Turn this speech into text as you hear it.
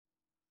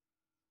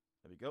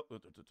we go.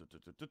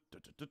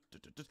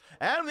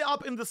 And we're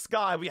up in the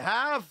sky. We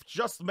have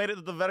just made it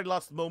at the very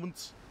last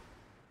moment.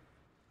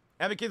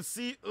 And we can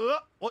see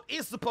what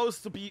is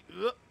supposed to be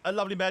a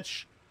lovely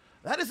match.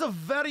 That is a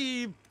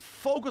very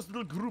focused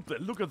little group there.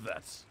 Look at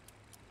that.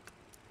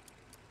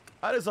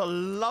 That is a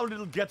lovely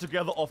little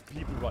get-together of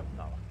people right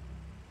now.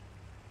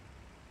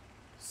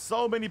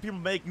 So many people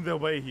making their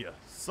way here.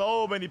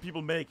 So many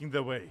people making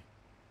their way.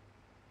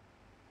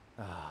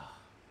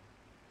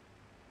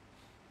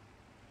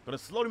 Gonna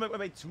slowly make my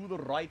way to the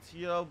right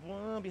here.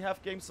 We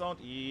have game sound.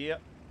 Yeah.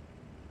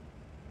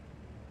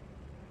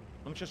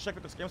 Let me just check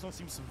because game sound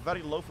seems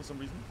very low for some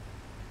reason.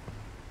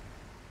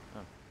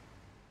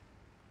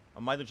 I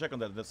might have to check on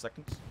that in a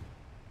second.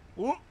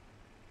 Ooh!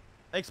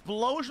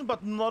 Explosion,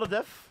 but not a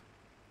death.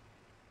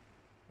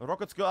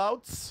 Rockets go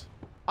out.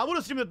 I would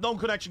assume that no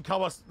connection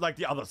covers like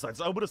the other side.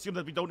 So I would assume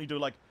that we don't need to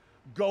like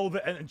go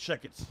there and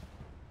check it.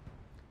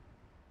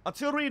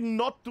 Artillery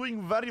not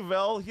doing very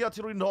well here.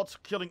 Artillery not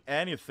killing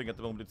anything at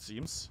the moment, it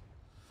seems.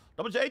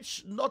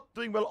 WTH not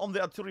doing well on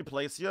the artillery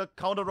place here.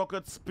 Counter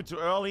rockets, bit too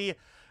early.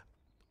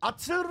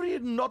 Artillery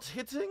not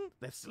hitting.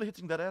 They're still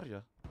hitting that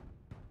area.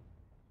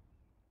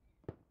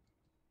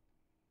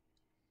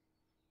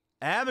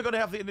 And we're gonna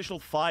have the initial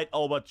fight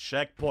over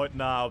checkpoint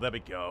now. There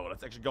we go.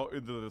 Let's actually go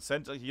into the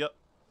center here.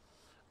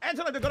 And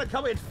tonight we're gonna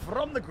cover it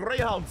from the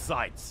Greyhound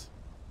side.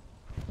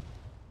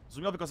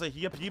 Zoom out because I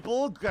hear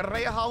people.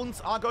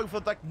 Greyhounds are going for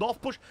the like, north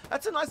push.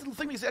 That's a nice little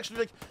thing. Because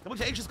actually, like,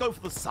 WTH is going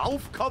for the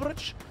south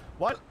coverage.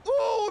 While,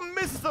 oh,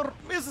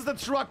 misses the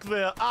truck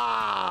there.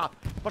 Ah,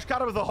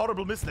 Pashkara with a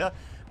horrible miss there.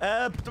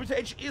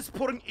 WTH is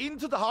putting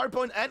into the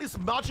hardpoint and is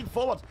marching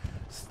forward.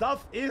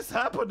 Stuff is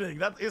happening.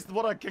 That is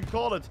what I can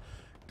call it.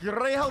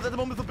 Greyhounds at the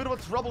moment with a bit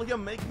of trouble here,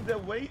 making their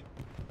way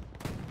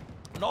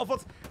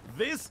northwards.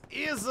 This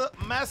is a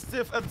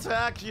massive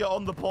attack here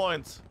on the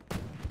point.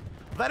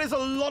 That is a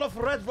lot of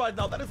red right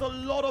now. That is a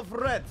lot of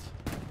red.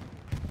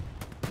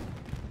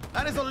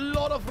 That is a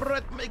lot of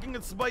red making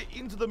its way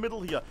into the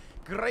middle here.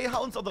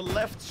 Greyhounds on the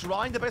left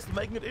trying their best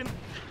making it in.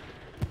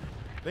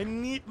 They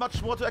need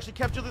much more to actually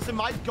capture this. They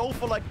might go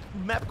for like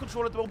map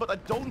control at the moment, but I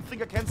don't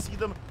think I can see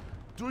them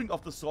doing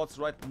of the sorts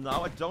right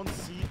now. I don't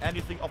see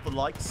anything of the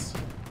likes.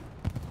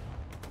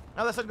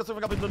 Now they're setting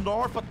something up in the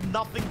north, but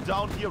nothing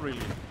down here really.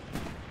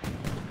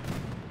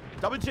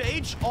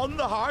 WTH on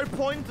the hard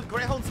point. The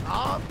Greyhounds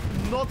are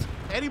not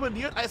anywhere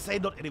near it. I say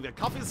not anywhere.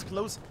 Coffee is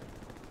close.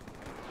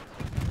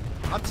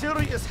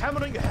 Artillery is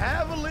hammering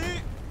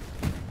heavily.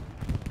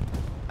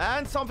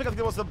 And something, I think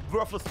there was a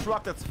worthless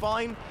truck. That's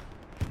fine.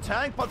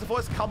 Tank Panzer IV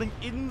is coming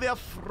in there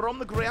from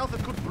the Greyhounds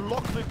that could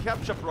block the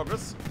capture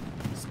progress.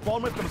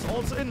 Spawn wave comes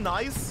also in.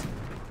 Nice.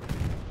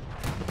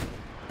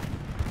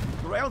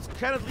 Greyhounds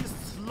can at least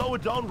slow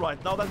it down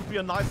right now. That would be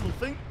a nice little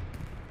thing.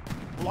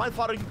 Blind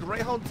firing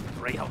Greyhound.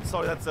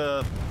 Sorry, that's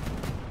a...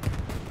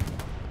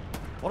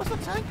 What is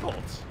that tank called?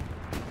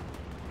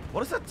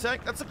 What is that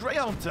tank? That's a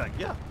Greyhound tank,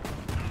 yeah.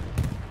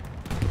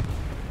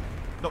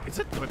 No, is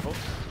it?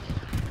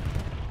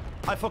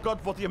 I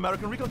forgot what the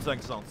American Recon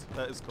tank sounds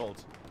is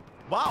called.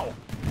 Wow.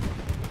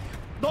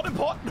 Not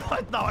important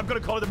right now. I'm gonna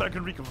call it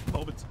American Recon for the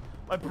moment.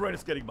 My brain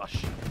is getting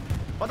mush.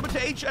 But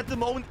WTH at the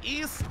moment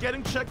is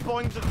getting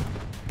checkpointed.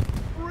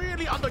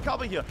 Really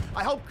undercover here.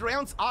 I hope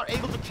Greyhounds are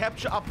able to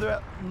capture up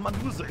their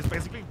Manusa. Is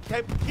basically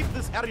keep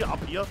this area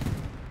up here.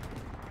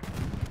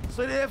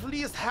 So they at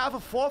least have a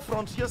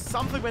forefront here.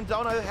 Something went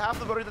down. I have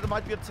the worry that there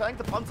might be a tank.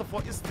 The Panzer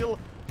IV is still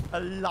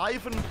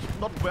alive and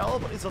not well,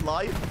 but is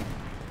alive.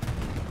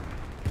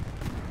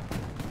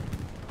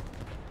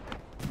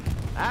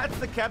 That's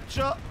the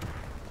capture.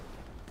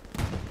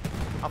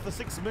 After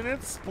 6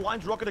 minutes,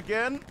 blind rocket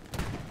again.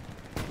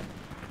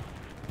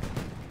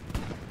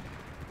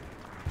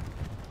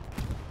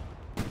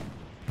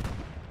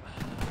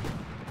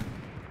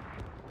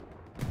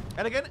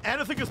 And again,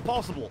 anything is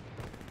possible.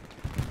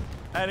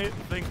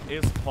 Anything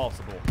is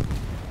possible.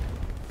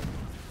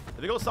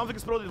 There goes something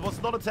exploded. It was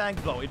not a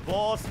tank though. It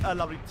was a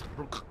lovely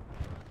truck.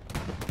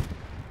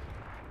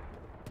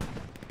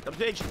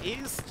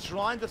 WTH is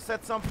trying to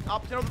set something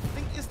up. You know, the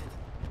thing is,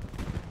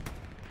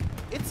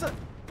 it's a...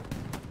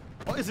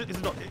 Oh, is it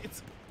not?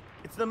 It's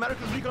an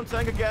American Recon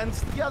tank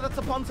against... Yeah, that's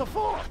a Panzer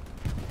IV.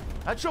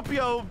 That should be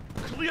a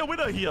clear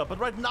winner here. But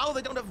right now,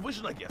 they don't have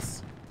vision, I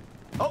guess.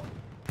 Oh.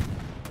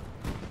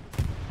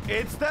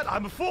 It's that.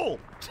 I'm a fool.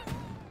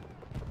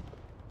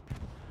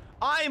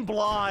 I'm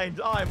blind.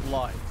 I'm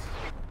blind.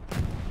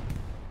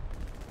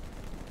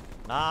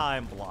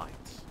 I'm blind.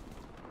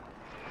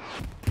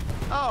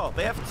 Oh,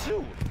 they have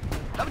two.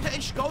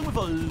 WTH going with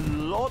a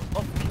lot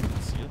of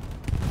units here.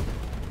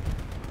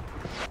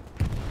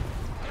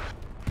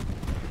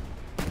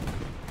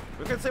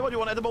 You can say what you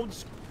want at the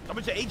moment.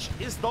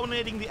 WTH is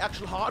dominating the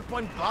actual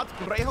hardpoint, but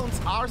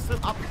Greyhounds are still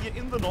up here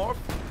in the north.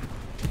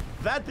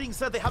 That being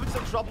said, they're having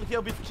some trouble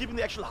here with keeping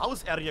the actual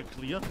house area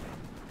clear.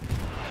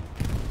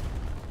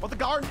 But the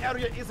garden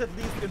area is at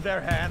least in their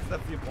hands.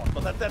 That's the important.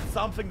 But that's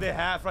something they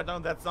have right now,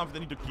 and that's something they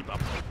need to keep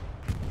up.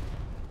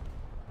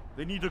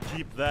 They need to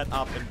keep that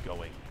up and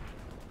going.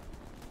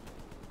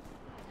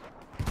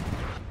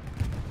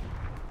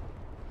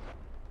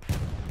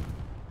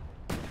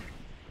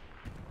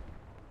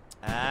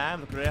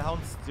 And the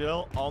Greyhounds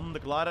still on the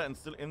glider and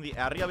still in the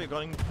area. We're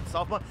going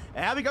southbound.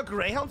 And we got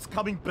Greyhounds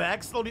coming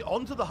back slowly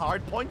onto the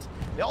hard point.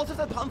 They also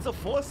have Panzer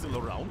IV still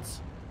around.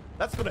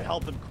 That's going to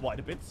help them quite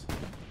a bit.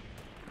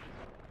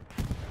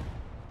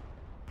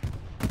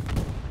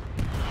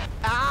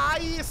 I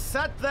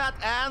said that,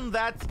 and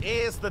that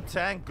is the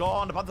tank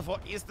gone. The Panzer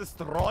IV is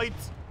destroyed.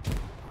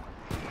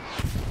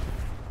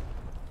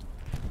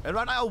 And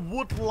right now I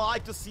would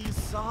like to see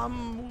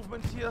some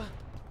movement here.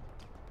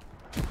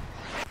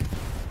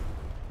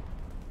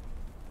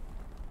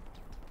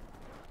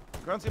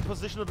 Currently in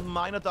position with the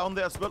miner down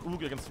there as well. Ooh,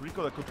 against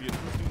Rico, that could be an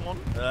interesting one.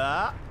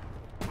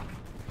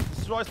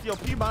 Destroys the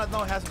OP. Miner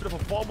now has a bit of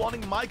a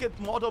forewarning. Might get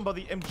more done by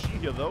the MG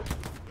here though.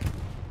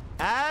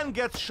 And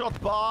gets shot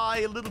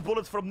by little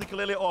bullets from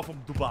Nicolele or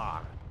from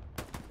Dubar.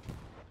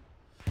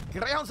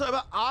 Greyhounds,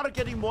 however, are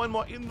getting more and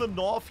more in the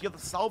north. Here, the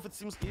south, it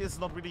seems, is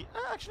not really...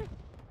 actually...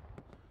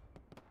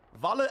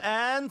 Valle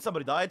and...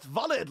 somebody died.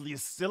 Valle, at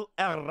least, still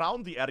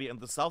around the area in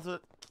the south.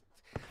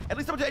 At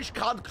least WTH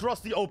can't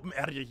cross the open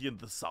area here in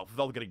the south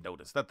without getting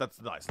noticed. That's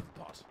the nice little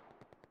part.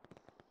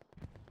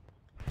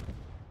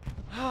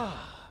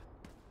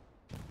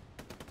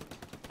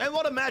 And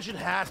what a match it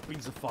has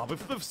been so far.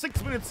 With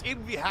 6 minutes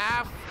in, we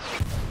have...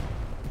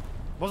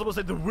 I was supposed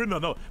to say the winner,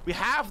 no. We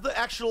have the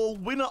actual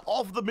winner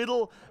of the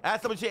middle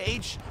at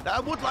WTH. I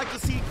would like to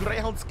see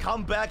Greyhounds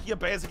come back here,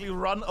 basically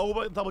run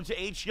over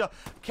WTH here,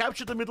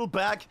 capture the middle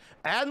back,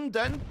 and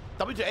then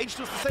WTH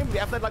does the same. We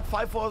have that like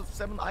 5, 4,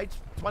 7, 8,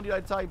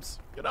 29 times,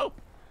 you know?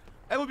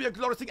 That would be a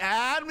glorious thing,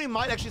 and we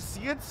might actually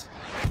see it.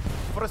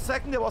 For a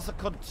second, there was a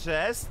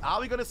contest.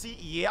 Are we gonna see?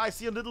 Yeah, I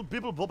see a little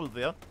bibble bubble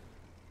there.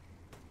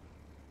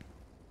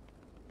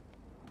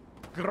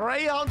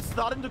 Greyhounds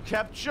starting to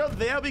capture.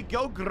 There we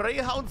go.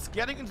 Greyhounds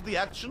getting into the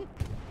action.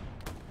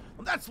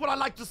 And that's what I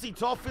like to see.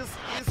 Toffis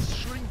is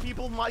shooting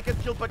people. Might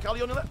get killed by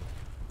Callion.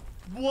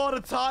 What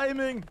a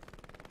timing.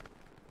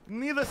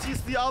 Neither sees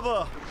the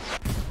other.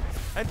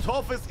 And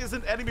Toffis is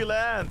in enemy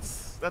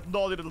lands. That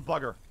naughty little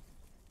bugger.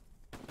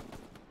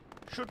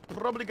 Should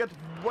probably get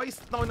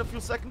wasted now in a few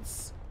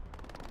seconds.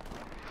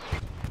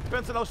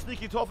 Depends on how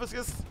sneaky Toffis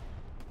is.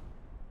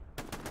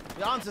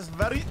 The answer is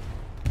very...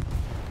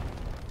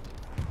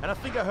 And I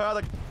think I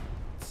heard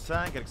a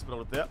tank get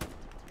exploded there.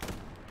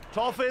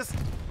 Toffis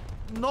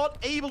not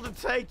able to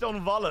take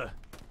down Valle.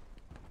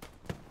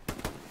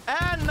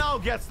 And now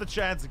gets the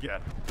chance again.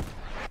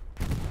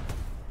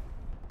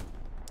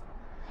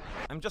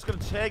 I'm just gonna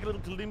take a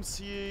little glimpse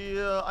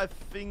here. I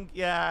think,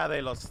 yeah,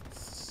 they lost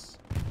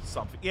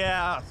something.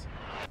 Yeah,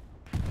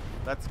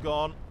 that's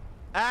gone.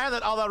 And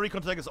that other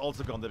recon tank is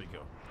also gone. There we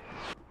go.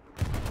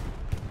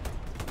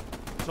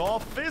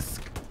 Toffis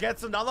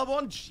gets another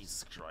one.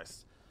 Jesus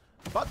Christ.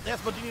 But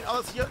there's Martini and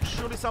others here.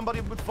 Surely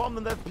somebody with form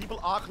and that people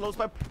are close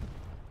by.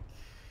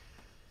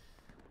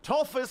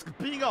 Toffis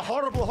being a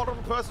horrible,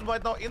 horrible person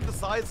right now in the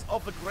size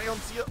of the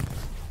Greyhounds here.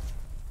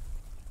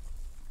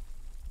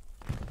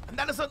 And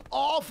that is an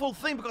awful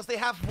thing because they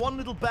have one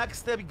little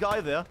backstabby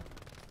guy there.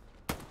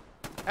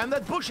 And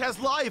that bush has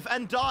life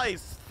and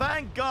dies.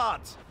 Thank God.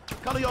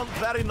 Callion,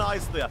 very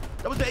nice there.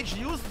 WTH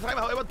used the time,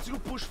 however, to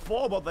push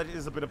forward. That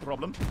is a bit of a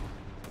problem.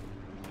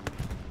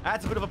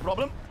 That's a bit of a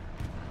problem.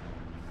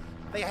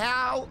 They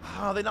now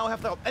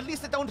have the... At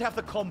least they don't have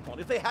the compound.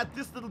 If they had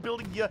this little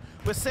building here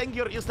where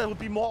Sengyur is, that would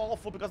be more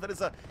awful because that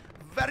is a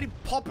very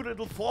popular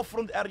little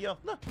forefront area.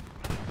 No.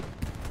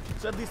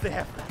 So at least they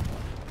have that.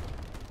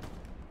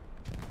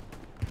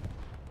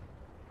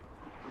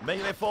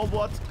 Melee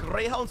forward.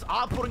 Greyhounds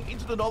are pouring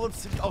into the northern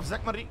city of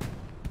Zagmari.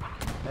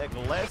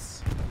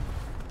 Less.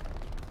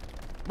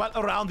 Well,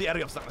 around the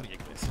area of Zagmari,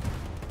 please.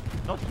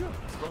 Not here.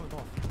 It's going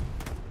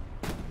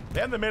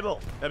north. In the middle.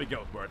 There we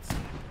go, birds.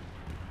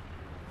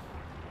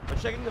 We're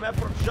checking the map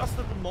for just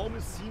at the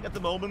moment, seen at the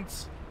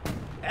moment.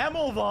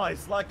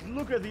 Ammo-wise, like,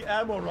 look at the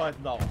ammo right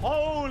now.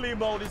 Holy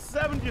moly,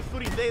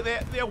 73.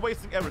 They're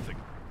wasting everything.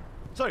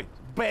 Sorry,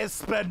 best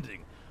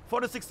spending.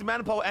 460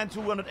 manpower and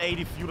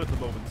 280 fuel at the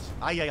moment.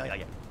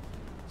 Aye.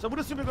 So I would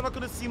assume we're not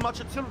going to see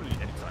much artillery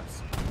anytime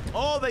soon.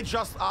 Or they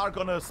just are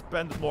going to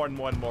spend more and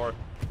more and more.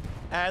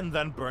 And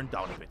then burn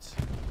down a bit.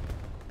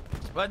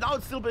 Right now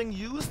it's still being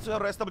used to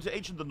arrest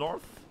WTH in the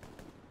north.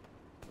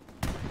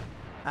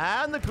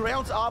 And the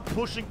Greyhounds are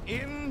pushing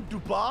in.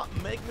 Dubar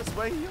making his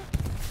way here.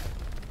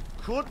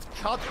 Could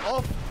cut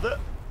off the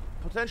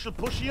potential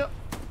push here.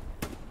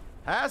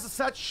 Has a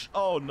such...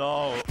 Oh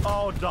no.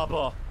 Oh,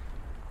 Dubber.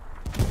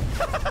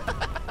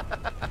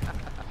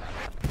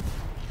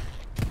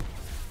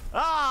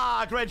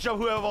 Ah, great job,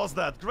 whoever was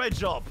that. Great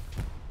job.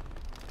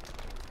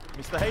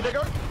 Mr.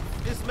 Heidegger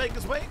is making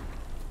his way.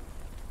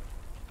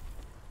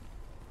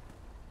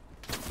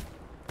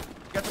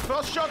 Gets the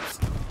first shot.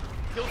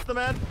 Kills the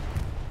man.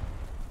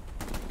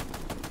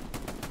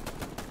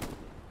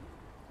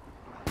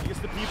 Here's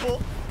the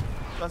people.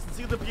 Doesn't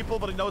see the people,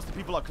 but he knows the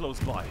people are close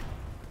by.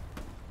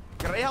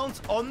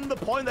 Greyhounds on the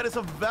point. That is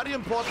a very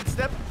important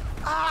step.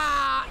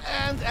 Ah!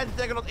 And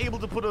they're not able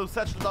to put a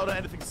satchel down or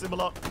anything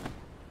similar.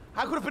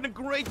 That could have been a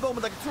great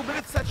moment, like a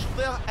 2-minute satchel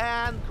there,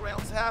 and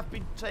Greyhounds have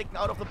been taken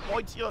out of the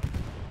point here.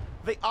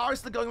 They are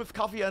still going with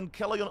Coffee and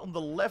Kellogg on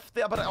the left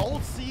there, but I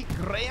also see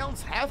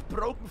Greyhounds have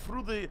broken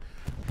through the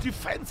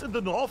defense in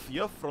the north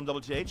here from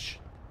WTH.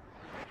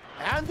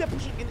 And they're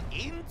pushing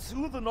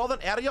into the northern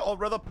area, or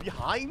rather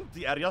behind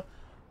the area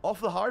of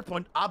the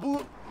hardpoint.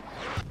 Abu.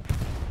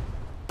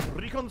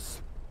 Recon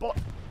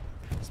spotter.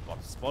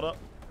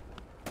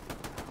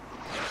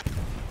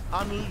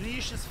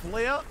 Unleashes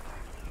flare.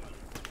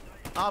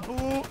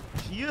 Abu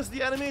hears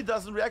the enemy,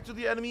 doesn't react to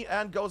the enemy,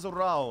 and goes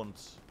around.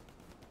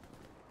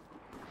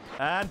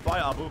 And bye,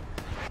 Abu.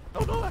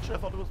 Oh no, actually I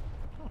thought it was...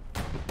 Oh.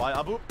 Goodbye,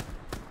 Abu.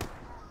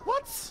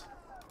 What?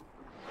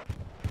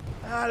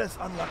 That is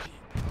unlucky.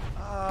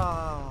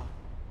 Ah.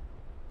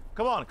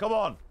 Come on, come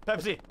on.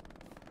 Pepsi.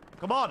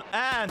 Come on,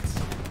 and...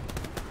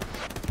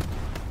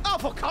 Oh,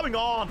 for coming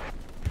on!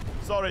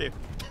 Sorry.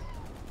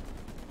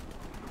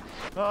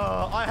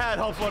 I had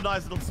hope for a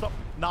nice little stop.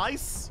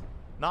 Nice.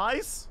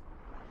 Nice.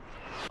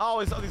 Oh,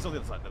 he's on the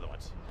other side. Never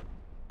mind.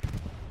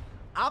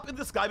 Up in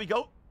the sky we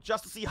go,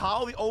 just to see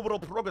how the overall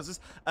progress is.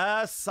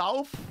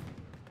 South.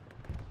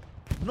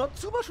 Not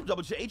too much from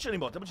WTH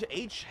anymore.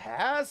 WTH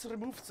has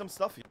removed some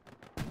stuff here.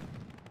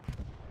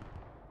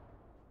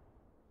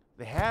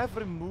 They have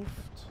removed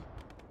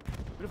a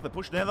bit of the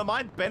push. Never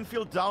mind.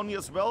 Benfield down here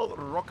as well.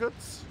 Rocket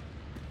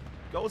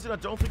goes in. I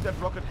don't think that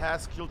rocket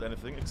has killed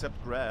anything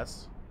except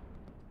grass.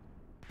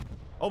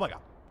 Oh my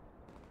god.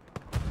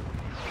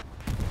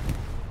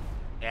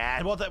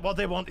 And what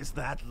they want is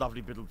that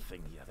lovely little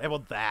thing here. They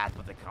want that,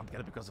 but they can't get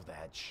it because of the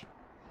hedge.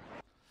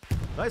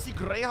 Now I see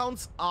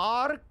Greyhounds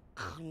are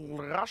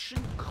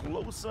rushing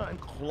closer and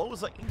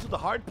closer into the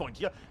hardpoint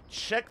here.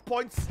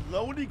 Checkpoint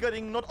slowly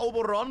getting not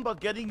overrun, but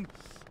getting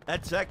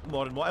attacked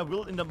more and more. I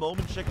will in a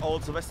moment check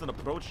also western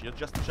approach here,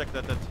 just to check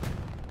that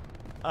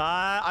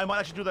I might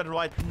actually do that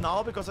right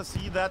now, because I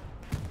see that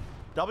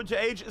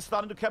WTH is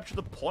starting to capture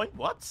the point.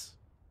 What?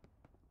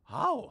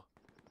 How?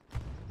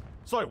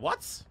 Sorry,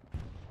 what?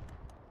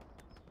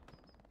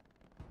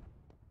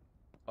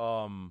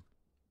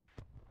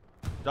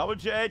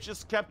 WTH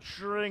is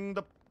capturing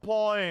the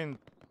point.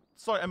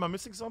 Sorry, am I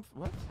missing something?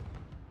 What?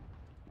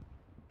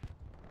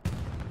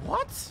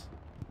 What?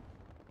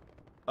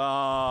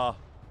 I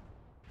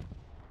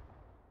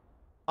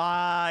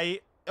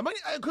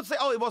could say,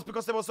 oh, it was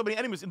because there were so many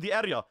enemies in the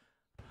area.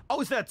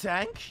 Oh, is there a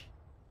tank?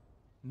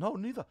 No,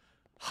 neither.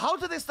 How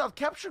did they start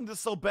capturing this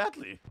so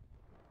badly?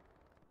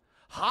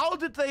 How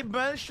did they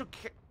manage to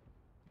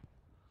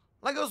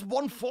like it was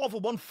 1/4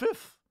 or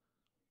 1/5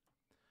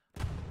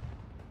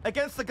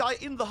 against the guy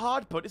in the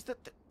hardpoint? Is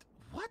that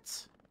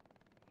what?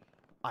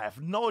 I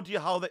have no idea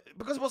how they,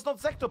 because it was not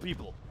sector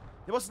people.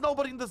 There was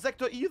nobody in the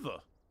sector either.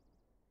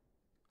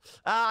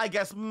 I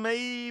guess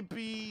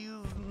maybe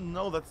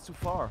no, that's too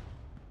far.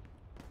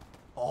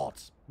 Odd,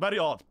 very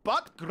odd.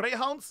 But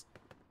Greyhounds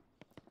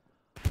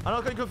are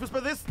not getting confused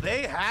by this.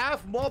 They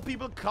have more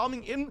people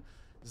coming in.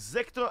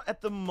 Sector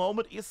at the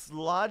moment is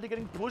slightly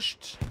getting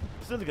pushed.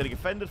 Still getting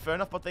offended, fair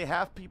enough, but they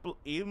have people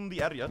in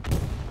the area.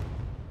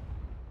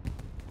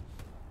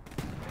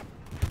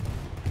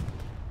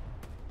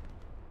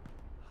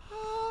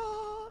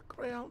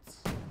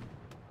 Greyhounds.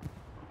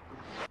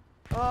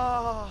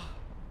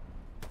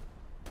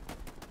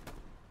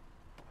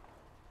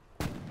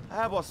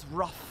 That was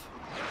rough.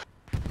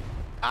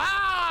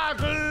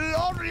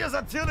 Glorious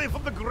artillery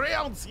from the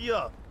Greyhounds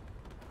here.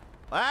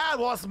 That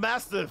was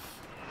massive.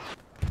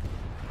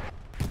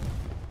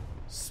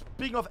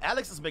 Speaking of,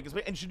 Alex is making his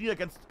way. Engineer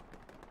against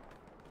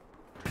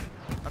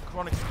a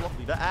chronic squad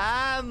leader,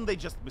 and they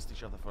just missed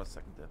each other for a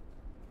second there.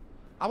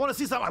 I want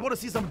to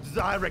see some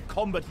direct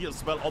combat here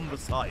as well on the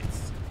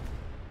sides.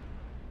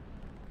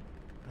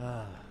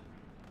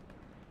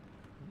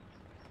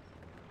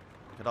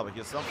 Cadaver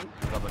hears something.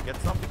 Cadaver gets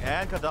something,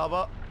 and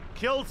Cadaver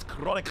kills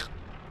Chronic.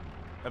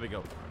 There we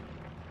go.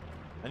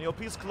 And the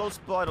OP is close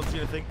by. I don't see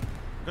anything.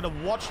 I'm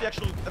gonna watch the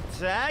actual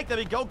attack. There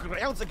we go.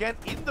 Greyhounds again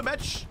in the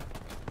match.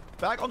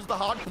 Back onto the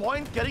hard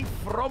point, getting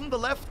from the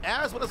left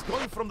as well as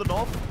going from the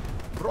north.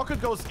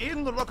 Rocket goes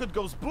in, the rocket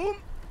goes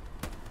boom.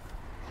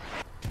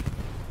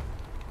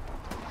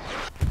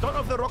 Don't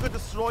know if the rocket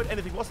destroyed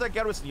anything. Was there a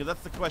garrison here?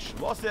 That's the question.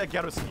 Was there a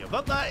garrison here?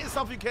 But that is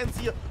something you can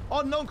see here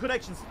on known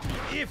connections,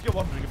 if you're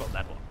wondering about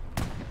that one.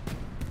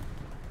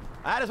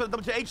 And as well, the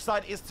WTH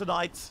side is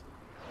tonight.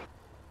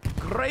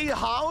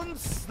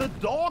 Greyhounds, the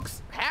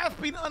dogs have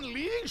been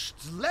unleashed.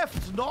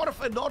 Left,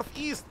 north, and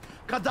northeast.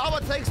 Cadaver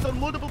takes down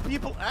multiple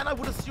people, and I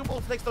would assume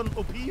also takes down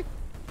OP.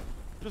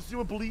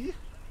 Presumably.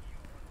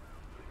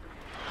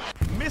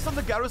 Miss on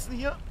the garrison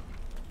here.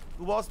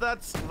 Who was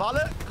that?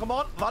 Valle, come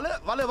on. Valle,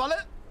 Valle,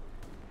 Valle.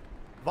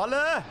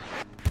 Valle.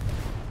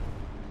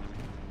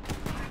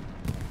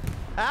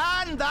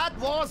 And that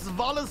was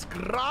Valle's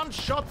grand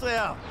shot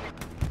there.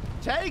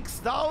 Takes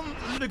down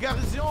the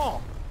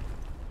garrison.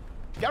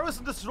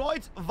 Garrison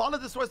destroyed. Valle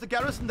destroys the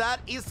garrison.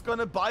 That is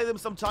gonna buy them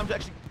some time to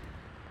actually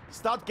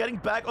start getting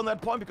back on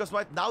that point, because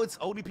right now it's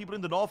only people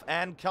in the north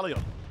and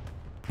Callion.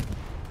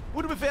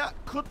 Would it be fair?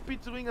 Could be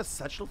doing a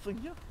satchel thing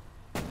here.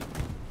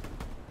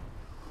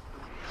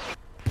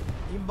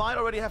 He might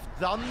already have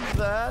done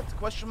that.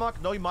 Question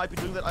mark? No, he might be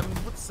doing that. I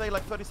would say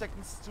like 30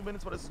 seconds, 2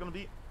 minutes. What is this going to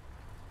be?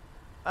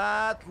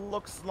 That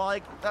looks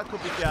like... That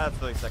could be... Yeah,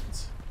 30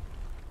 seconds.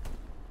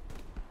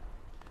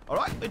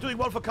 Alright, we're doing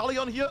one for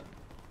Kallion here.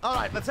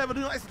 Alright, let's have a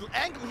nice little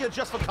angle here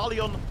just for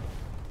Kallion.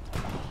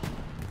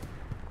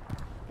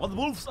 While the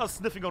wolves are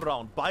sniffing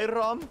around.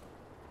 Bayram?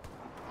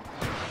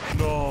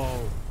 No.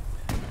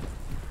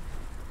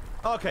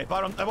 Okay,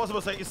 Bayram, I was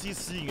about to say, is he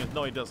seeing it?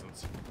 No, he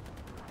doesn't.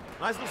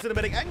 Nice little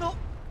cinematic angle.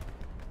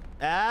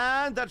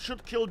 And that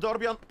should kill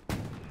Dorbian.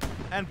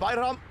 And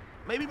Bayram.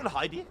 Maybe even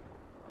Heidi.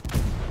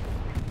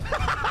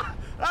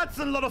 That's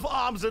a lot of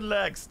arms and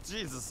legs.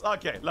 Jesus.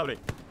 Okay, lovely.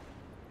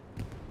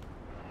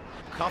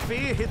 Coffee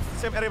hits the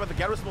same area where the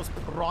garrison was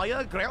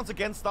prior. Greyhounds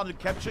again started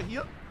to capture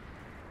here.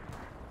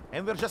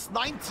 And we're just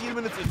 19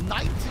 minutes in.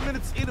 19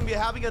 minutes in and we're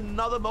having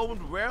another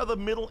moment where the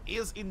middle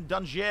is in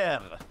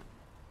danger.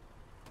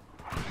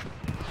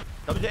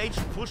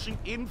 WTH pushing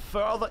in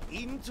further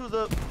into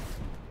the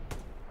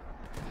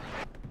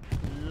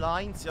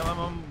lines. Yeah,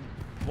 I'm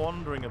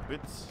wondering a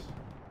bit.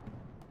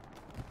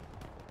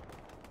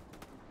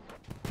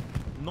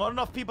 Not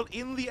enough people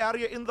in the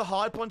area, in the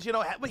hardpoint. You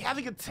know,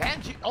 having a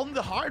tank on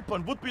the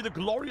hardpoint would be the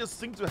glorious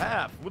thing to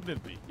have, wouldn't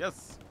it be?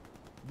 Yes.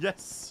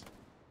 Yes.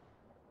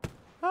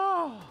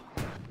 Oh.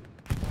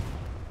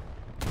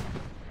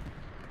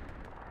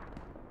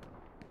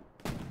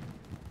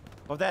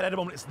 But that at the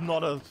moment is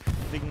not a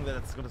thing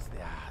that's gonna...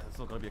 Yeah, it's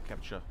not gonna be a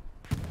capture.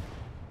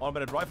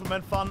 Automated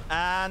rifleman fun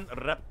and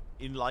rep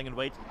in lying in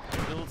wait.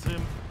 Kills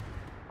him.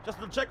 Just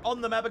to check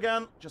on the map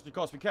again, just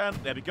because we can.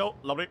 There we go.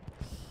 Lovely.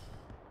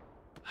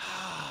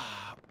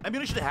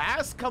 Ammunition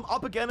has come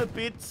up again a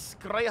bit.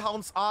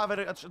 Greyhounds are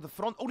very much at the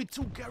front. Only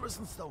 2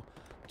 garrisons though.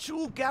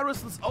 2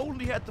 garrisons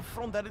only at the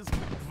front. That is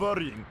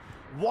worrying.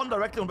 One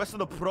directly on western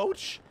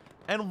approach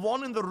and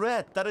one in the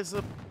red. That is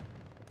not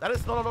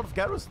a lot of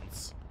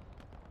garrisons.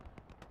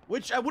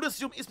 Which I would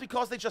assume is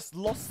because they just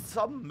lost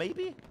some,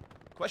 maybe?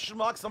 Question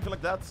mark, something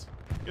like that.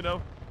 You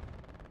know?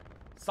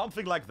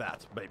 Something like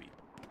that, maybe.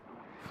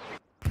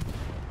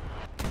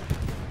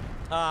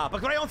 But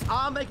Greyhounds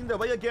are making their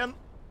way again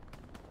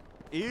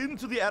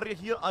into the area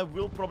here. I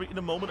will probably in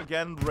a moment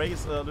again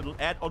raise a little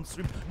ad on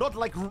stream. Not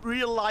like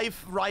real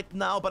life right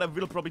now, but I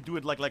will probably do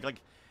it like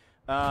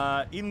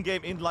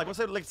in-game, in like, what's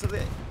it, like,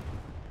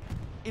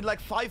 in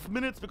like 5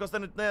 minutes, because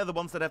then they're the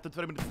ones that have the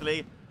 20 minutes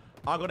delay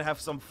are gonna have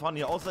some fun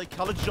here. Also,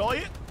 Color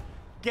Joy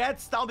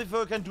gets down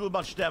before he can do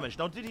much damage.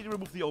 Now, did he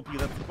remove the OP?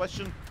 That's the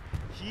question.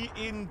 He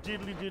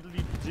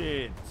diddly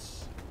did.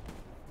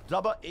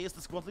 Dubba is the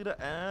squad leader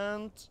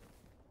and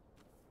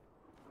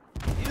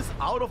is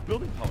out of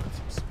building power,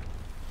 it seems.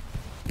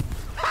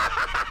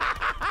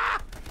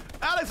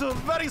 Alex, a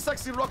very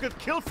sexy rocket,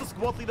 kills the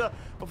squad leader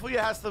before he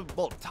has the,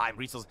 well, time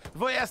resource,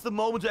 before he has the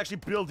moment to actually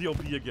build the OP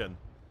again.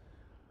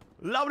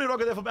 Lovely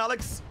rocket there from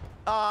Alex.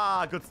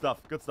 Ah, good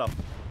stuff, good stuff.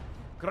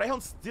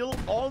 Greyhound still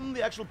on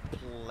the actual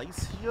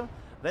place here.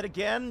 Then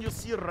again, you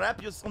see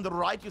Rap, on the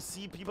right, you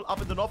see people up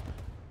in the north.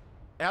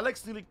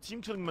 Alex nearly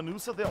team killing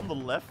Manusa there on the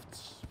left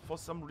for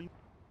some reason.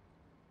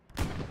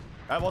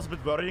 That was a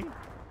bit worrying,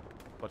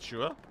 but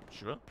sure.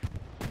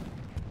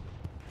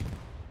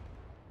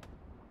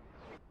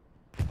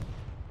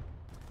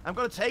 I'm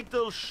gonna take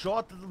the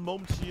short little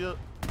moment here.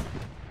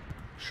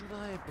 Should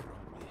I? Probably.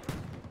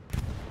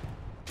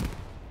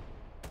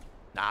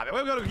 Nah,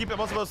 we're gonna keep it. I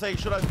was about to say,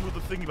 should I do the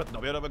thingy? But no,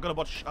 we're gonna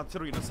watch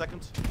artillery in a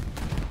second.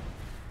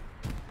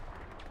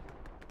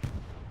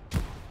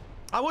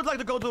 I would like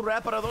to go to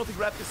Rap, but I don't think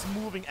Rap is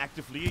moving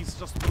actively. He's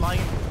just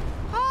flying.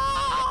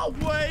 Ah,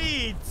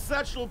 wait!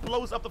 Satchel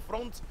blows up the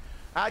front.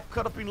 I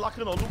could have been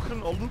Lucan or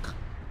Luke.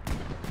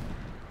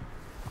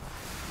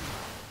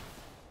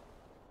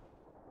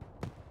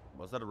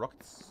 Was that a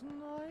rocket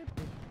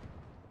snipe?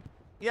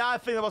 Yeah, I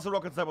think that was a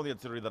rocket snipe on the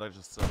artillery that I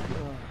just saw.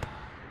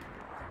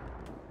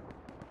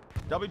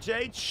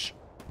 WTH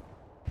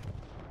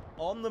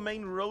on the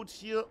main road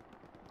here.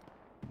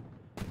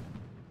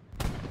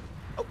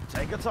 Oh,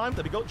 take your time.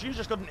 There we go. G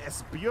just got an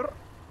S-Beer.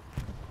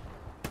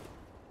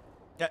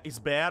 Yeah,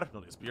 S-Bear,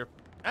 not S-Beer.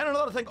 And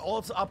another tank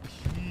also up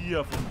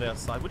here from their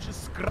side, which is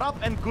Scrub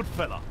and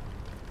Goodfella.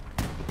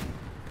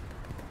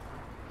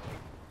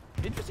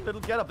 Interesting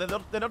little getup.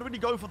 They're not really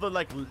going for the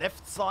like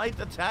left side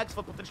attacks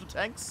for potential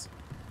tanks.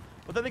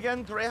 But then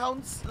again,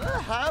 Greyhounds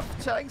have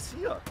tanks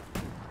here.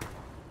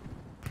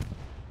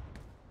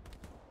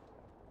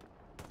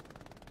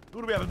 Who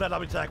do we have in that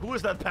lobby tank? Who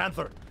is that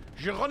Panther?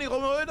 Gironi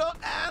Romoeder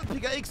and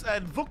PKX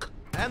and Vuk.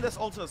 And there's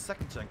also a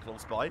second tank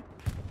close by.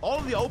 All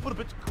in the open, a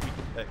bit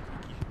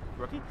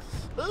quirky.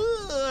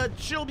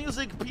 Chill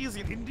music,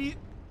 peasy and indie.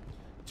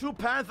 2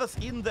 Panthers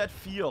in that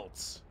field.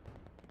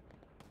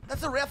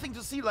 That's a rare thing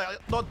to see,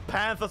 like, not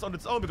Panthers on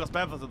its own, because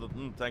Panthers are the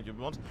tank you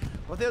want.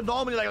 But they're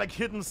normally like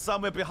hidden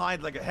somewhere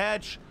behind like a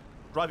hedge,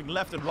 driving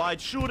left and right,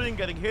 shooting,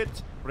 getting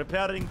hit,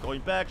 repairing, going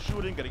back,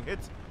 shooting, getting hit.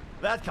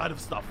 That kind of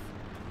stuff.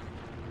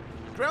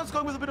 Ground's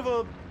going with a bit of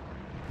a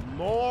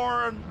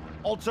more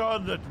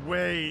alternate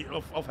way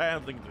of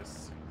handling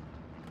this.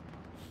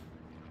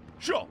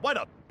 Sure, why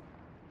not?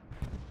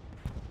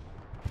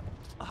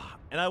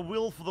 And I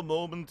will, for the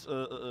moment,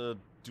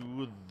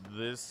 do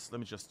this. Let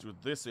me just do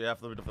this so you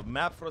have a bit of the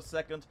map for a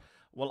second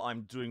while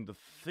I'm doing the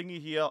thingy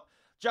here.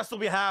 Just so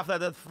we have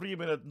that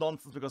 3-minute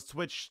nonsense, because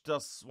Twitch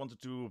does want to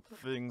do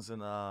things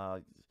and,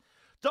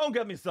 don't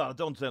get me started,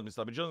 don't tell me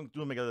started. We're just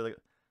gonna make a,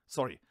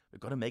 sorry, we're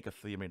gonna make a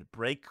 3-minute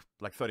break,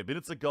 like 30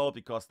 minutes ago,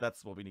 because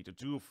that's what we need to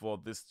do for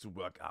this to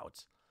work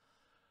out.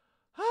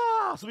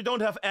 So we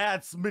don't have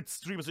ads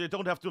mid-stream, so you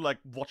don't have to, like,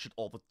 watch it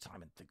all the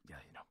time and think, yeah,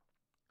 you know.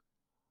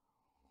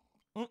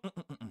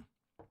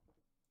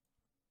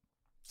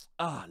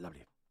 Ah,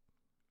 lovely.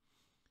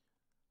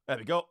 There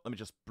we go. Let me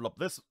just plop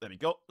this. There we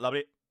go.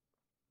 Lovely.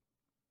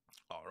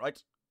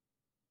 Alright.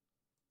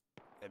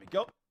 There we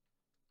go.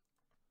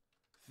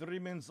 3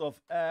 minutes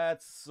of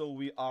ads, so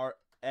we are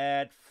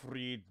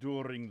ad-free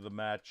during the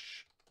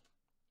match.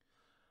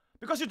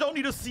 Because you don't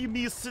need to see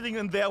me sitting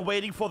in there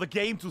waiting for the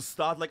game to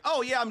start. Like,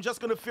 oh yeah, I'm just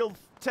gonna fill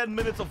 10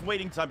 minutes of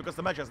waiting time because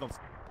the match has not...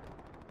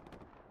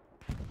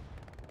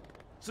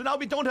 So now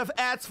we don't have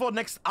ads for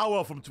next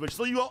hour from Twitch.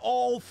 So you are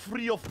all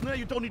free of... No,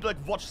 you don't need to,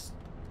 like, watch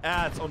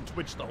ads on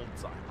Twitch the whole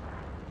time.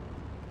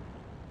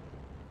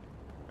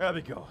 There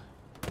we go.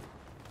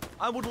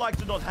 I would like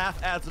to not have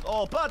ads at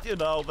all, but, you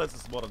know, this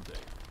is modern day.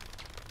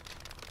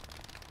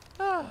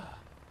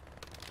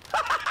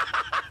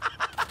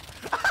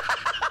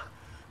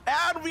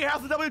 And we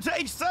have the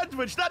WTH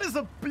sandwich. That is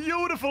a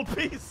beautiful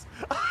piece.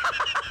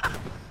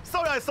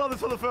 Sorry, I saw this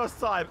for the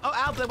first time. Oh,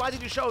 Alton, why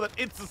did you show that?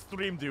 It's a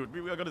stream, dude.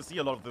 We are gonna see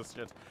a lot of this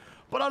shit.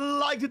 But I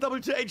like the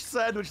WTH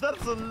sandwich.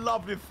 That's a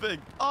lovely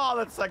thing. Oh,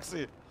 that's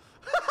sexy.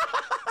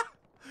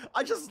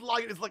 I just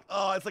like it. It's like,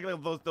 oh, it's like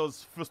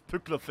those first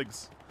Pückler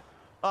things.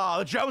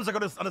 The Germans are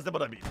gonna understand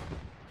what I mean.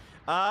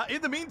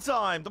 In the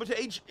meantime,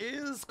 WTH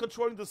is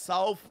controlling the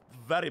south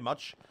very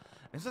much.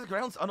 And so the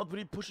Greyhounds are not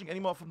really pushing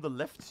anymore from the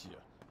left here.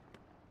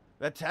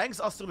 Their tanks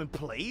are still in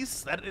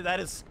place. That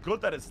is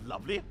good. That is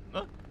lovely.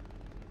 Huh?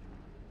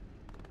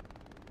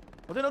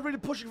 But they're not really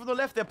pushing from the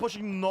left. They're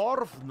pushing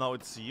north now,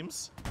 it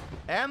seems.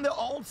 And they're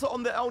also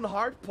on their own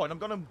hard point. I'm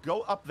gonna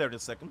go up there in a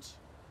second.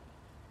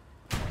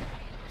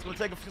 It's gonna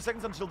take a few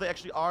seconds until they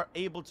actually are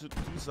able to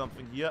do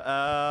something here.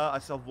 I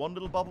saw one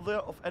little bubble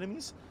there of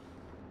enemies.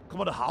 Come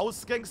on, the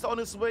House Gangster on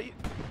his way.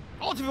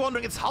 Oh, to be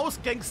wondering, it's House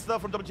Gangster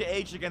from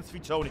WTH against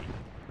Vitoni.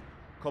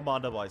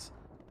 Commander-wise.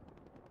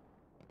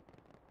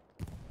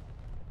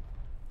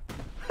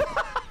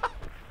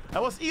 I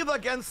was either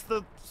against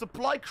the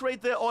supply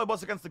crate there or I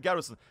was against the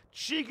garrison.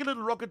 Cheeky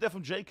little rocket there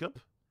from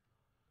Jacob.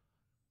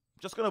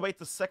 Just gonna wait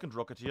the second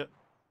rocket here.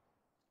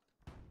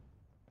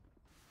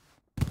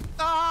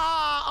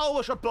 Ah!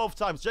 Overshot both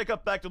times.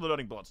 Jacob back to the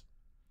learning board.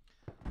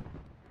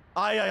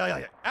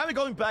 Aye. And we're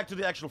going back to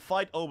the actual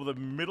fight over the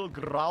middle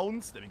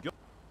grounds. There we go.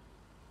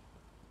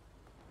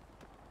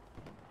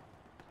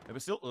 Are we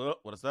still...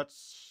 what is that?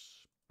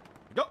 There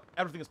we go.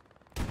 Everything is...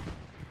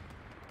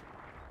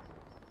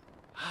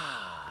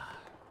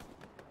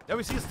 There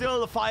we see still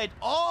the fight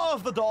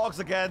of the dogs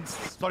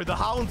against... Sorry, the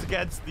hounds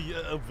against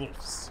the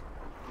wolves.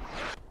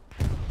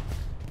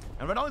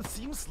 And right now it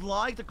seems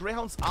like the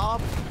Greyhounds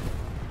are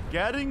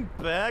getting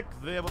back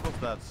there. What was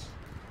that?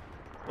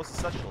 What's the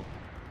satchel?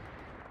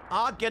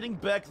 Are getting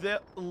back their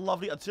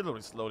lovely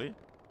artillery slowly.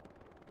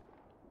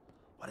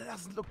 But it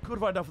doesn't look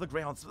good right now for the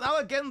Greyhounds. Now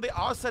again, they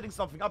are setting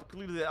something up.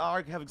 Clearly they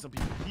are having some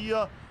people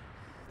here.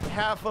 They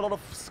have a lot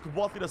of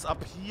squad leaders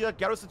up here.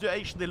 Garrison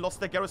situation, they lost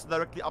their garrison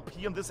directly up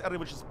here in this area,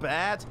 which is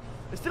bad.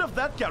 They still have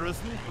that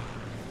garrison.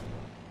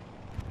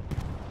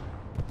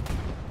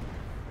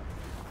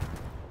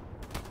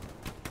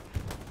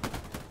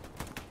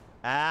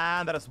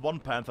 And that is one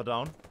Panther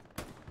down.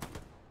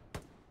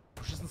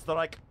 Pushes and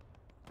strike.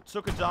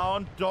 Took it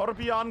down.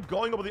 Dorbian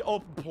going over the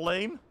open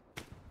plain.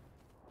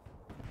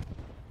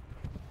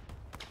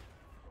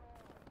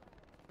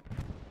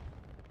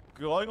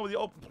 Going over the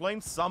open plain.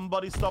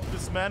 Somebody stop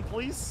this man,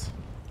 please.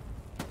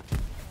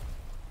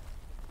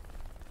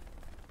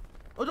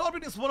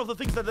 Dorbian is one of the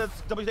things that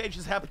WTH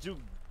is happy to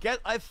get,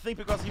 I think,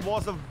 because he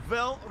was a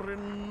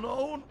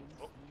well-renowned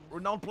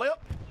player.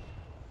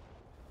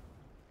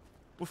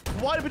 With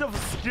quite a bit of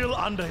skill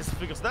under his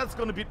fingers. That's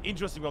going to be an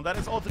interesting one. That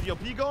is also the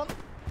OP gone.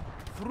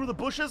 Through the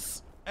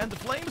bushes and the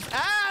flames.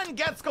 And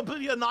gets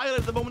completely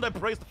annihilated the moment I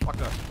praise the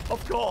fucker.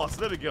 Of course.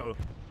 There we go.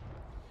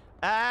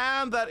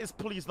 And that is...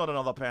 Please not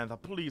another Panther.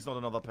 Please not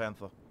another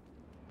Panther.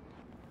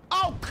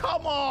 Oh,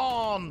 come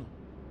on!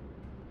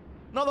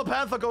 Another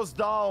Panther goes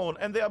down.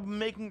 And they are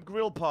making a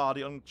grill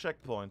party on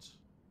checkpoint.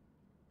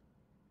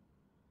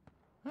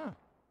 Huh.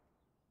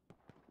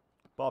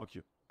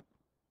 Barbecue.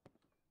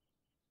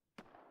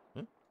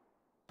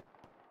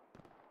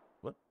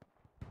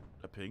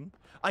 A ping?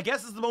 I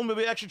guess it's the moment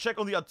where we actually check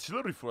on the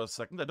artillery for a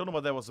second. I don't know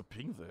why there was a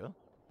ping there.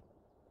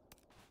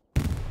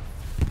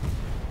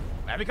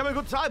 And becoming a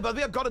good time, but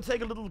we are gonna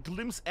take a little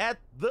glimpse at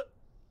the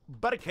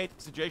barricade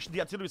situation, the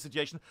artillery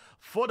situation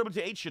for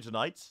WTH here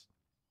tonight.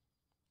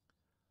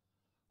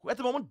 Who at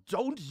the moment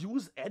don't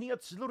use any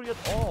artillery at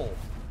all.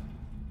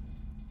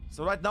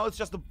 So right now it's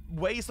just a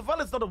waste of...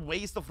 Well, it's not a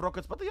waste of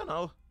rockets, but you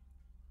know.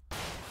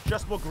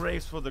 Just more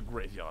graves for the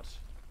graveyard.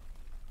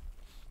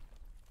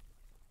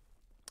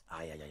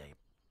 Ay.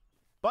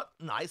 But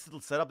nice little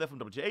setup there from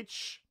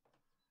WTH.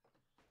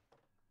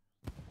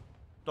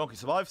 Donkey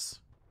survives.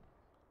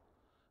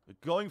 We're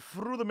going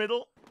through the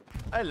middle.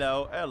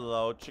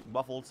 Hello. Chicken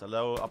waffles,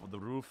 hello, up on the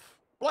roof.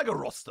 Like a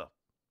roster.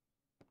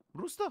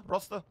 Rooster?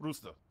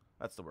 Rooster.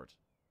 That's the word.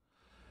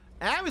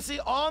 And we see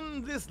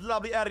on this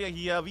lovely area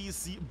here, we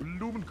see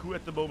Blumenkuh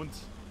at the moment.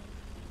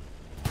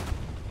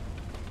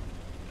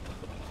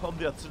 On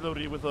the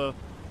artillery with more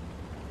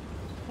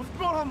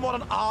of a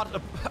modern art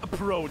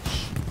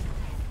approach.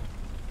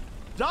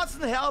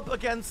 Doesn't help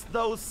against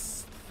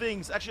those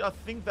things. Actually, I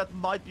think that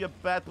might be a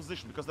bad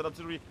position because that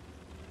artillery...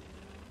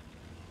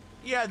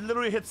 Yeah, it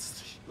literally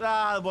hits...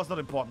 it was not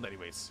important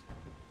anyways.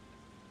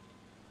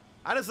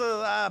 And it's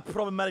a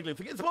problematic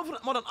thing. It's more of a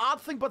modern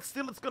art thing, but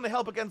still it's gonna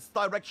help against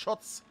direct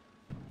shots.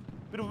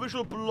 Bit of a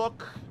visual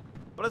block.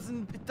 But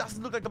it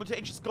doesn't look like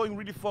WTH is going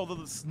really for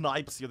the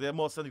snipes here. They're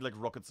more sending like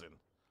rockets in.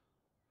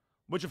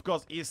 Which of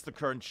course is the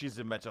current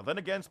cheesy meta. Then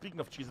again, speaking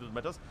of cheesy little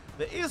metas,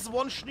 there is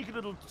one sneaky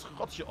little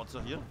Trotje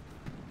Otter here.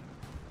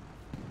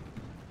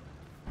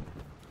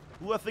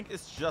 Who I think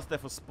is just there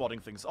for spotting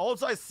things.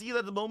 Also, I see that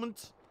at the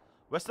moment,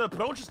 Western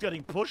approach is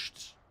getting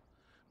pushed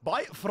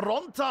by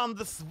Frontan,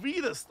 the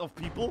sweetest of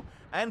people,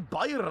 and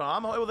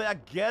Bayram. However, they are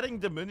getting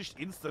diminished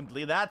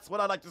instantly. That's what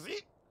I like to see.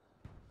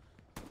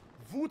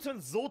 Woot and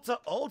Zota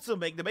also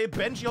make the way.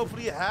 Benji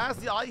hopefully has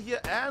the eye here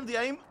and the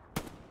aim.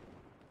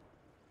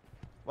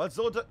 While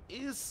Zota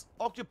is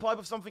occupied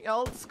with something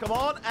else. Come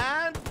on,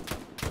 and...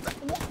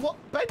 What?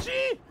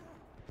 Benji?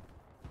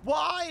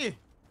 Why?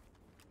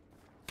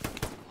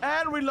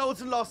 And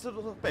reloads and lost it.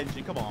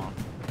 Benji, come on.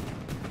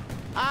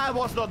 I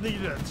was not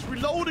needed.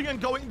 Reloading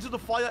and going into the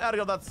fire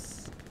area,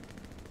 that's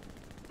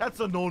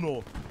a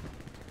no-no.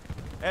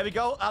 There we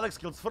go. Alex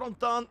kills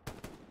Frontan.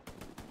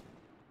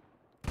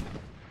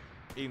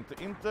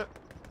 Inte.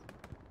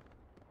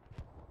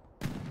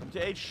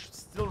 WTH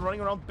still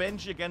running around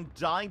Benji again,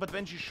 dying, but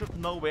Benji should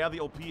know where the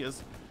OP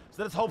is.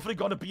 So that's hopefully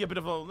gonna be a bit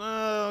of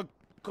a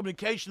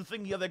communication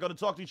thing here. They're gonna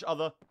talk to each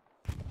other.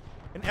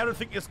 And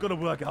everything is gonna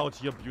work out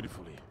here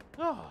beautifully.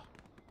 Ah.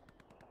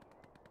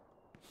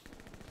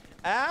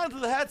 And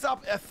the heads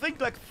up, I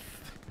think like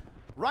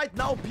right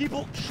now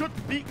people should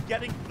be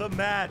getting the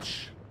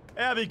match.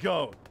 There we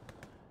go.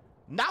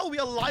 Now we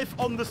are live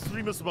on the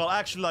stream as well.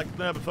 Actually, like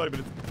 30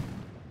 minutes.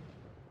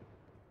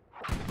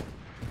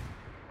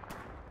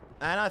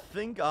 And I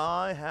think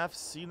I have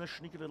seen a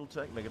sneaky little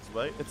tank make its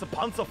way. It's a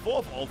Panzer IV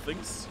of all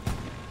things.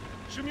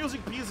 Two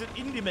music pieces in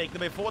indie make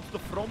their way forward to the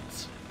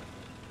front.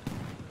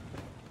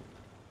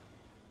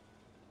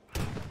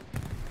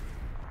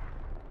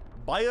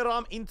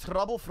 Bayram in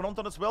trouble.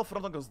 Frontan as well.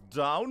 Frontan goes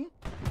down.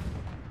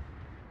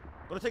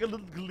 Gonna take a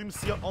little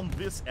glimpse here on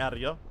this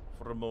area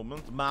for a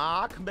moment.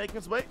 Mark making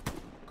his way.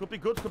 Could be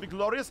good, could be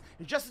glorious.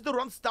 He just needs to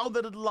run down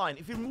that little line.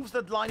 If he moves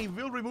that line, he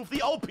will remove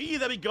the OP.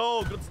 There we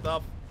go. Good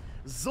stuff.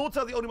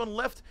 Zota, the only one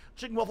left.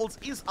 Chicken Waffles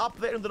is up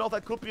there in the north.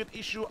 That could be an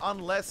issue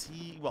unless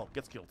he, well,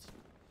 gets killed.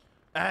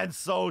 And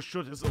so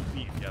should his OP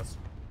if he has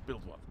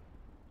built one.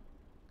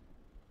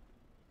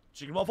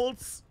 Chicken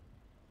Waffles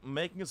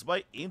making his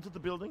way into the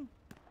building.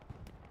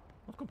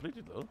 Not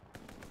completely though.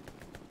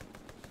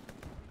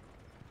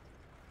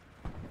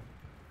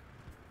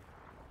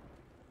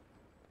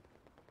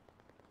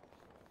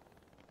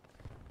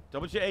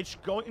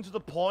 WTH going into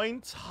the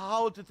point.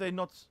 How did they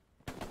not...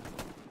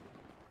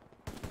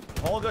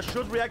 Holger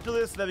should react to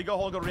this. There we go.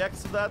 Holger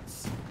reacts to that.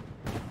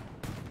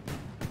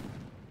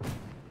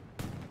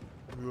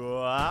 We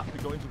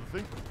go into the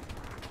thing.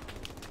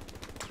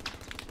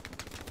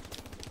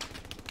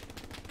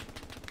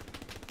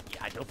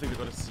 Yeah, I don't think we're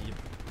gonna see him.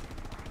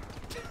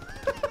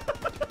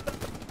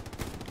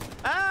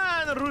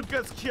 And Root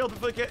gets killed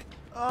before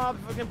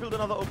we can build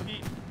another OP.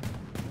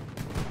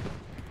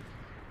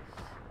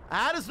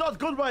 And it's not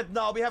good right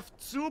now. We have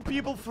 2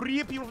 people,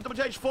 3 people from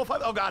WTH, 4,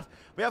 5. Oh god.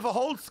 We have a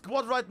whole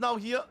squad right now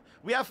here.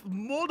 We have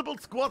multiple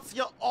squads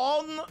here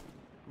on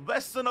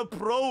Western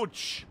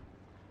approach.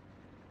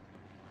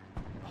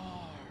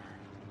 Oh.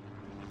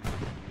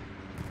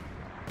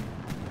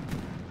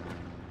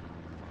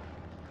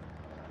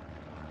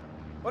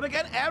 But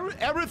again,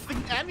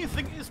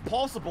 anything is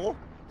possible.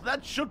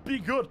 That should be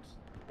good.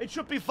 It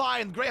should be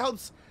fine.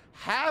 Greyhounds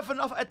have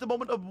enough at the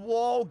moment of...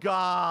 Whoa,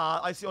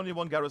 god. I see only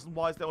one garrison.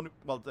 Why is there only...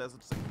 Well, there's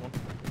a second one.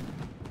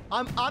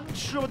 I'm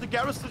unsure about the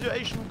garrison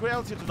situation from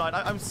Greyhounds here tonight.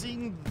 I'm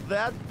seeing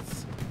that...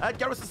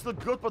 garrison's still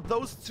good, but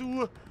those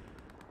 2...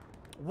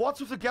 What's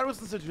with the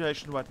garrison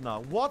situation right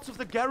now? What's with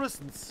the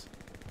garrisons?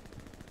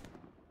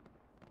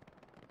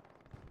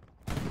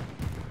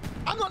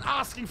 I'm not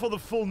asking for the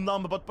full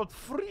number, but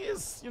 3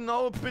 is, you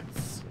know, a bit...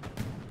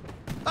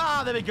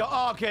 Ah, there we go.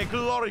 Okay,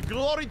 glory.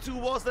 Glory to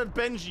was that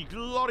Benji.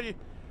 Glory...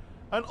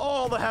 And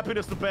all the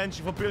happiness to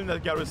Benji for building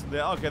that garrison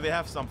there. Okay, they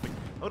have something.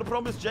 Oh, the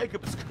problem is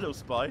Jacob is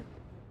close by.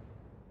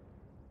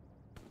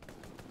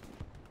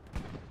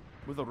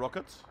 With a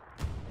rocket.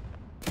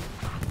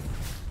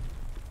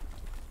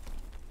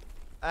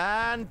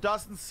 And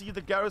doesn't see the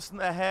garrison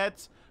ahead.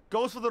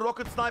 Goes for the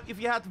rocket snipe. If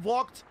he had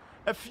walked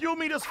a few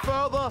meters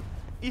further,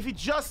 If he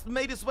just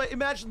made his way,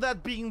 imagine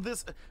that being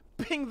this,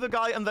 being the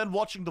guy and then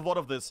watching the VOD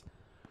of this.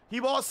 He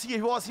was here,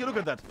 look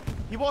at that.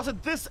 He was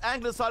at this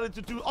angle, decided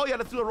to do, oh yeah,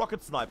 let's do a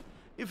rocket snipe.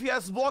 If he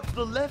has walked to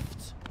the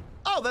left,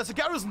 oh, there's a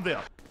garrison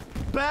there.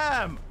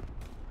 Bam!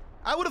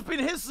 I would have been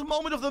his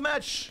moment of the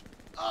match.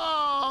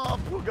 Oh,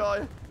 poor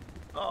guy.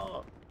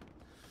 Oh.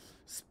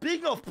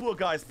 Speaking of poor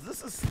guys,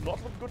 this is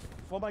not looking good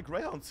for my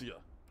Greyhounds here.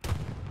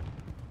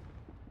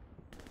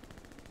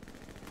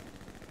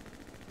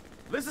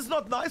 This is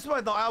not nice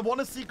right now. I want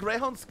to see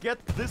Greyhounds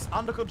get this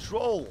under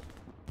control.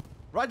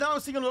 Right now I'm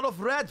seeing a lot of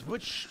red,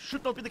 which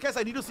should not be the case.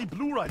 I need to see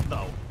blue right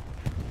now.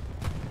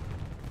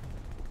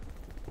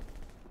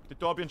 The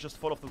Dorbian just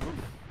fall off the roof.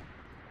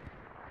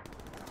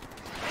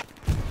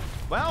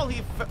 Well,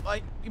 he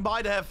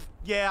might have...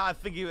 Yeah, I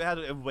think he had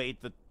to evade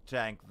the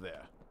tank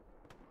there.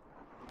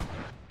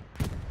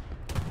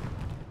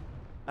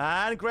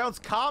 And Greyhounds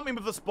come in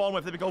with the spawn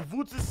wave. There we go.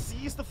 Woods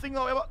sees the thing,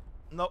 however.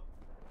 No.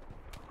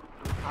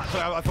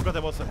 Sorry, I forgot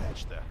there was a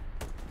hedge there.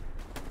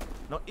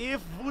 Now,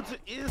 if Woods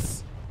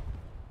is...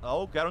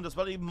 Oh, Garand as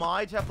well. He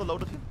might have the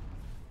load of him.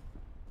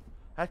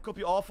 That could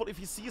be awful if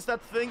he sees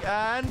that thing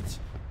and...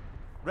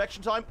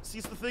 Reaction time.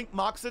 Sees the thing.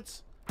 Marks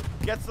it.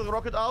 Gets the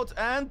rocket out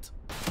and...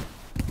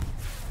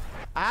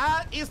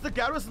 And is the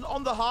garrison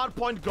on the hard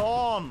point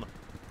gone?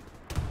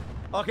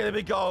 Okay, there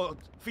we go.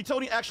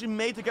 Fitoni actually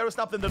made the garrison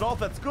up in the north.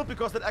 That's good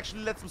because that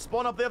actually lets them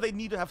spawn up there. They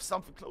need to have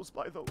something close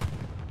by though.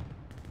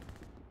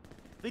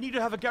 They need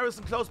to have a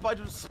garrison close by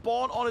to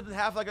spawn on it and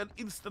have like an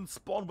instant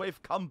spawn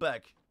wave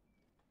comeback.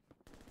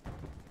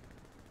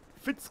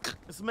 Fitz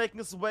is making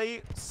his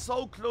way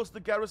so close to the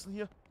garrison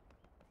here.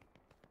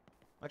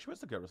 Actually, where's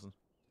the garrison?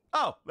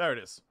 Oh, there it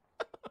is.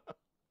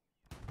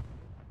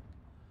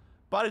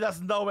 But he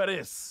doesn't know where it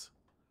is.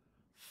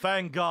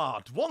 Thank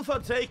God.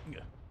 1/3 taken.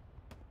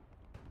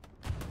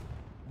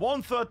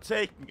 1/3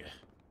 taken.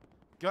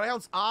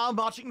 Greyhounds are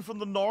marching in from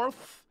the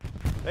north.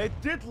 They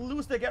did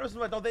lose their garrison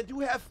right now. They do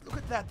have, look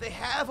at that. They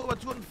have over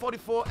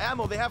 244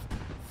 ammo. They have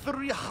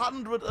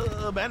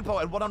 300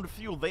 manpower and 100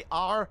 fuel. They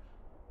are,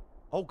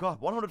 oh God,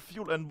 100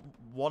 fuel and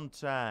 1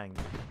 tank.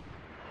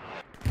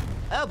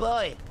 Oh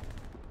boy.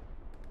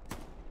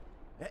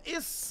 There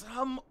is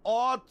some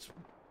odd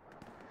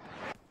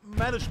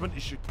management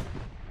issue.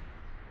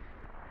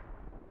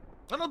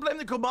 I don't blame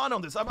the command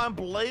on this. I'm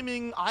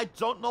blaming, I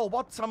don't know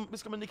what, some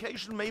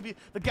miscommunication maybe.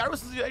 The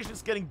garrison situation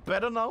is getting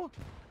better now.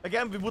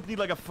 Again, we would need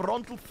like a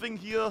frontal thing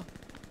here.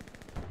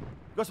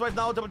 Because right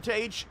now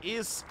WTH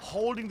is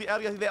holding the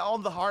area. They're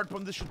on the hard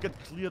point. This should get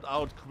cleared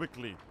out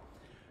quickly.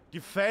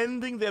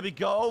 Defending, there we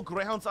go.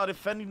 Greyhounds are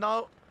defending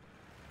now.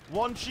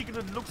 One chicken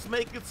that looks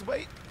making its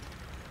way.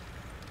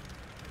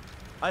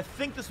 I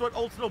think this one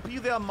also OP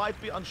there. Might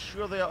be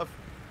unsure there of...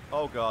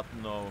 Oh God,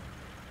 no.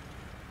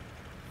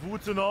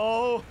 Wute,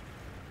 no.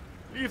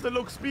 Leave the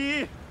looks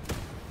be.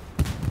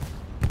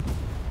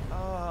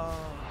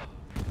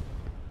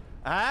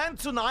 And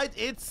tonight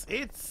it's,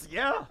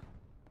 yeah.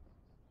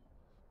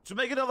 To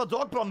make another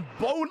dog pound,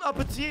 bon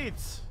appetit.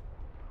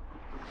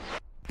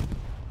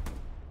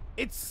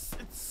 It's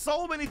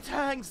so many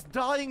tanks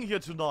dying here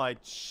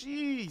tonight.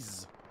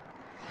 Jeez.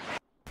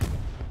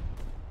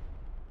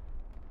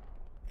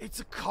 It's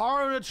a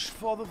carnage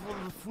for the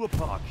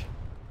Fuhrpark.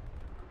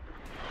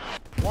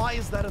 Why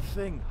is that a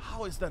thing?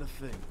 How is that a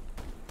thing?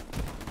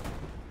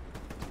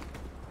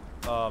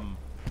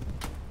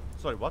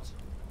 Sorry, what?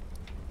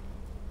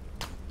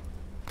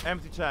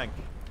 Empty tank.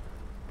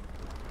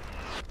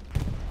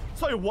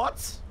 Sorry,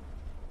 what?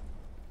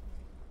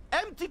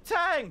 Empty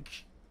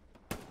tank!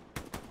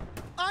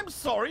 I'm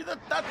sorry, that...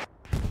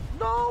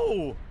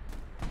 No!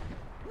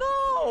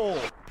 No!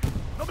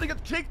 Nobody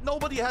got kicked,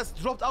 nobody has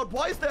dropped out.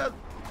 Why is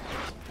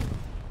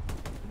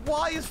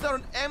there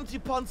an empty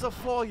Panzer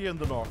IV here in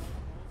the north?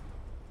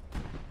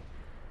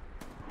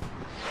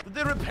 Did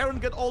they repair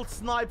and get all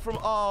sniped from...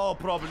 Oh,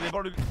 probably. They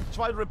probably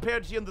tried to repair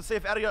it here in the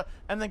safe area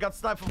and then got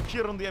sniped from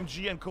Kiran the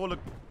MG and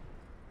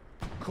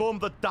Kom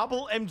the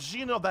double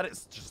MG. No, that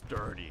is just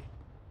dirty.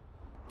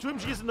 2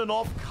 MGs in the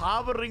north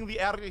covering the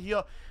area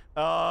here.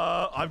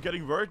 I'm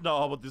getting worried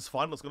now how this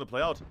final is going to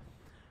play out.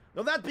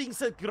 Now, that being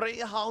said,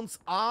 Greyhounds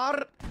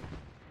are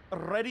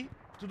ready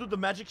to do the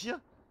magic here.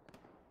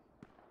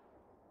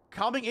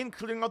 Coming in,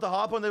 clearing out the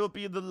harbor, and that would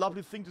be the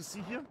lovely thing to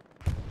see here.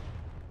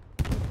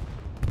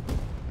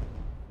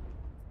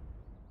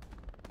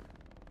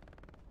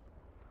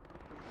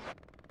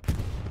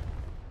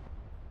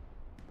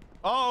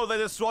 Oh, they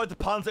destroyed the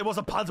Panzer. It was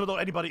a Panzer without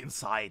anybody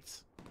inside.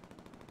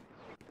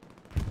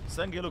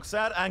 Senge looks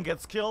sad and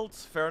gets killed.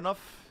 Fair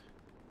enough.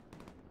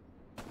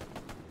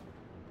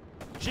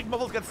 Chicken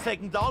Muffles gets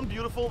taken down.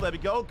 Beautiful. There we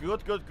go.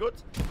 Good, good, good.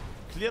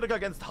 Clear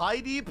against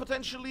Heidi,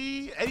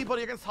 potentially.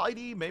 Anybody against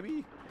Heidi,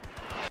 maybe.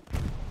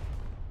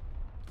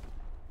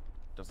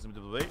 Doesn't seem to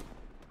be the way.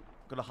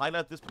 I'm gonna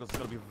highlight this because it's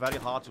gonna be very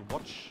hard to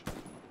watch.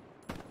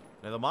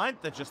 Never mind.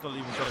 They're just not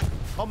even gonna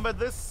combat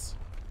this.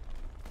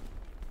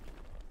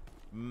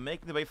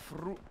 Making the way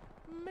through.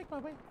 Make my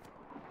way.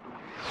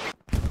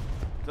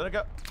 There we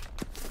go.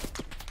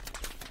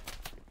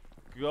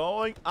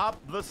 Going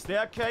up the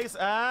staircase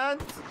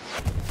and...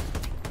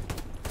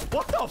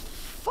 What the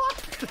fuck?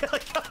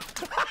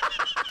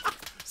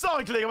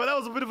 Sorry, Klinger, but that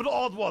was a bit of an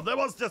odd one. That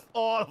was just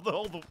odd.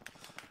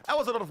 That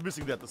was a lot of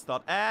missing there at the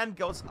start. And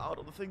goes out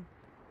of the thing.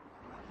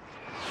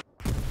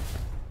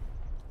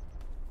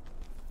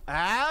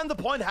 And the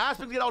point has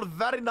been get out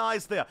very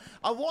nice there.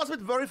 I was a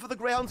bit worried for the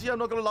Greyhounds here, I'm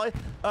not gonna lie.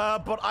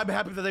 But I'm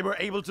happy that they were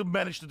able to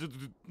manage to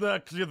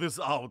clear this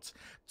out.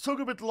 Took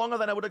a bit longer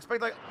than I would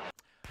expect. Like,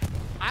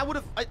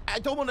 I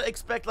don't want to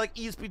expect like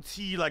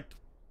ESPT, like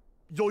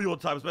yo-yo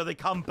times where they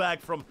come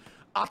back from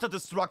utter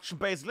destruction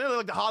basically.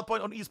 Like the hard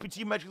point on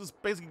ESPT matches is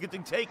basically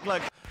getting taken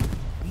like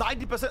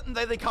 90% and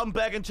then they come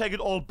back and take it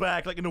all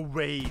back like in a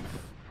wave.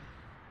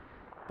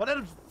 But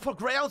then for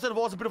Greyhounds, it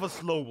was a bit of a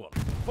slow one.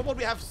 From what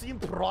we have seen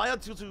prior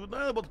to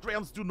what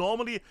Greyhounds do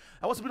normally,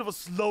 that was a bit of a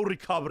slow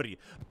recovery.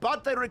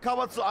 But they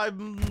recovered, so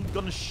I'm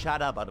gonna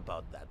shut up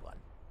about that one.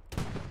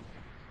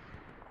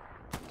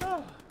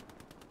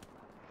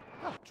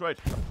 Trade.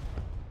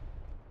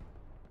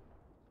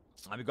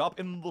 And we go up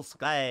in the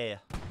sky.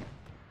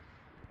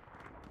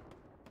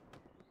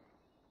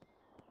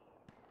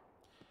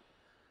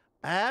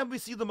 And we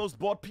see the most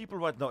bored people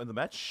right now in the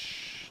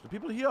match. The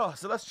people here,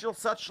 Celestial,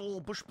 Satchel,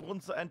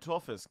 Bushbrunzer, and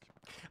Torfisk.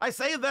 I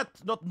say that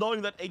not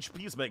knowing that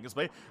HP is making his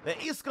way. There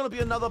is going to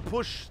be another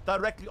push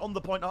directly on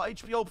the point. Now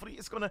HP hopefully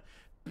is going to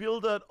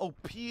build an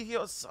OP here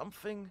or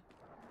something.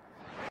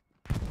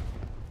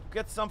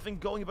 Get something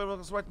going,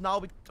 because right now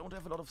we don't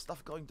have a lot of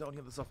stuff going down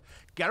here. This stuff.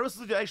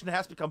 Garrison situation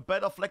has become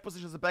better. Flag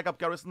position is a backup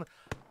garrison.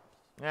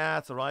 Yeah,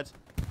 that's alright.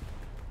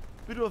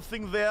 Bit of a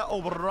thing there,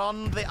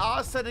 overrun. They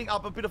are setting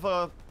up a bit of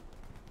a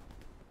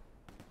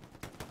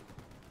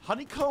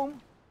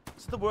honeycomb?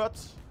 Is the word?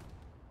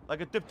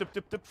 Like a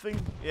dip thing?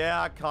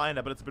 Yeah,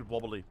 kinda, but it's a bit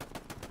wobbly.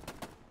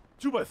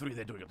 2x3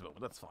 they're doing at the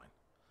moment, that's fine.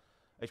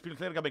 HP and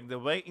Cleric are making their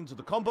way into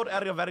the compound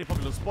area, very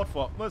popular spot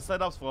for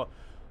setups for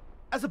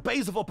as a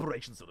base of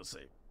operations, so to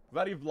say.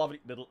 Very lovely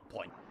little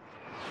point.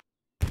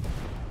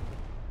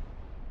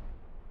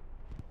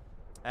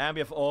 And we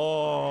have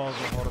all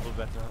the horrible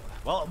meta.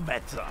 Well,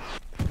 meta.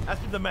 Has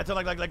been the meta,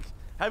 like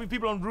having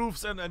people on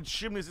roofs and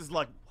chimneys is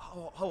like,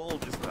 how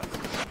old is that?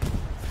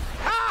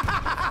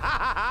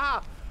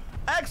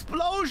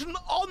 Explosion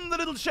on the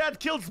little shed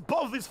kills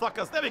both these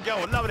fuckers. There we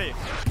go, lovely.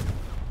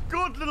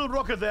 Good little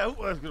rocket there.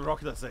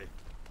 Rocket, I say.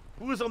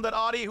 Who is on that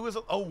Artie? Who is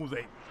on... Oh,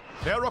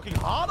 they're rocking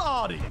hard,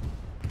 Artie.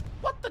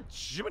 What the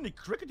Jiminy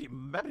Crickety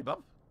Mappy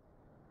Bub?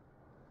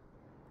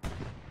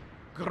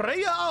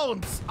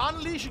 Greyhounds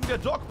unleashing their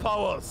dog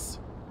powers.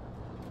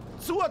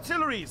 2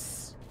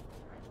 artilleries.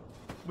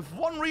 With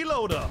 1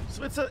 reloader.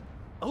 So it's a...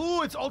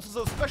 Oh, it's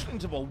also a special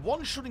interval.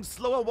 1 shooting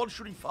slower, 1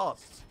 shooting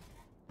fast.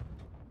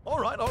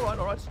 Alright.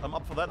 I'm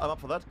up for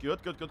that,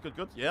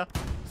 Good. Yeah.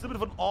 It's a bit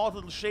of an odd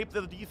little shape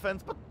there, the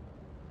defense, but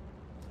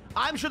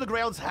I'm sure the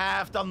Greyhounds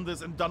have done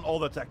this and done all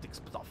the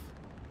tactics stuff.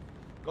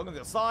 Going on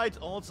their side,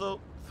 also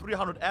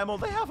 300 ammo.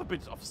 They have a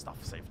bit of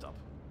stuff saved up.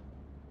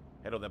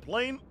 Head on their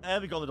plane, and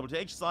we go on the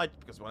WTH side,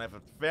 because we want to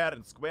have it fair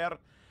and square.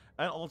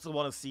 And also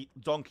want to see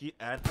Donkey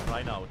and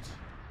Rhine out.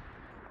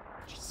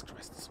 Jesus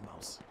Christ, this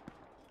mouse.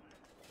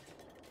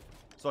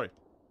 Sorry.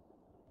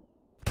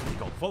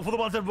 For the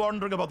ones that are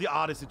wondering about the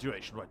Artie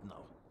situation right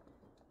now.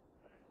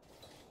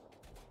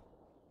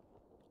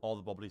 All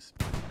the bobblies.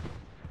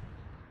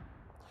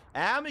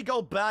 And we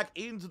go back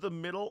into the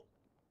middle.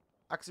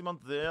 Aximont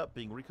there,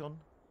 being recon.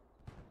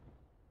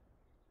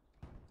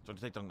 Trying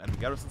to take down enemy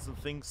garrisons and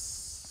things.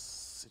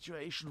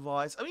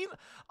 Situation-wise. I mean,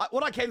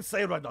 what I can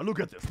say right now, look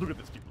at this, people.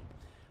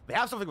 They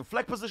have something with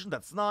flag position,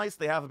 that's nice.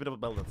 They have a bit of a,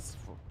 well, that's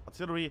for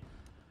artillery.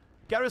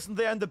 Garrison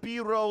there in the B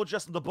row,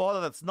 just on the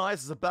border, that's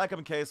nice. As a backup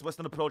in case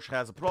Western approach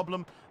has a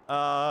problem.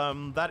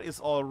 That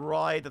is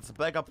alright, that's a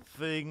backup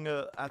thing.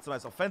 That's a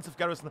nice offensive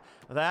garrison.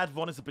 That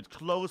one is a bit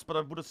close, but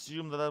I would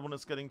assume that that one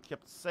is getting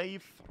kept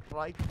safe,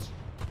 right?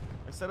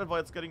 Is that why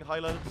it's getting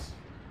highlighted?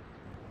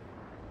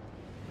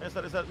 Is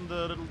that in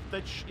the little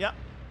ditch? Yeah,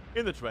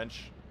 in the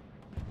trench.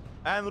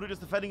 And Rudy is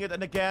defending it,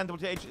 and again,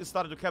 WTH is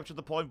starting to capture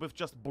the point with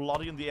just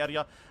bloody in the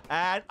area,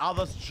 and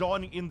others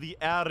joining in the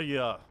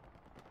area.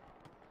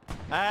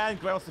 And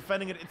Greyhounds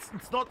defending it.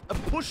 It's not a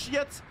push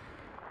yet,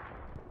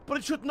 but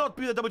it should not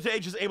be that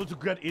WTH is able to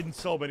get in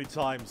so many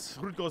times.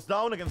 Rudy goes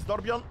down against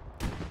Dorbion.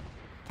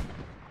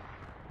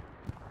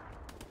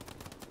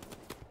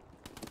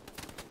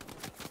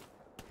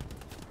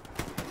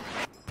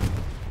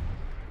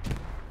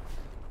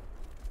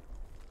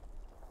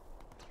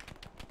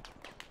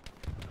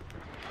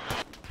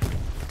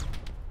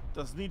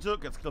 Doesn't need to,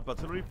 gets killed by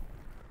artillery.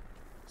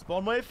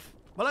 Spawn wave.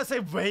 Well, I say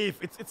wave,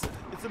 it's a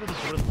little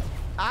different.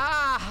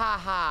 Ah ha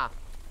ha!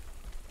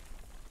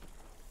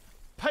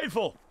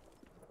 Painful!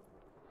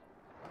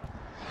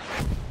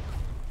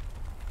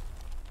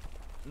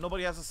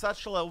 Nobody has a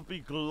satchel, that would be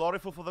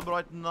glorious for them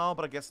right now,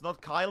 but I guess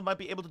not. Kyle might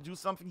be able to do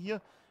something here,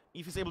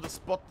 if he's able to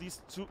spot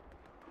these 2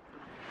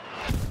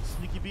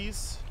 sneaky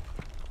bees.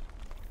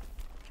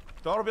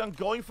 Dorbion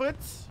going for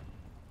it.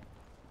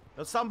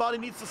 Now somebody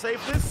needs to save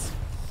this.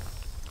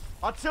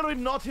 Artillery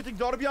not hitting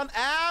Dorbion,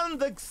 and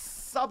the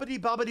Subbity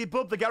bubbity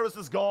boop, the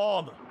garrison is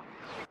gone.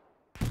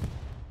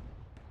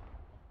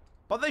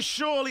 But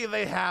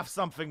they have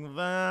something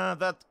there.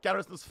 That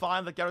garrison is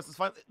fine, that garrison is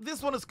fine.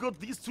 This one is good,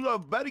 these two are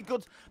very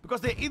good,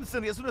 because they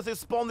instantly, as soon as they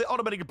spawn, they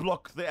automatically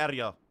block the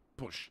area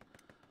push.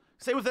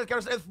 Same with that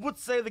garrison, I would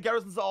say the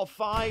garrisons are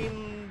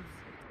fine.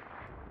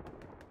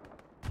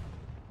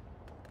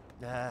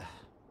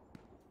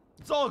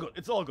 It's all good,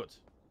 it's all good.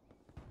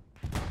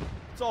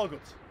 It's all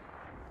good.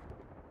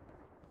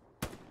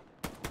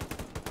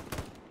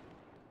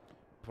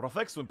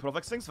 Profex doing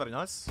Profex things, very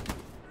nice.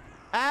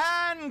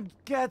 And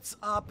gets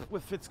up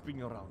with Fitz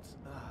being around.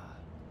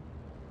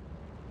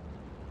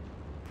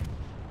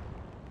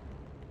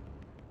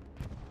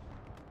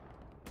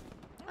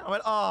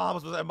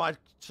 I might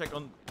check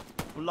on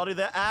Bloody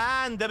there.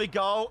 And there we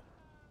go.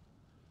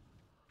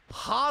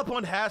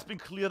 Hardpoint has been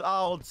cleared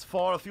out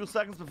for a few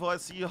seconds before I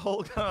see a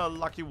whole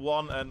Lucky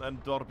One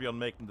and Dorbion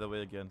making their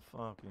way again.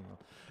 Fucking hell.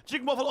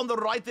 Chicken Waffle on the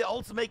right, they're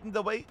also making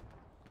their way.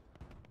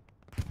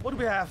 What do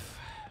we have?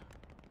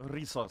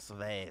 Resource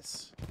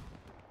vase.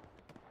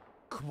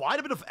 Quite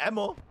a bit of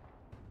ammo.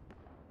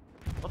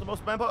 Not the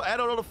most manpower, and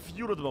a lot of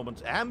fuel at the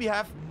moment. And we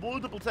have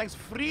multiple tanks,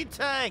 3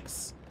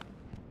 tanks!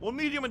 1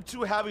 medium and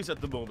 2 heavies at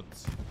the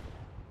moment.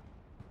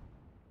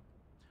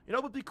 You know,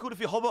 it would be cool if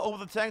you hover over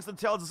the tanks and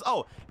tells us,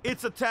 oh,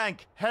 it's a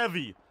tank,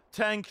 heavy,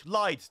 tank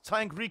light,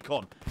 tank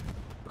recon.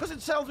 Because it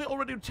tells me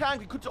already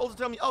tank, it could also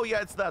tell me, oh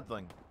yeah, it's that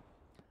thing.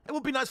 It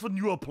would be nice for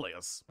newer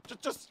players.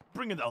 Just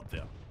bring it out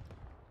there.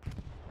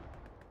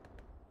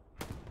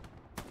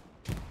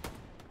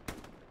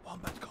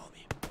 Wombat, call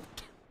me.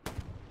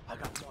 I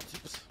got more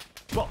tips.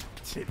 Well,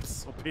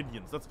 tips,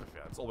 opinions, let's be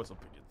fair, it's always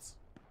opinions.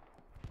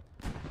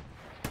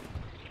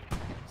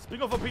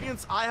 Speaking of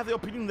opinions, I have the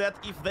opinion that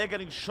if they're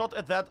getting shot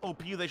at that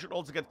OP, they should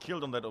also get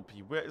killed on that OP.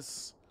 Where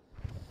is...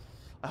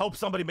 I hope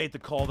somebody made the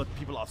call that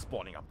people are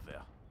spawning up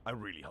there. I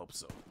really hope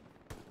so.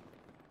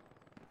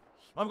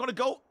 I'm gonna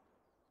go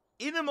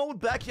in a mode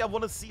back here. I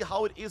want to see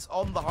how it is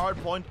on the hard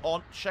point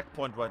on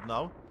checkpoint right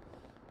now.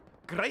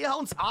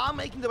 Greyhounds are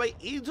making their way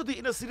into the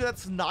inner city.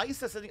 That's nice.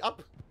 They're setting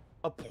up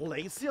a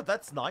place here.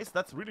 That's nice.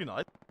 That's really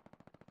nice.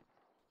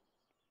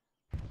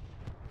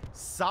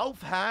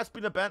 South has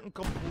been abandoned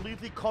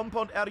completely.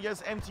 Compound area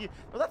is empty.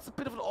 Now that's a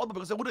bit of an odd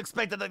because I would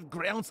expect that the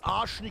Greyhounds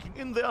are sneaking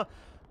in there,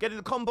 getting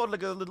the compound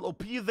like a little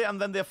OP there, and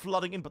then they're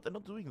flooding in. But they're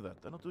not doing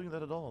that. They're not doing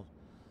that at all.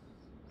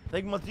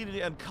 Taking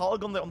Martini and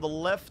Kalgon there on the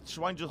left,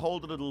 trying to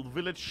hold a little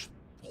village,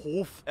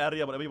 Hof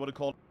area, whatever you want to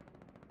call it.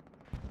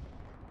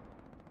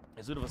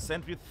 There's a bit of a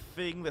sentry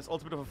thing. There's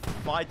also a bit of a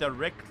fight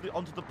directly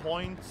onto the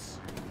point.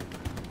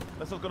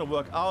 That's not gonna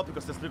work out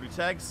because there's literally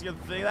tanks here.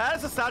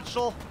 There's a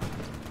satchel.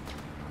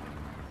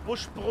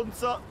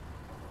 Buschbrunzer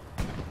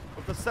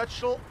with the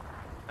satchel.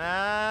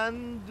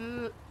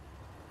 And...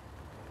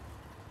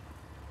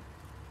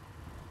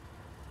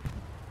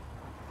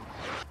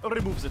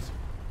 removes it.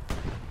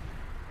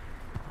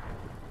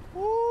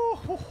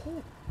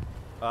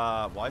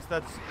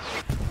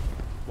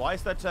 Why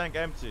is that tank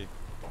empty?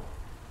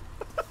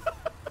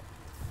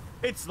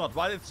 It's not,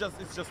 right? It's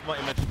just my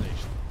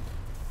imagination.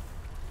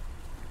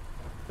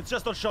 It's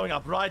just not showing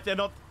up, right? They're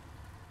not...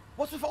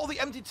 What's with all the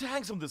empty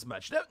tanks on this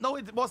match? No,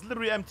 it was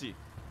literally empty.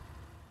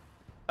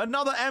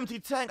 Another empty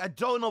tank. I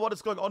don't know what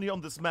is going on here on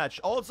this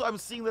match. Also, I'm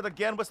seeing that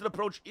again, Western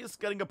Approach is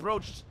getting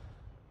approached.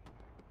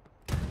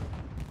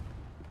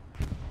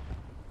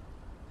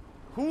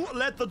 Who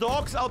let the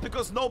dogs out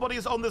because nobody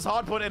is on this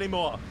hardpoint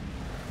anymore?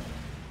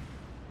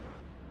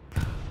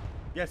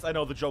 Yes, I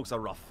know the jokes are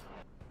rough.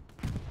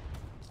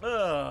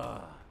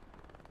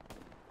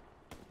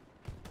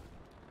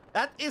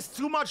 That is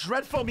too much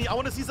red for me. I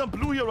want to see some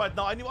blue here right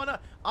now.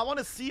 I want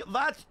to see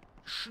that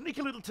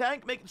sneaky little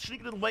tank make a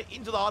sneaky little way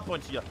into the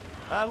hardpoint here.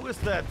 Who is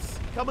that?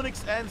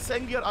 Kamunix and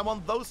Sengier. I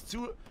want those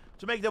two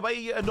to make their way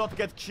here and not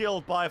get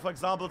killed by, for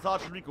example,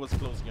 Sergeant Rico is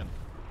closing in.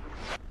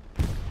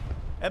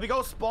 And we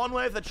go spawn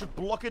wave. That should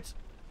block it.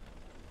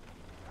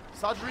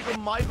 Sergeant Rico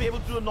might be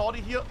able to do a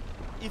naughty here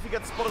if he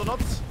gets spotted or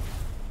not.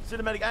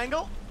 Cinematic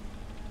angle.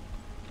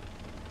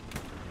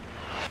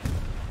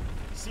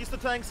 Sees the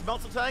tank,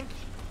 smelts the tank.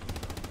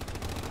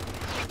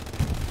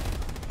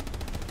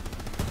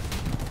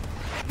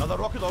 Another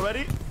rocket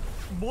already.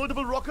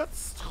 Multiple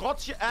rockets.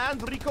 Trotje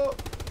and Rico.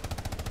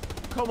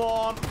 Come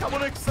on. Come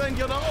on, thank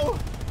you. No.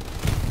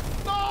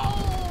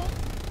 No.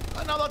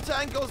 Another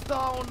tank goes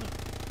down.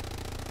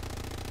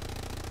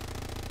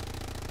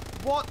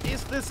 What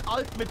is this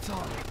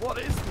Altmetall? What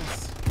is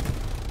this?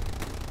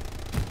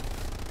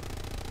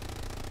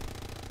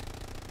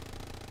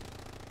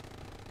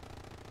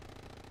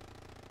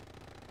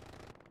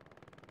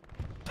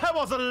 That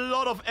was a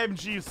lot of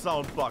MG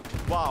sound bug.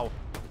 Wow.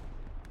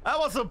 That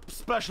was a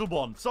special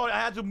one. Sorry, I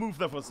had to move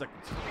there for a second.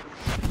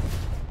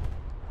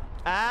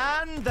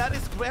 And that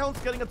is Greyhounds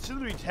getting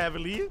artillery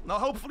heavily. Now,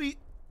 hopefully,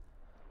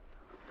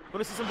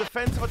 gonna see some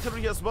defensive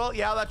artillery as well.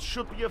 Yeah, that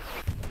should be a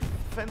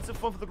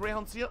offensive one for the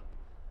Greyhounds here.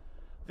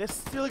 They're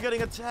still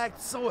getting attacked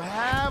so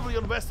heavily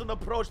on Western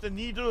Approach. They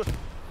need to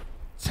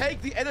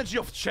take the energy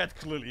of chat,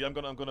 clearly. I'm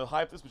gonna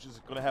hype this, which is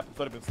gonna happen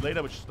 30 minutes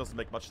later, which doesn't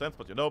make much sense,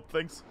 but you know,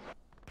 things.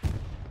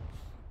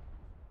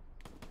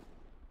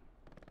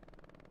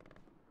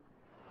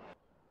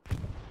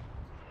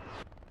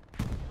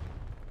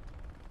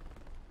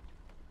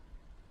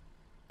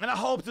 And I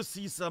hope to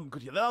see some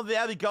good here. Well,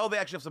 there we go. They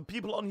actually have some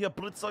people on here.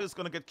 Blitzer is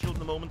gonna get killed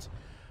in a moment.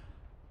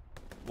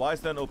 Why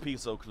is there an OP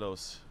so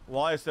close?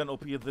 Why is there an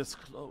OP this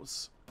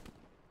close?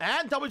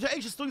 And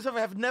WTH is doing something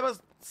I have never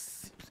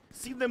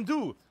seen them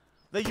do.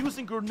 They're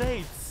using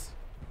grenades.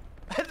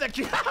 And they're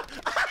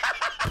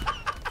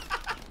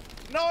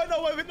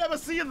No, we've never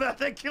seen that.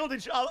 They killed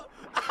each other.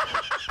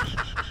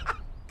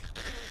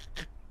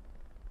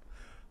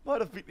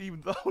 Might have been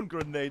even their own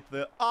grenade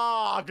there.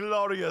 Ah,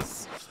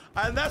 glorious.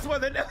 And that's why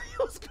they never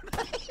use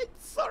grenades.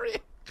 Sorry.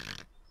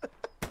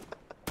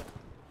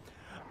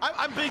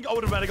 I'm being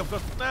automatic, of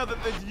course. Now that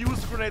they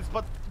use grenades,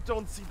 but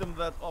don't see them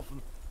that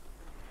often.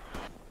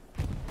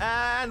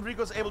 And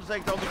Rico's able to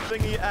take down the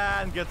thingy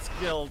and gets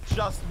killed.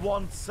 Just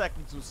 1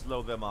 second too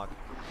slow there, Mark.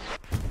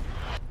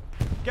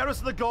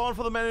 Garrison are gone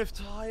for the man of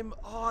time.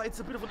 Ah, it's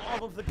a bit of an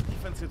arm of the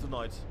defense here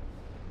tonight.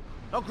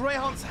 Now,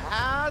 Greyhounds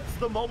had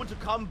the moment to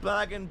come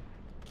back and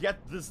get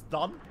this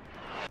done.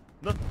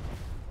 No.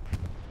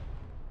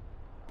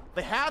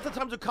 They had the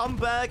time to come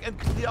back and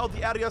clear out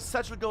the area.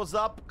 Satchel goes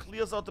up,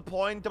 clears out the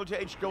point.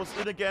 WTH goes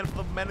in again for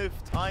the man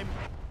of time.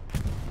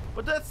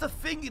 But that's the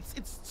thing,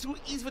 it's too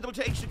easy for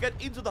WTH to get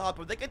into the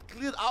hardpoint. They get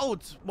cleared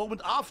out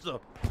moment after.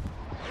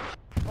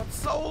 But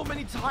so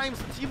many times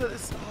the team that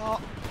is...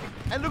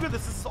 and look at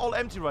this is all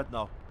empty right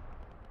now.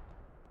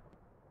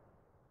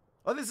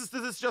 Oh, this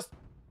is just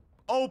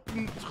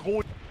open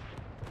throw.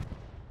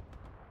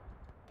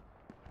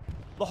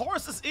 The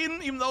horse is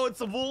in, even though it's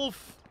a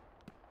wolf.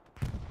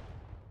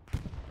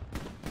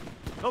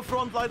 No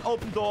front line,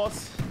 open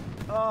doors.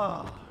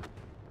 Ah.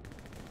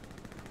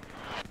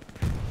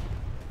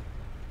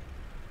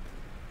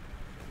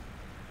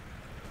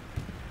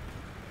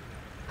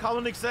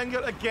 Kalunik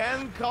Zenger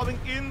again coming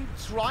in,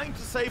 trying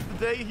to save the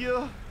day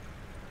here.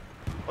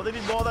 But they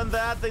need more than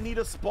that. They need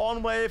a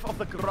spawn wave of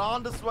the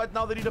Grandes right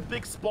now. They need a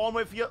big spawn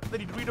wave here. They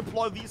need to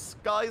redeploy these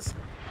guys.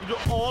 They need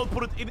to all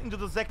put it into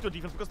the sector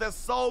defense because there's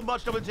so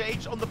much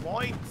WTH on the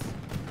point.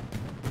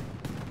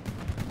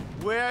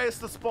 Where is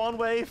the spawn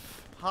wave?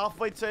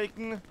 Halfway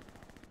taken.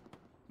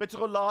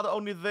 Meteorolade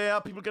only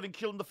there. People getting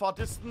killed in the far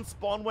distance.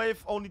 Spawn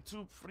wave only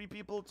 2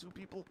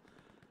 people.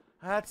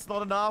 That's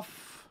not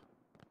enough.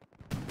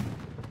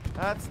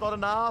 That's not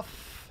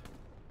enough.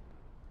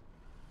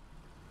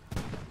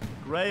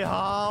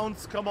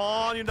 Greyhounds, come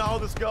on, you know how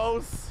this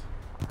goes.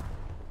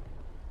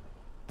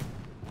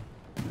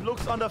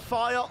 Looks under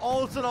fire.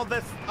 Also, now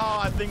that's...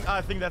 I think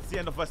that's the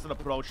end of Western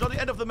Approach. Not the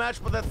end of the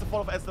match, but that's the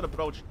fall of Western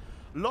Approach.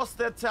 Lost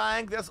their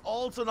tank. There's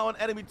also now an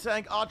enemy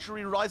tank.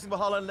 Archery, Rising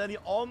Valhalla, and Lenny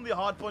on the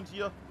hard point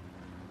here.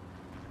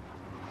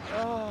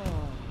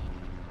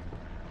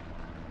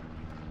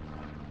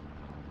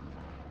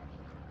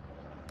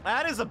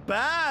 That is a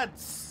bad...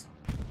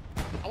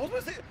 I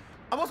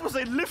was supposed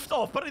to say lift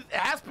off, but it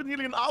has been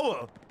nearly an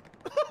hour.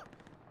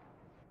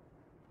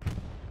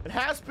 It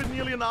has been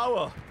nearly an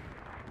hour.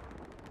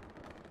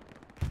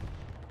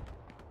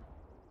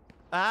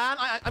 And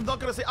I'm not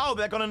gonna say, oh,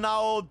 they're gonna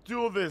now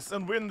do this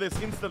and win this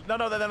instant.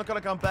 No, they're not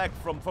gonna come back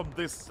from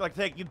this, like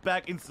taking it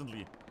back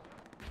instantly.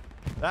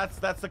 That's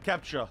the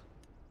capture.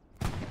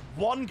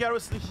 1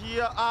 garrison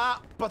here,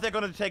 but they're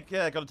gonna take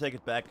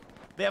it back.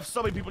 They have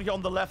so many people here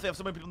on the left, they have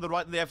so many people on the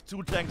right, and they have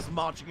 2 tanks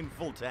marching in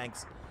full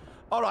tanks.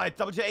 Alright,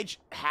 WTH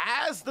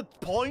has the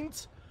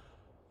point,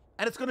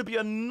 and it's gonna be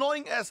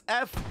annoying as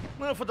F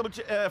for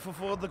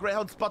the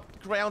Greyhounds, but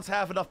Greyhounds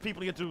have enough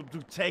people here to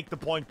take the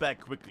point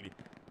back quickly.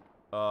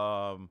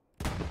 And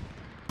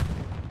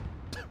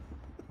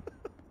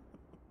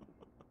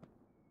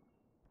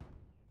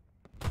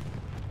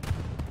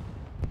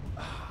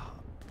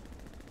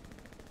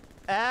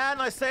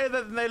I say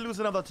that and they lose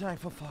another tank,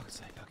 for fuck's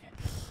sake, okay.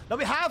 Now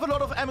we have a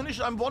lot of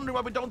ammunition. I'm wondering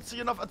why we don't see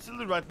enough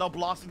artillery right now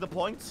blasting the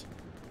points.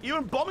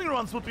 Even bombing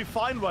runs would be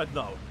fine right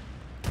now.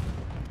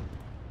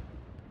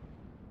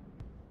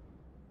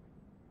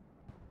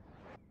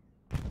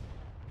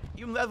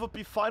 Even that would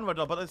be fine right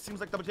now, but it seems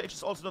like WTH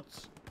is also not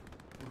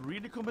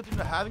really committing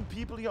to having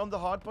people here on the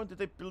hardpoint. Did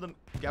they build a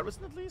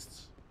garrison at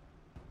least?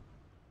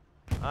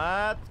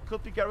 That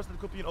could be garrison, it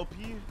could be an OP.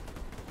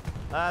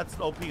 That's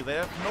an OP. They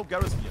have no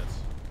garrison yet.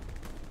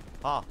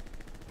 Ah.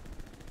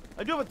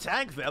 I do have a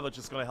tank there that's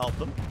just gonna help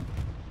them.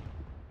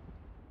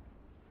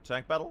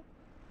 Tank battle.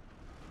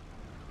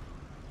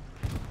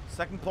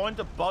 Second point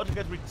about to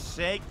get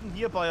retaken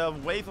here by a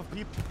wave of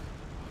people.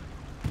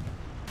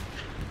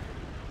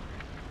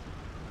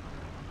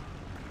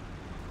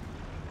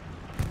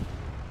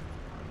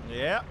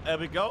 Yeah, there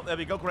we go. There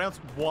we go, Grounds.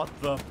 What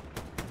the...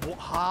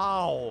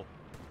 How?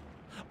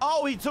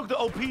 Oh, he took the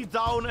OP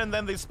down and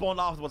then they spawned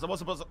afterwards. I was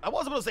supposed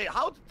to say,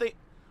 how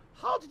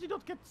did he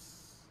not get...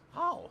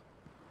 How?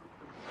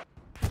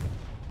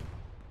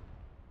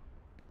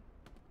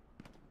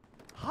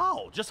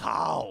 How? Just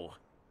how?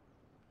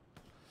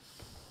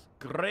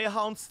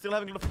 Greyhounds still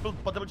having a lot of people,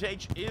 but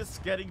WTH is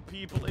getting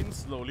people in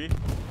slowly.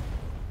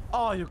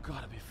 Oh, you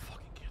gotta be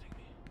fucking kidding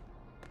me.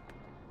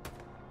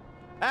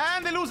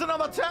 And they lose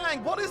another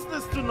tank! What is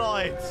this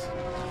tonight?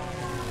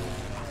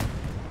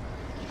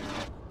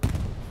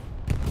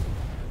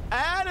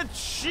 And a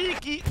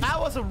cheeky... That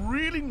was a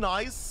really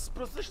nice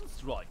precision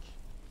strike.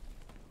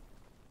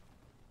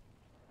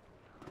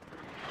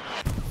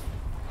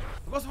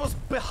 Because it was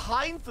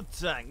behind the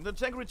tank. The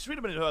tank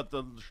retreated when it hurt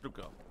the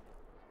Stuka.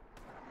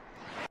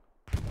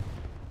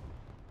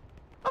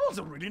 That was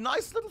a really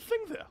nice little thing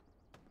there.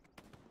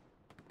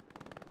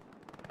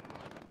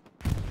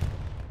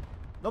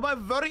 Now my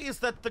worry is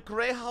that the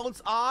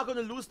Greyhounds are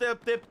gonna lose their...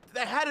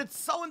 They had it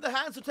so in the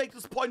hands to take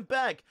this point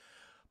back.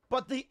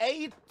 But the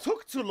A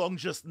took too long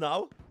just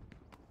now.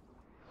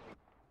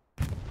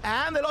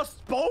 And they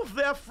lost both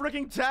their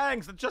freaking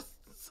tanks. It just...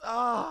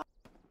 No,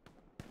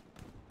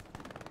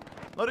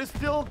 they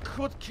still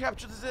could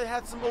capture this. They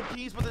had some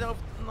OPs, but they don't...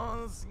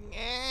 No,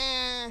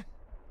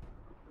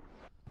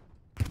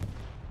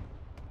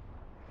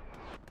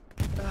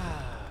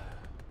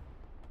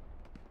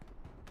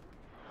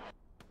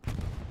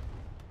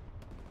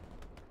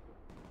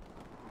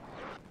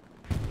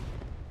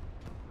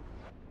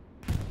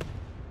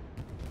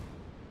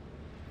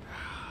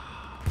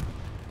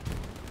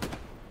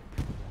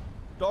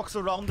 Dogs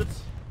around it.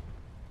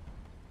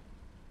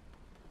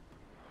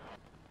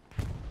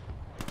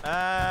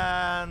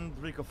 And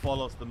Rico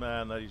follows the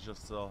man that he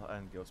just saw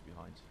and goes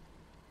behind.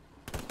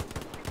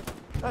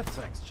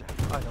 Thanks, Jack.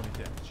 I don't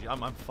need energy.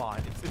 I'm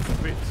fine. It's a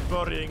bit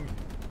worrying.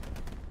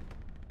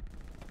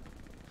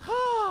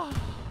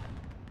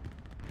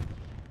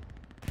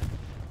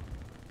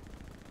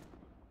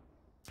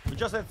 We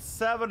just had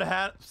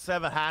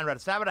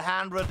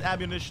 700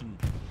 ammunition.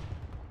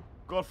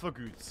 God for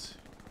goods.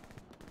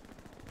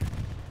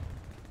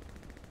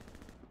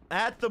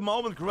 At the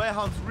moment,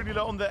 Greyhounds really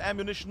low on their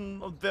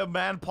ammunition, on their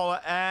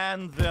manpower,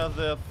 and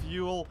their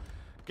fuel.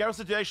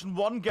 Garrison situation,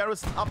 one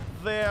garrison up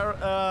there.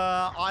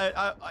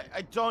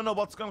 I don't know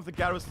what's going on with the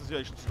garrison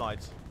situation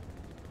tonight.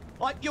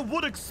 Like, you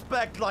would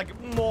expect, like,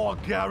 more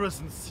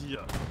garrisons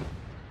here.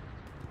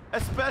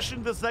 Especially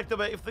in the sector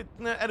where if the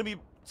enemy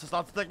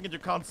starts attacking it, you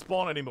can't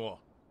spawn anymore.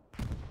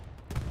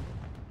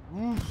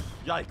 Oof,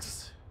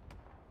 yikes.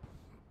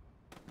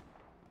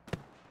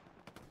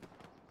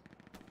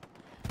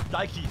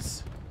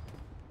 Yikes.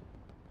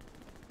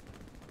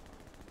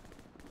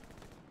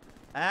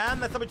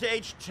 And that's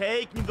WTH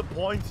taking the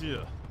point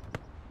here.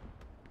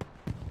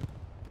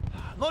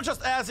 Not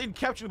just as in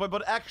capturing the point,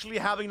 but actually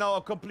having now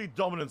a complete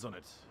dominance on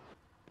it.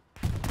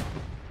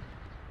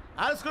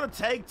 And it's gonna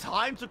take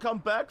time to come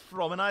back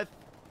from, and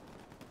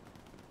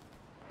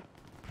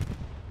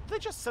they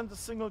just sent a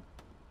single...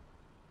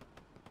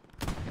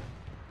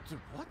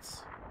 Dude,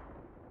 what?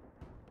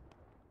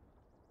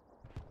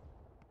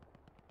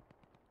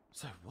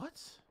 So what?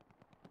 Is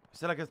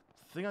that like a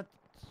thing I...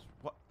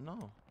 What?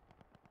 No.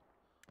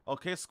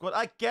 Okay, squad.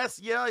 I guess,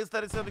 yeah, is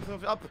that it's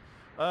everything up?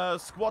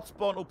 Squad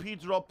spawn, OP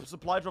drop,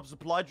 supply drop,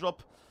 supply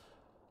drop.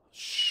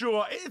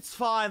 Sure, it's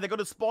fine. They're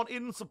gonna spawn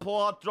in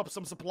support, drop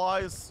some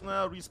supplies,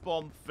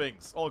 respawn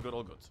things. All good,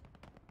 all good.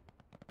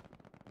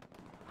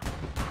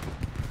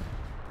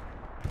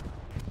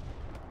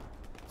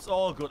 It's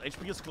all good.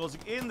 HP is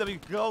closing in. There we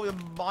go. We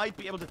might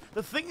be able to...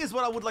 The thing is,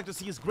 what I would like to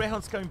see is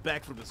Greyhounds coming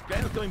back from this.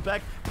 Greyhounds coming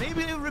back.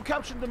 Maybe a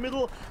recapture in the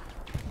middle.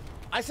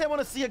 I say I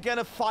want to see again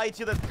a fight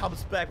here that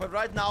comes back, but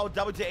right now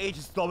WTH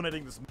is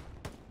dominating this.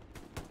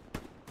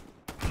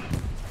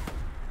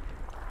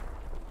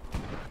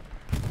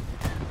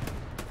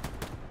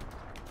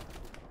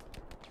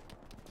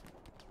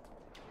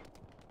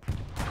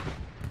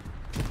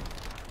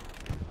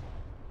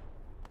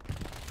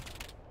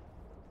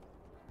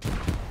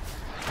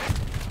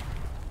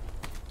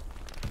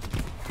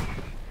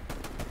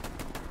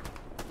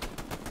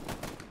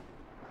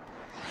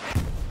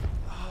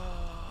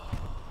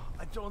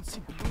 Don't see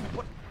blue.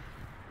 What?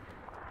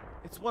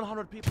 It's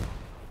 100 people.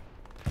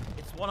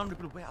 It's 100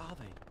 people. Where are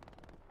they?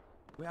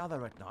 Where are they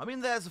right now? I mean,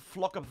 there's a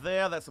flock up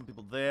there. There's some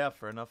people there.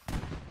 Fair enough.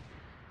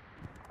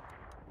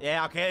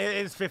 Yeah,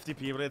 okay. It's 50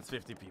 people. It's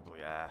 50 people.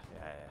 Yeah.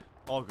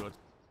 All good.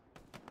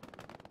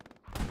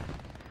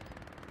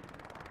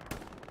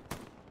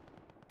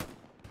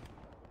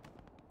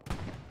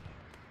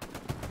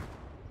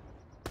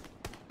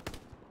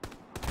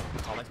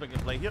 Alex making a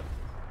play here.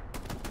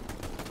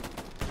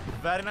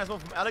 Very nice one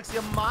from Alex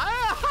here.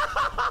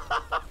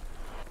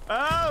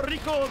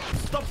 Rico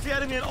stops the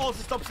enemy and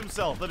also stops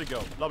himself. There we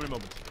go. Lovely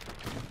moment.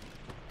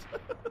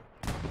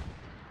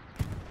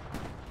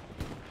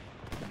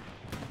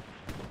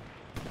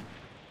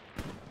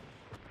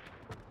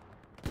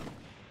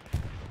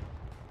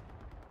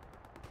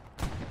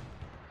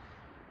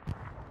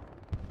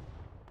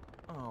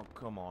 Oh,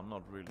 come on.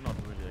 Not really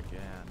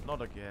again.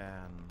 Not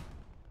again.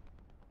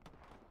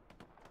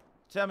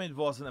 Tell me it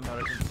was an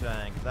American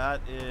tank.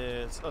 That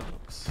is a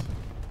looks.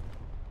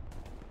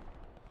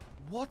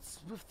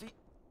 What's with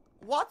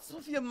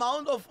the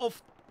amount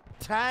of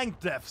tank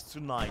deaths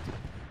tonight?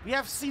 We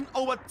have seen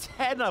over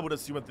 10, I would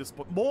assume, at this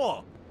point.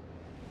 More.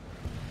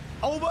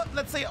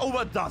 let's say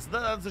over a dozen.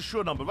 That's a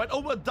sure number, right?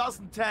 Over a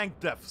dozen tank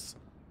deaths.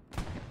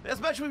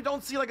 Especially we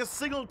don't see like a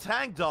single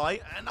tank die,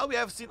 and now we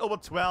have seen over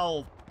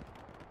 12.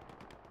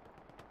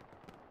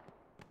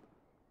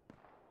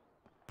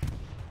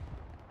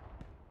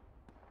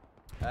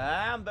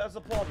 And there's a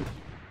barbecue.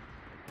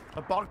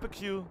 A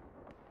barbecue.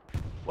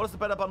 What is the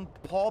better button?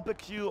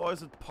 Barbecue or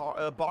is it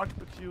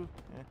barbecue?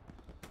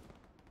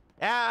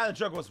 Yeah, the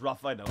joke was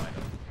rough. I know.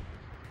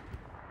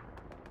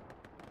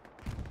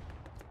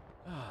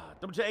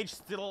 WTH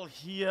still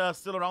here,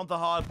 still around the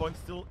hard point,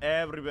 still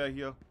everywhere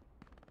here.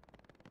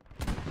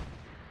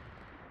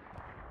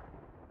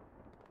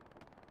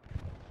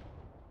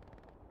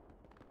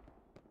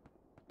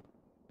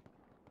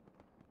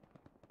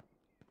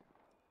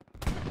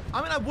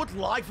 I mean, I would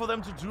like for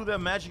them to do their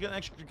magic and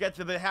actually get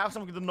there. They have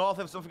something in the north,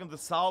 have something in the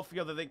south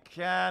here that they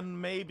can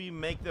maybe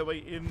make their way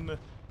in.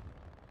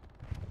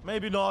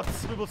 Maybe not.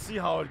 We will see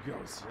how it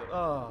goes.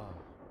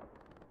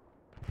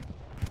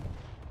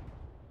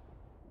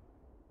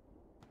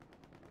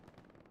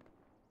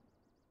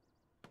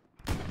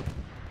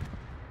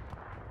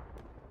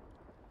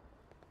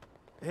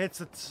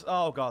 It's it.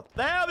 Oh god.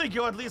 There we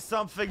go. At least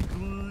something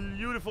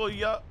beautiful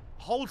here.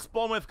 Whole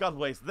spawn wave got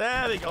waste.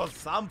 There we go.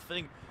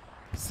 Something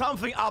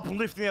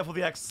uplifting here for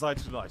the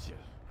exercise tonight here.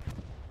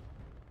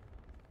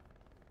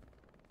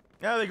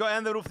 There we go.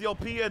 And the roof the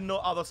OP and no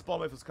other spawn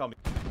wave is coming.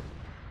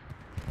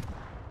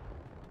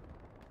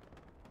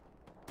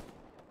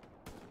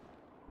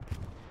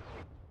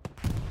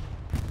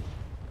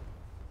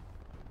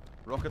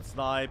 Rocket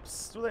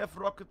snipes. Do they have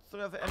rockets? Do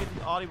they have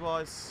anything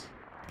arty-wise?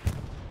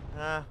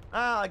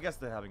 I guess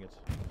they're having it.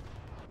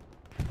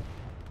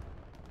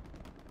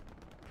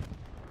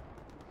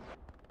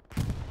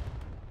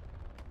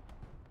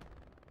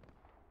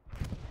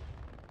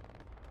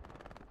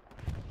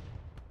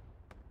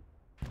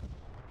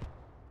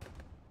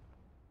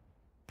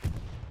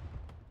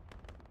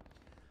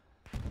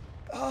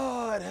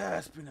 Oh, it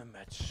has been a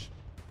match.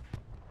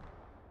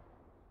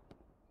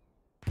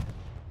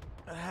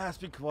 It has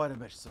been quite a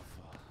match so far.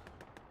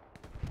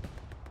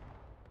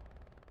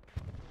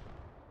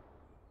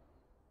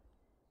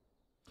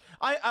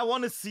 I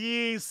want to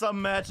see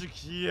some magic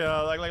here,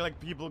 like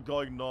people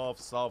going north,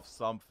 south,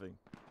 something.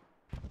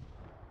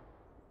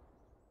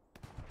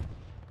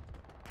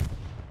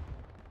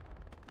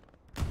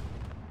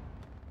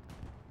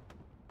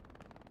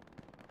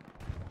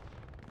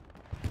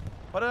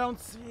 But I don't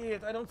see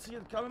it. I don't see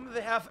it coming.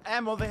 They have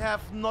ammo. They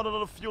have not a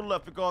lot of fuel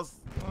left because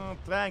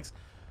thanks.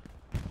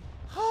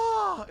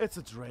 It's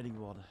a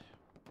draining water.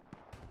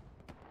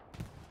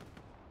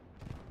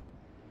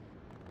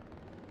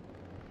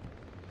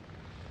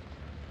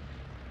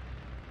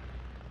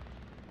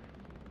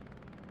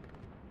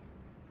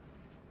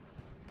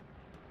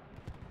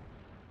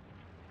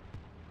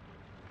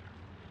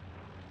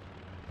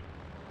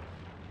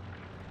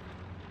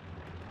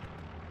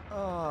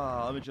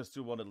 Let me just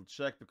do one little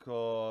check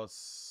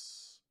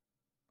because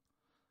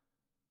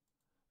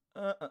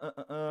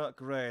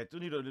great. Do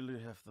need to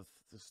really have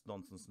this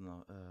nonsense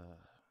now.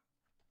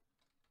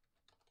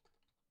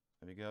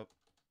 There we go.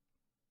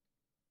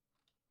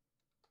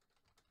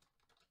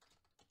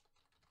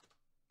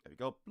 There we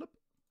go. Bloop.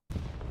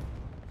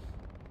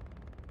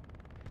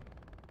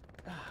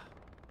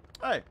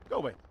 Hey, go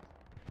away.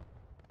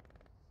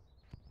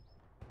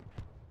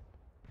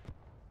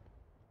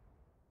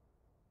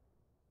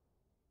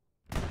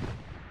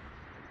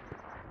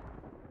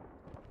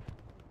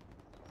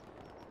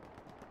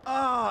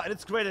 And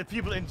it's great that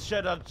people in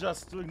chat are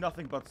just doing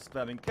nothing but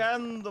spamming.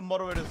 Can the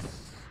moderators...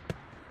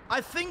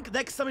 I think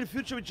next time in the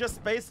future we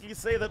just basically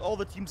say that all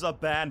the teams are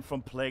banned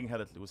from playing Hell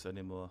Let Loose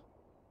anymore.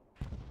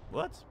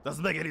 What?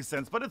 Doesn't make any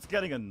sense, but it's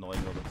getting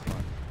annoying all the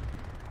time.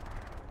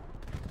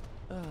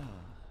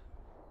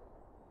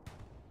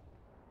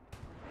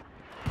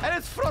 And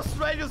it's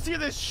frustrating to see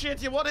this shit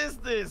here. What is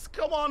this?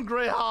 Come on,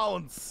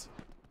 Greyhounds.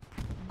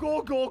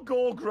 Go, go,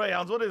 go,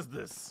 Greyhounds. What is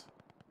this?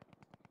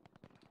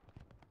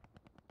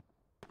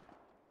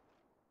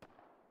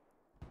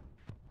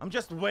 I'm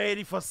just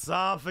waiting for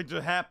something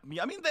to happen.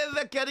 I mean,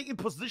 they're getting in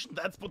position.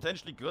 That's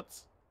potentially good.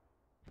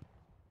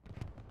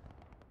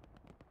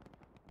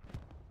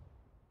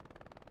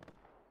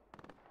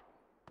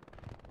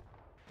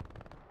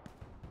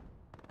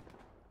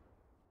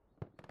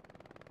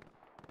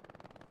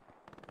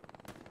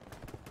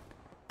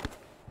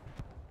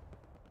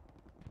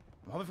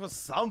 I'm hoping for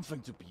something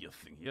to be a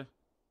thing here.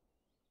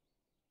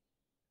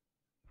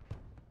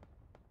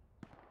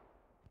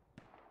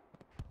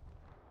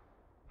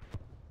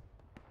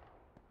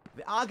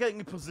 They are getting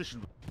in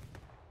position.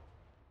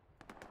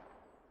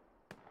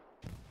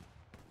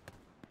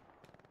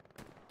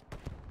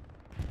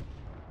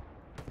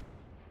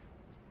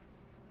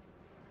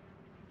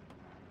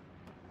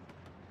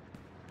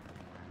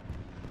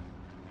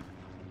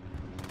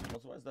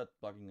 Also, why is that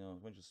bugging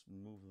out? Let me just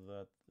move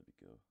that. There we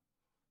go.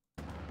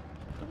 Oh,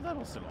 that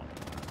was still on.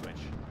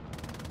 Strange.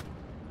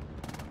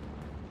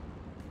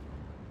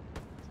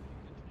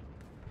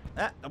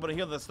 I want to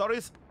hear the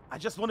stories. I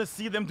just want to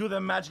see them do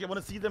their magic. I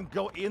want to see them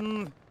go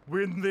in,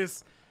 win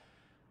this.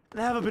 and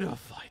have a bit of a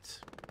fight.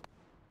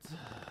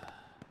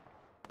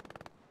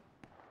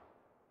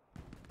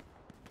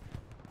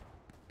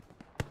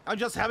 I'm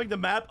just having the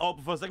map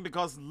open for a second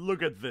because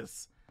look at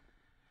this.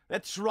 They're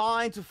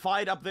trying to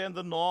fight up there in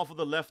the north or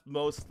the left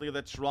mostly.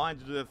 They're trying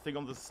to do their thing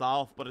on the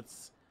south, but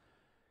it's...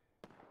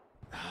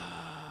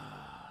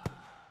 I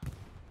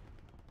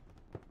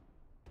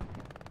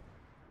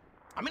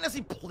mean, I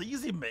see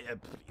Pleasy make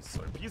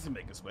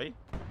his way.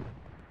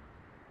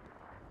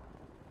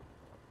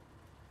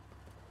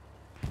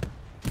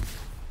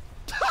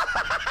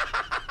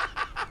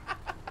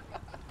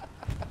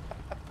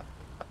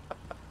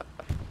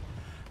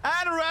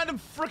 And a random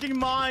freaking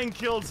mine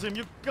kills him.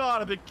 You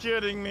gotta be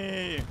kidding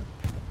me.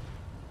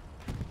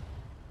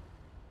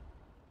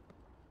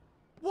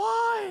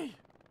 Why?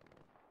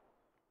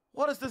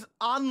 What is this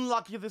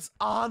unlucky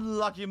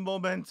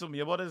momentum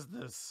here? What is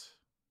this?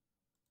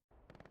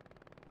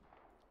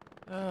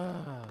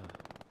 And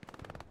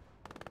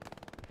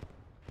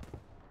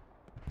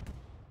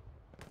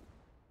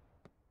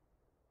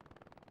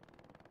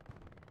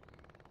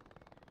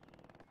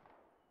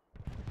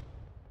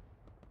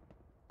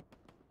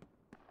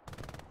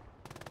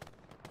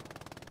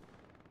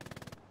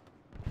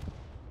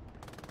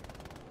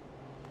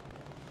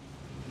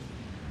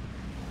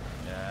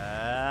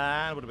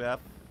what do we have?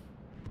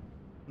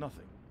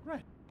 Nothing.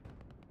 Right.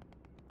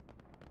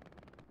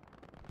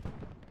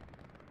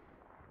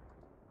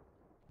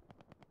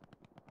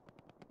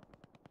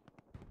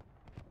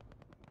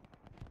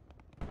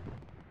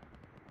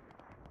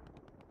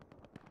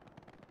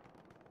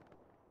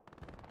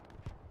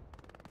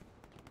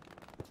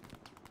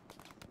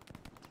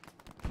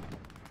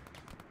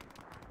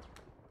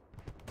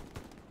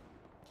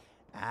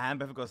 And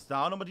Bevan goes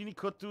down. Martini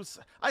could do.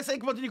 I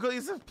think Martini could.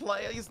 He's a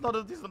player. He's not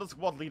a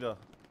squad leader.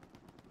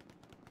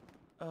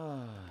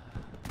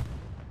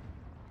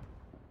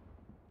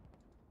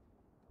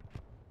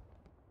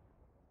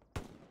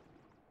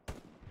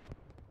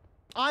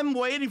 I'm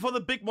waiting for the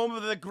big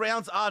moment that the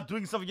Greyhounds are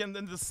doing something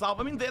in the south.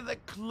 I mean, they're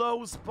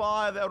close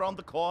by. They're around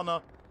the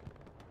corner.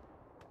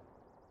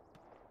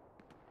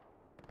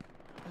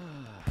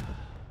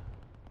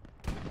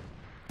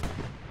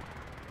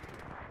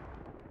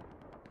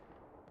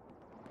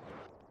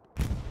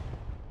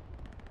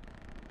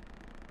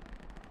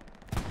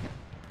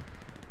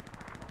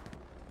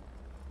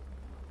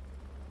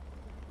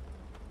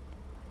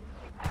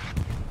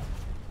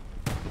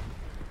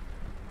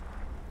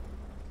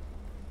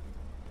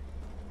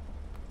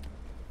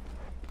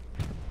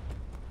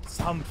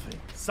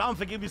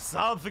 Something, give me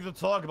something to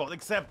talk about,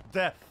 except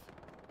death.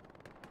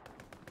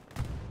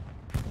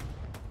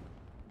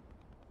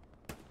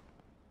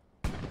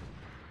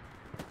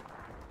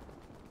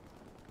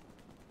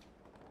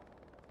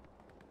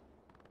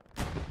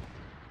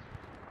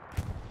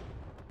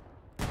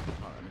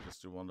 Alright, let me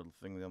just do one little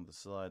thing on the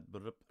side,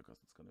 because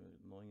it's gonna be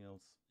annoying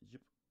else.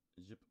 Yep,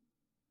 yep.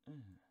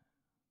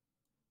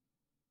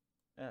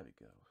 There we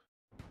go.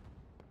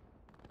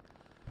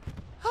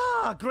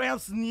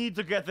 Greyhounds need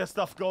to get their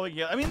stuff going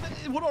here. I mean,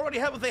 it would already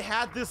have if they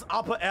had this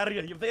upper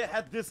area. If they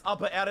had this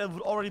upper area, it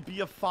would already be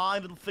a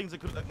fine little thing. They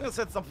could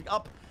set something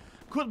up,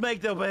 could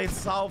make their way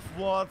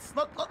southwards.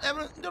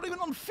 Not even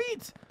on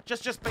feet.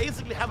 Just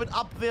basically have it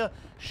up there,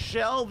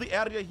 shell the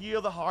area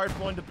here, the hard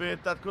point a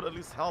bit. That could at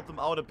least help them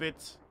out a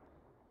bit.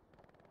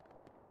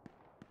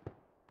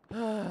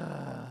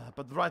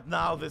 But right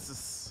now, this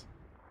is...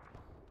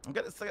 I'm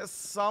getting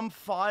some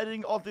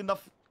fighting, oddly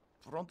enough,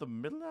 around the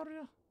middle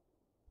area.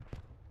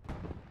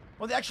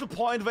 Well, the actual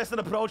point western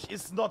approach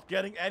is not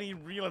getting any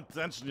real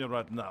attention here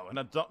right now, and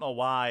I don't know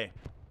why.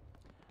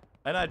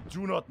 And I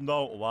do not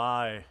know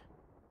why.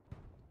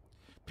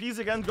 Peace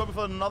again, go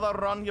for another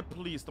run here.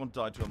 Please don't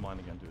die to a mine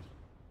again, dude.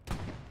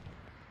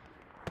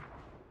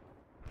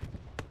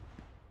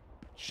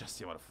 Just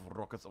the amount of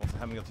rockets also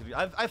having artillery.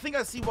 I think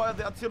I see why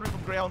the artillery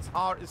from Greyhounds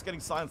is getting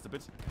silenced a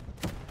bit.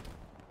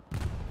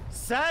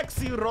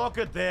 Sexy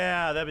rocket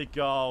there. There we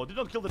go. Did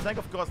not kill the tank,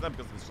 of course, not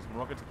because it's just a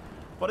rocket.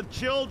 But it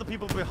killed the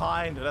people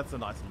behind. That's a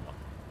nice one.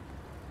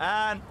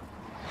 And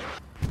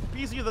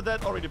PC of the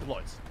Dead already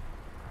deployed.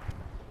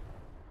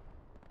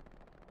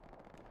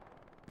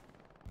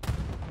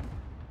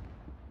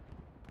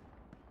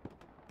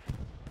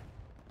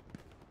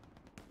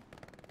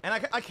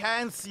 And I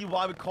can see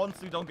why we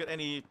constantly don't get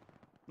any...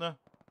 No.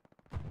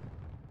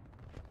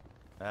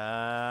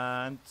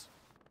 And...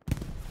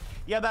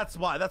 yeah, that's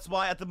why. That's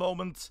why at the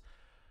moment...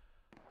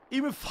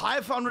 even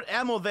 500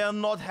 ammo, they're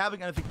not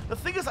having anything. The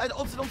thing is, I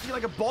also don't see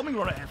like a bombing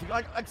run or anything.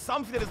 Like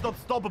something that is not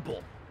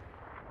stoppable.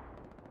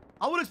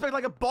 I would expect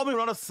like a bombing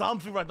run or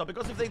something right now.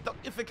 Because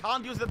if they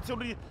can't use it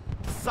artillery,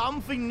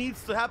 something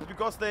needs to happen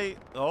because they...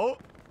 oh.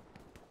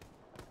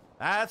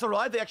 That's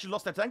alright, they actually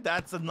lost their tank.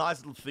 That's a nice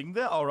little thing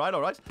there. Alright,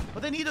 alright.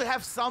 But they need to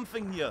have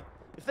something here.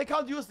 If they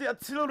can't use the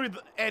artillery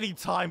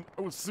anytime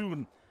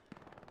soon,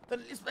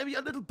 then it's maybe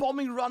a little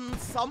bombing run,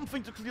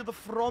 something to clear the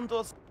front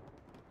or...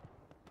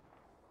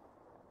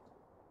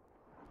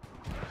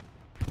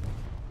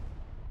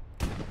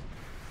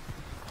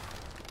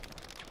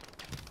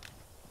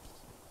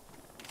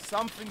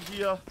 something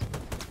here.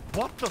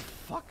 What the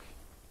fuck?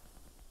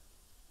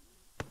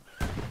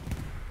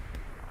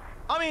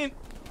 I mean...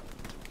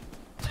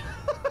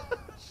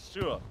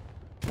 Sure.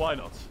 Why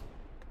not?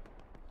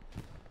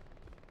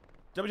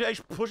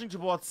 WTH pushing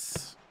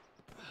towards...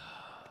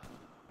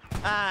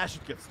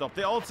 should get stopped.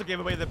 They also gave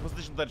away their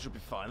position. That should be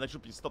fine. That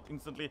should be stopped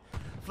instantly.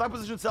 Flag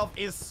position itself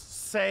is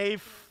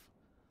safe.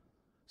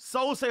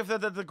 So safe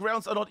that the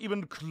grounds are not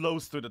even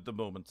close to it at the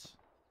moment.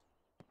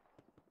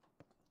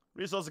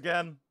 Resource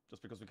again,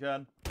 just because we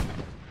can.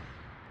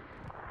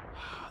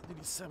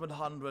 Nearly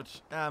 700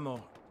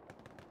 ammo.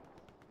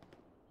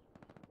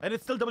 And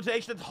it's still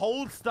WTH that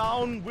holds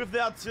down with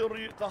the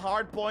artillery the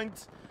hard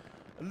point.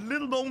 A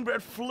little moment where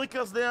it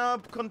flickers there,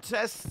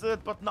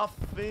 contested, but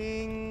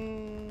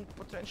nothing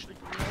potentially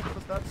created. What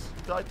was that?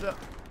 Who died there?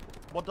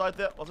 What died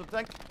there? Was it a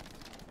tank?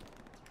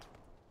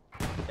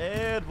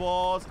 It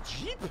was a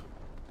jeep?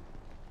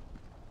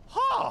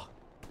 Ha!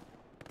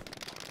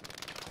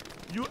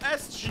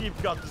 US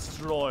jeep got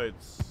destroyed.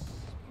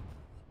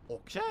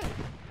 Okay.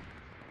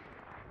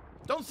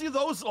 Don't see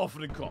those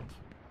often in comp.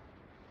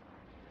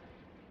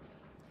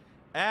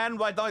 And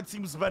right now it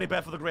seems very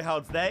bad for the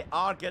Greyhounds. They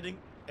are getting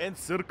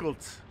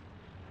encircled.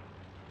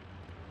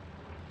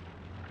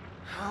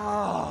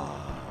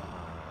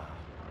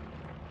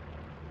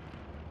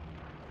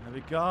 There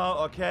we go.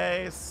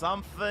 Okay,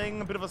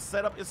 something. A bit of a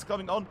setup is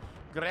coming on.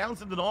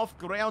 Greyhounds in the north.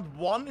 Greyhound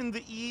 1 in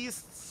the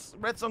east.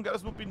 Red zone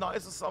guys would be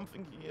nice or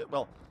something here.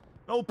 Well,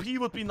 OP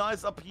would be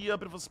nice up here. A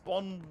bit of a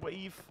spawn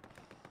wave.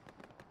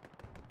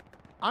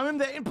 I mean,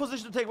 they're in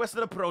position to take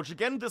western approach.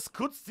 Again, this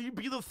could still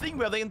be the thing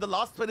where they, in the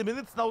last 20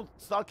 minutes, now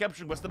start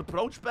capturing western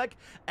approach back.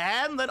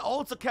 And then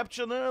also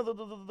capture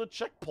the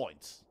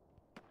checkpoint.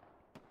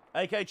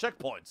 AK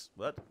checkpoints.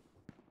 What?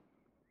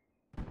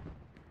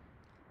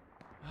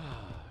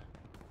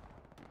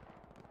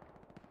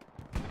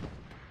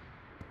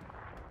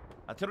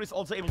 Artillery is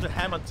also able to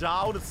hammer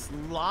down a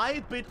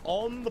slight bit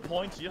on the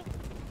point here.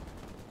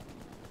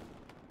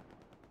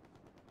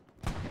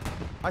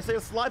 I say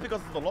a slight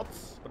because it's a lot,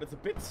 but it's a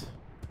bit.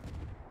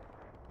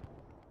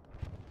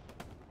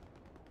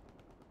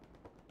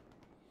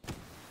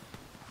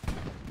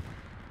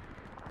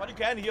 But you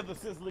can hear the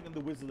sizzling and the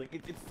whistling.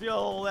 It's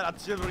still that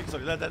artillery,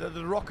 sorry, the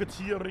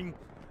rocketeering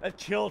that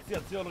kills the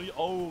artillery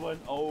over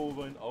and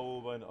over and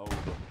over and over.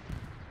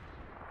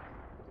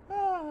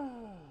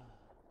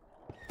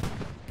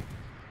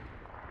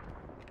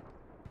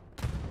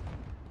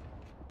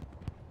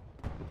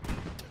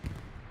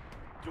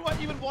 Do I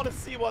even want to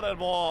see what that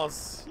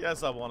was?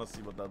 Yes, I want to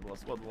see what that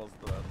was. What was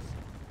that?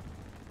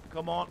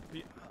 Come on.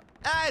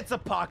 It's a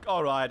puck.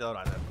 Alright.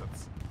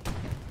 That's...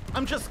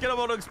 I'm just scared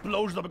about an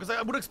explosion though, because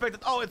I would expect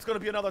that, oh, it's gonna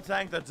be another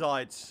tank that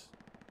died.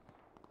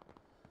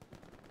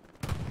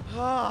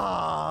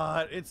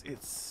 There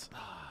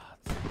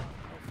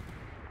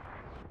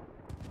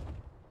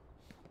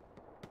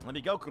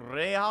we go,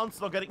 Greyhounds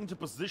now getting into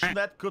position.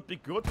 That could be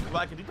good.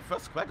 Quack, indeed the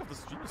first quack of the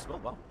stream as well,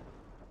 wow.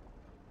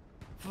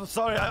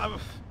 Sorry,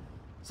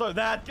 sorry,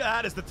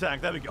 that is the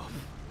tank, there we go.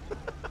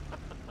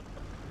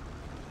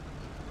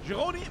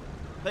 Gironi,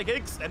 take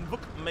X, and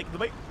Vuk make the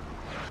way.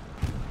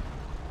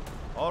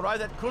 Alright,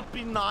 that could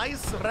be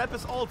nice. Rep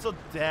is also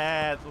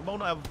dead.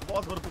 Mona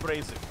was going to be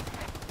racing.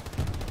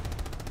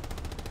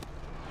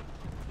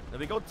 There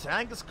we go.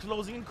 Tank is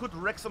closing in. Could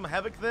wreak some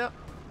havoc there.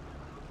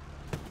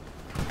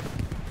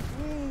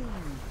 Ooh.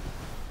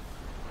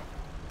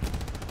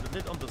 The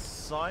lid on the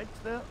side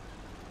there.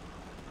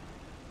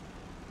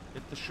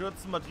 Hit the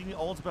shirts. Martini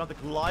also behind the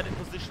glide in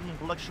position.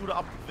 Black shooter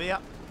up there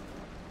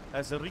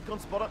as a recon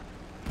spotter.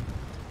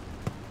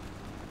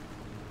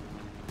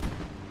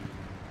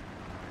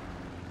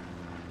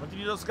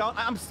 Scout.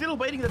 I'm still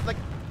waiting that, like...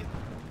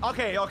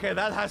 Okay,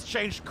 that has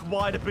changed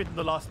quite a bit in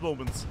the last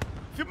moments.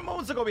 A few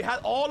moments ago, we had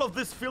all of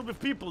this filled with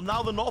people.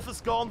 Now the north is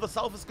gone, the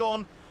south is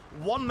gone.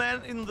 One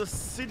man in the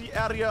city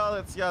area.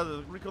 That's, yeah,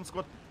 the recon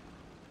squad.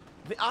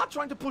 They are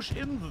trying to push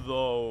in,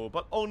 though,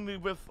 but only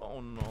with...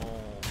 Oh, no.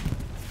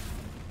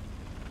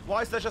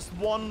 Why is there just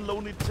one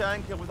lonely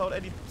tanker without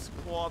any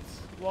support?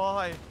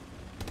 Why?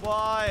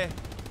 Why?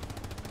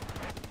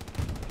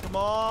 Come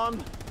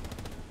on.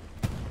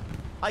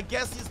 I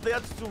guess he's there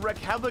to wreak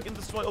havoc and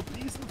destroy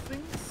OPs and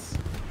things.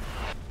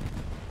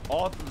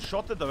 Or the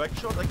shot, the direct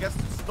shot, I guess,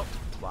 to stop.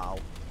 Wow.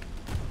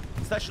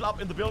 Station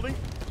up in the building.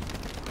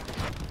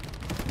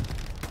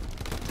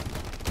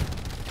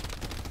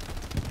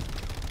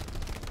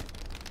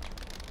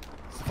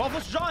 It's 4th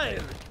of July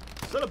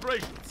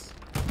celebrations.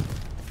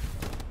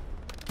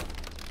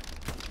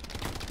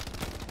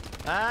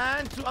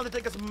 And 2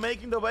 Undertakers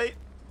making their way.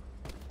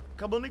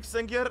 Kabulnik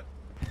Senkir.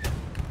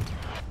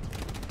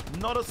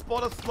 Not a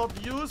spotter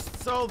slot used,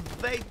 so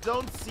they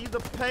don't see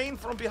the pain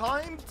from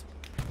behind.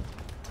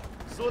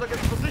 So they get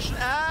the position,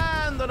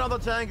 and another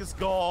tank is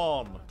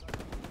gone.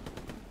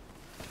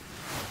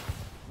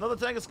 Another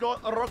tank is gone.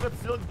 A rocket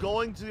still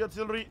going to the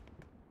artillery.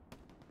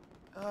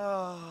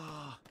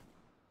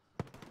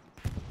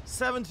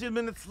 17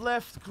 minutes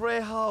left.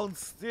 Greyhounds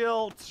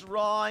still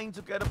trying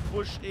to get a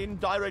push in,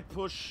 direct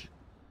push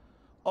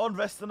On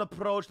western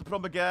approach, the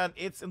problem again,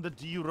 it's in the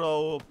D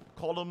row.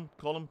 Column,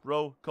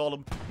 row,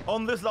 column.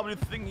 On this lovely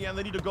thing here, and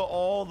they need to go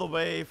all the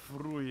way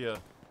through here.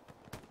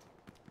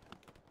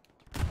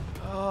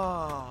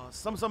 Ah,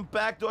 some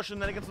backdoor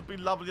shenanigans would be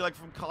lovely, like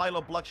from Kyle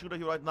or Black Shooter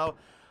here right now.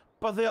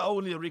 But they're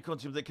only a recon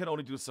team, they can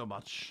only do so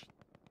much.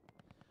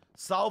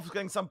 South is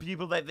getting some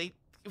people that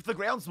if the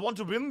Greyhounds want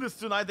to win this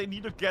tonight, they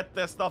need to get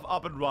their stuff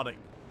up and running.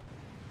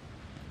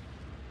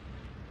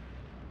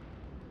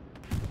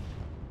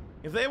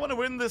 If they want to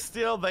win this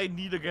still, they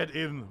need to get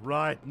in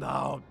right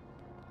now.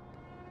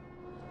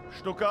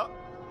 Stucker.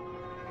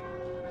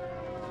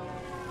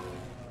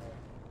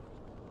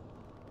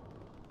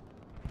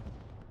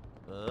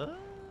 What?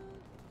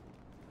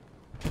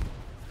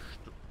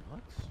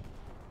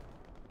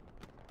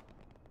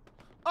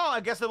 Oh, I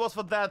guess it was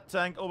for that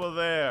tank over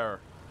there.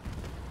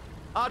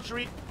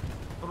 Archery,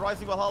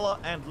 Rising Valhalla,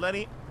 and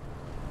Lenny.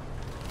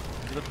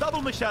 With a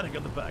double mechanic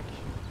in the back.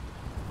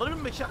 Not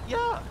even mechanic,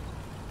 yeah.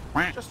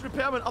 Just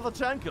repairman, other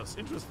tankers.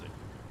 Interesting.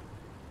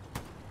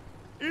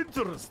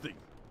 Interesting.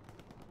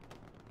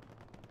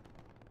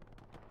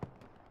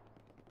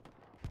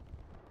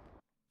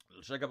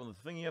 We'll check up on the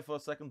thing here for a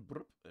second.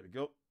 There we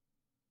go.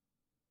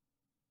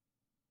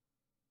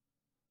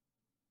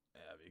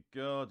 There we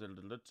go.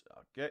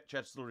 Okay,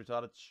 chat still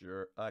retarded.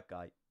 Sure.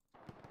 Okay.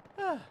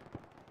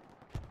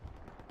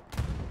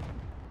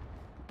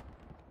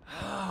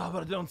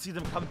 But I don't see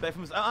them coming back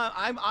from this.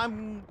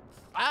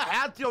 I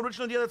had the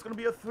original idea that's going to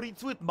be a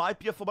 3-2. It might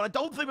be a 4, but I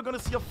don't think we're going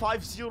to see a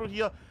 5-0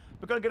 here.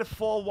 We're going to get a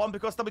 4-1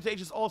 because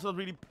WTH is also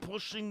really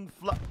pushing.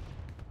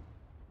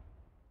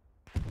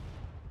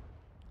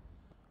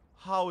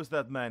 How is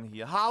that man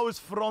here? How is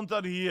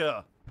Frontan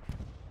here?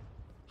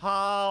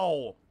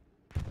 How?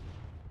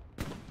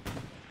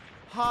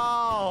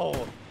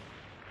 How?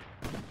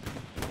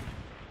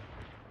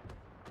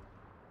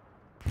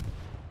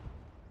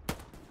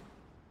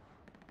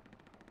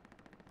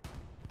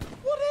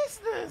 What is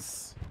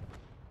this?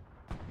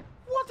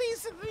 What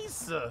is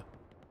this?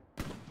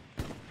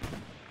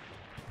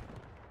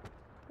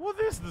 What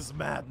is this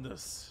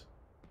madness?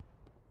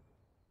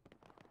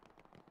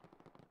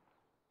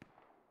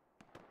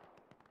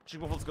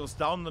 Chick Waffles goes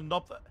down the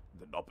knob there.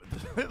 The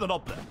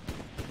knob there.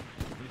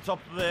 The top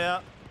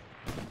there.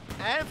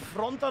 And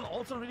Frontan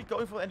also really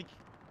going for any...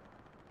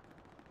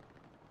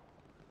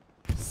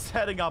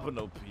 Setting up an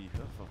OP.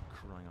 Oh, for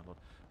crying out loud.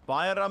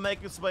 Byra,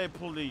 make his way,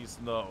 please.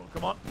 No.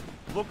 Come on.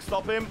 Book,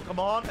 stop him. Come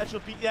on. That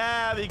should be...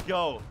 Yeah, there we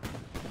go.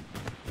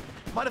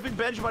 Might have been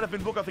bench, might have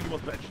been Book. I think it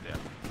was bench there.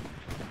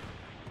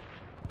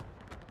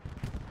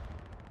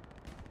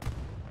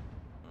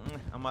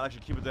 I might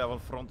actually keep it there on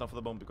Frontan for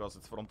the moment because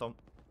it's Frontan.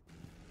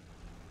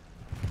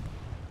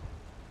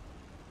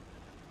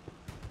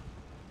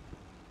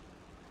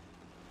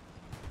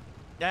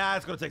 Yeah,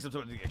 it's gonna take some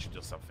time to actually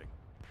do something.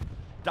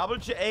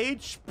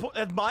 WTH,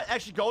 it might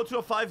actually go to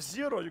a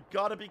 5-0. You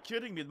gotta be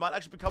kidding me. It might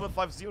actually become a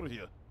 5-0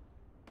 here.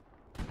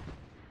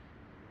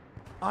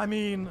 I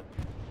mean...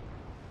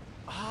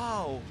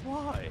 How?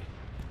 Why?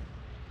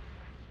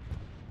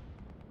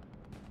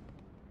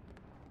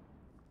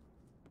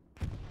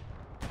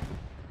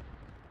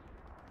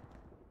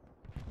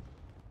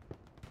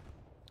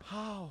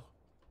 How?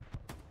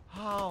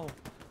 How?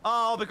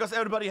 Oh, because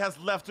everybody has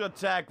left to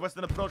attack.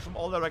 Western approach from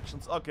all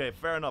directions. Okay,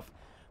 fair enough.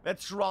 They're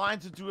trying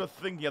to do a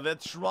thing here. They're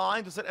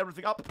trying to set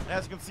everything up,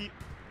 as you can see,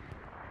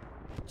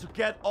 to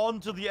get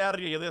onto the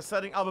area here. They're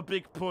setting up a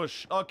big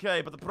push.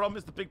 Okay, but the problem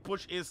is the big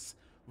push is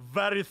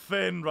very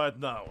thin right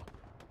now.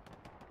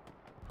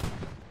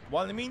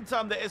 While in the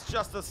meantime, there is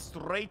just a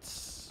straight...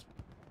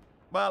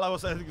 Well, I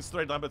was saying a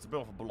straight line, but it's a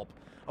bit of a blob.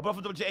 A blob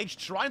from WTH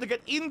trying to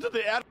get into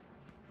the area.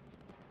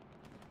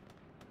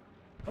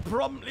 The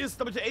problem is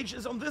WTH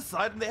is on this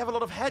side, and they have a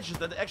lot of hedges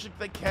that actually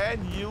they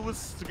can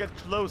use to get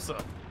closer.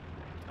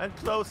 And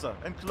closer,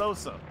 and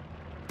closer.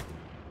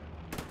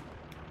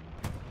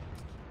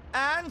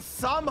 And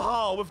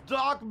somehow, with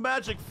dark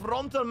magic,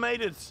 Frontal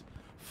made it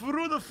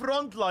through the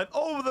front line,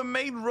 over the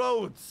main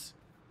roads.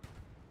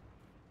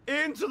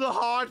 Into the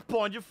hard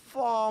point. You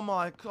oh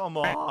my, come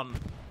on.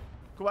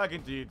 Quack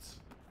indeed.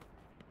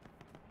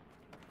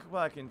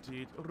 Quack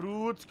indeed.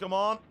 Root, come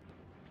on.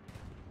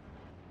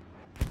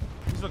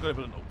 He's not gonna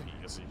build an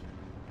OP, is he?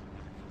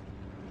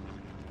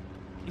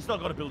 He's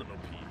not gonna build an OP.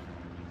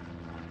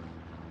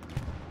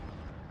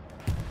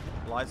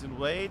 Lies in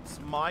wait.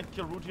 Might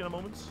kill Root here in a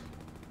moment.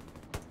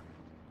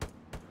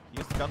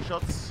 Here's the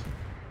gunshots.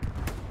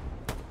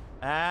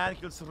 And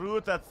kills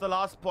Root. That's the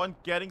last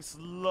point. Getting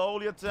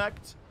slowly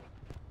attacked.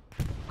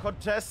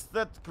 Contest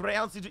that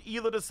Greyhounds need to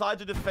either decide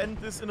to defend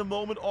this in a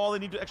moment or they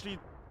need to actually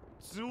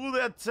do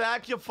the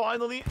attack here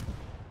finally.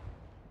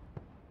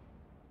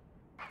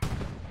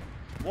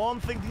 One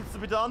thing needs to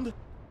be done.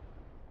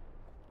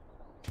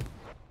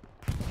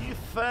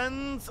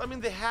 Defense. I mean,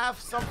 they have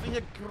something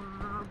here.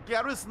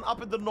 Garrison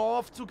up in the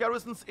north. 2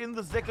 garrisons in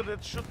the sector.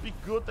 That should be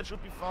good. That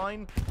should be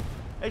fine.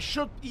 They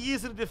should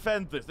easily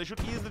defend this. They should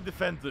easily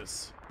defend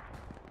this.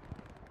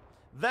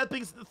 That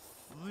being...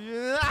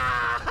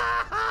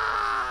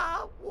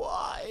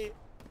 Why?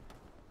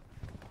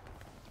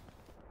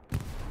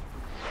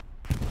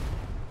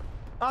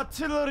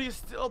 Artillery is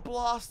still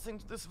blasting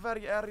to this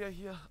very area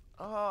here.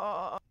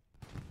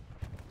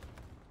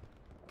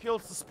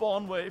 Kills the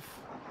spawn wave.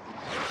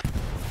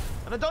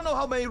 And I don't know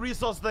how many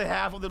resources they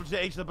have on the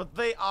WTH, but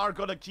they are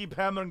gonna keep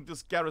hammering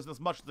this garrison as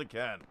much as they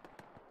can.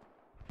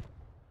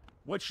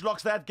 Which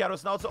locks that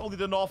garrison out, so only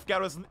the North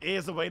garrison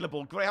is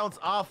available. Greyhounds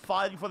are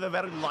fighting for their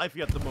very life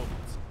here at the moment.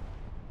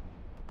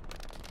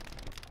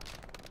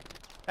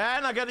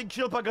 And are getting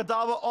killed by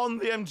Cadaver on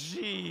the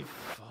MG.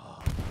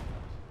 Fuck.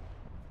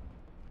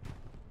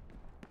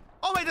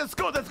 Oh wait, that's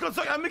good, that's good.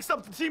 Sorry, I mixed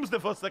up the teams there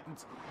for a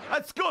second.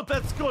 That's good,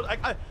 that's good.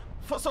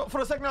 For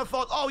a second I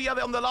thought, oh yeah,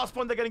 they're on the last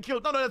point, they're getting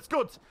killed. No, that's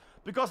good.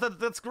 Because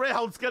that's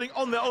Greyhounds getting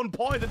on their own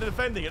point and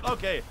defending it.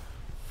 Okay.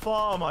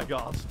 Oh my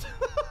god.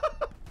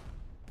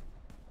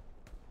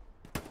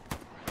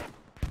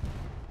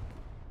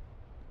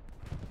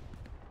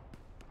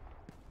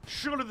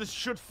 Surely this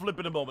should flip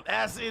in a moment.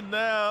 As in,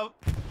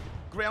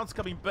 Greyhounds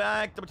coming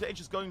back. WTH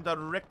is going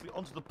directly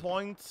onto the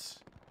point.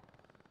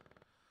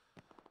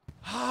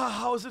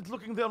 How is it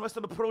looking there on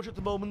Western Approach at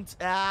the moment?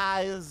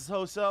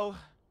 So.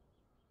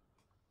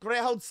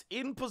 Greyhounds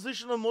in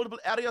position on multiple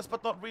areas,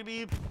 but not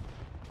really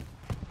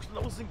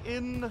closing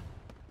in.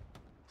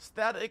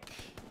 Static.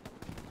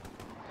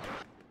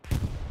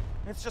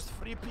 It's just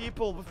 3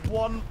 people with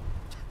 1.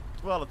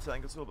 Well, a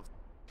tank as well.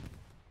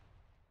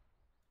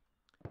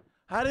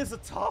 That is a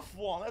tough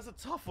one. That's a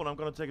tough one. I'm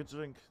gonna take a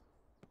drink.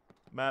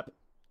 Map.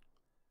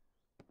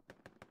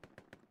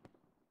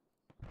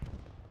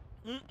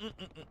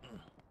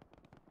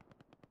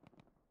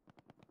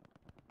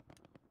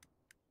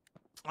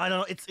 I don't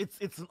know.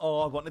 It's an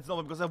odd one. It's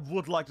not because I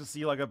would like to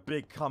see like a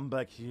big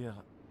comeback here.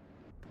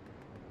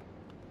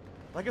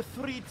 Like a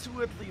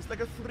 3-2 at least. Like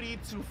a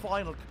 3-2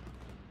 final.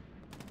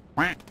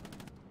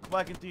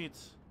 Quack indeed.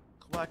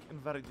 Quack in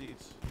very deed.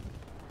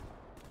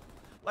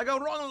 Like a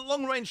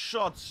long-range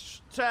shot,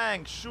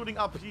 tank shooting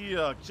up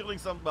here, killing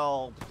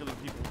killing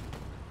people.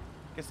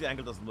 Guess the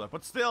angle doesn't work,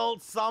 but still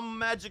some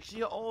magic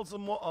here also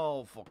more.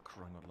 Oh, for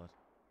crying out loud!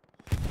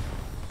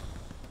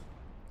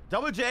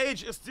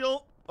 WTH is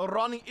still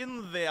running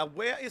in there.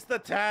 Where is the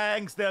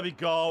tanks? There we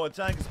go. A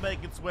tank is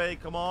making its way.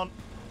 Come on.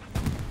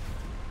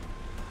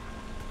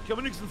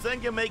 Communics and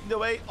Zengi making their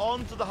way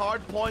onto the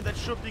hard point. That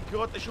should be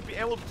good. They should be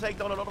able to take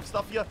down a lot of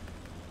stuff here.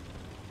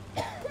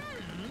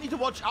 Need to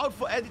watch out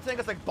for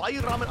anti-tankers like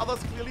Bayram and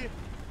others, clearly.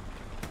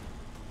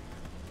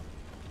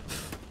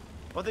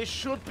 But they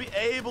should be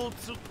able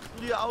to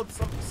clear out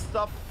some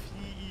stuff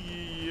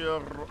here.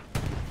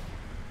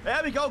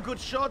 There we go, good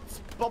shot.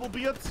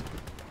 Bubblebeard.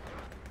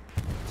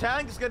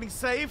 Tank is getting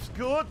saved,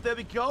 good, there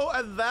we go.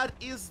 And that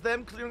is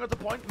them clearing out the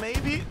point,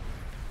 maybe.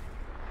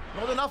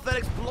 Not enough, that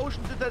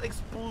explosion, did that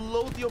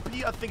explode the OP?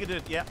 I think it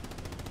did, yeah.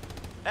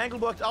 Angle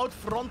worked out,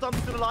 Fronton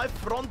still alive,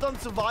 Fronton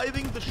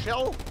surviving the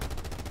shell.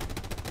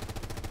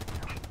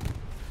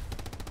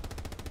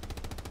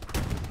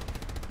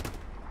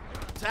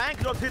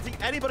 Tank not hitting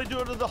anybody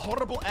due to the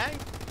horrible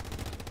angle.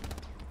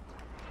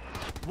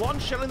 One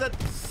shell that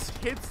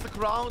hits the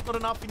ground, not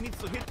enough. He needs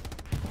to hit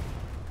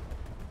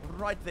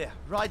right there,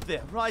 right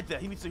there, right there.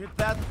 He needs to hit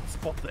that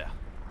spot there.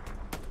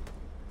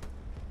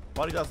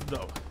 But he doesn't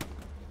know.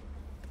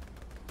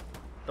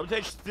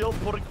 WTH still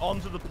putting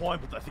onto the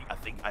point, but I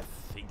think, I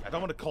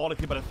don't want to call it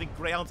here, but I think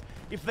Greyhounds,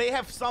 if they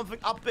have something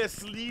up their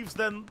sleeves,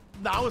 then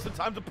now is the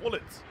time to pull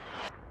it.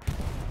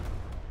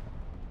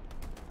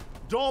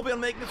 Doorbell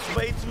making its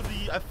way to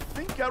the, I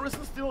think,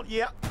 garrison still?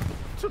 Yeah.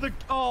 To the,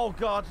 oh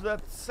god, to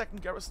that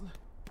second garrison.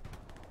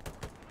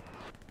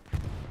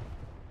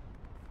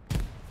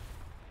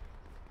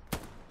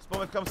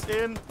 Spawn comes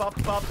in, pop,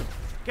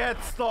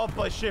 gets stopped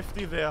by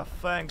Shifty there,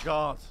 thank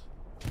god.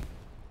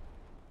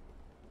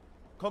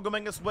 Congo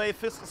making his way,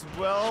 Fisk as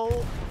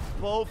well.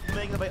 Both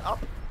making their way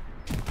up.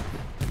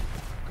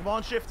 Come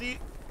on, Shifty.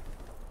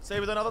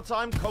 Save it another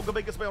time. Congo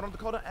making his way around the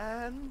corner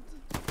and...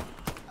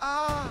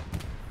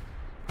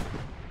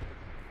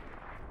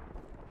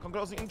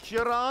 Closing in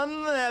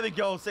Kiran. There we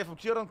go. Save from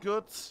Kiran.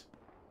 Good.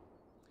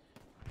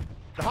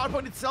 The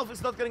hardpoint itself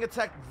is not getting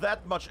attacked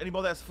that much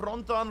anymore. There's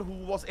Fronton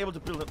who was able to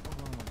build it.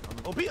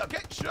 OP. Okay,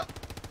 sure.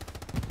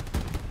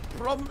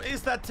 Problem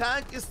is that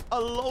tank is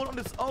alone on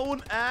its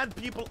own and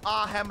people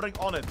are hammering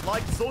on it.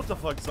 Like Zota,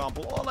 for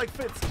example. Or like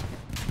Fitz.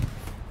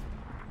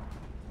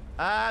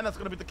 And that's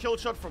going to be the kill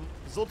shot from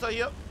Zota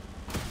here.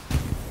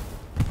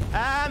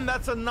 And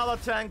that's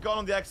another tank gone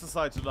on the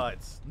exercise tonight.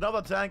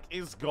 Another tank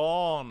is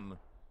gone.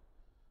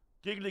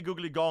 Giggly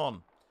googly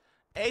gone.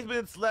 8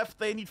 minutes left.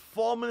 They need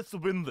 4 minutes to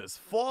win this.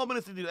 4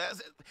 minutes to do that.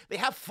 They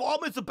have 4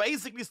 minutes to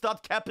basically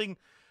start capping.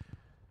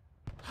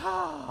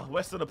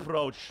 Western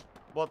approach.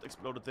 What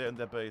exploded there in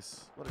their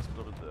base? What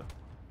exploded there?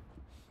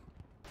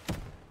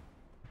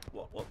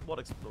 What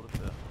exploded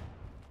there?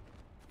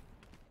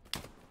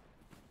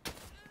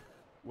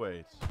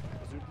 Wait.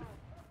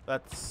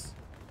 That's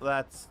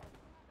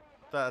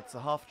a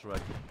half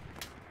track.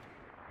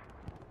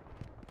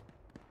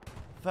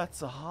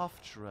 That's a half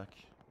track.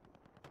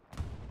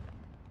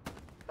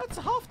 That's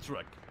a half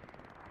track.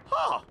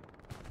 Huh.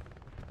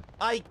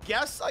 I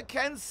guess I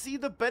can see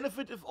the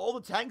benefit if all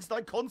the tanks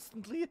die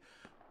constantly,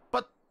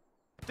 but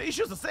the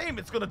issue is the same.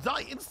 It's gonna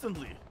die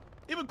instantly,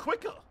 even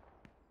quicker.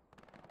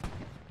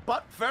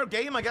 But fair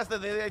game, I guess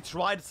that they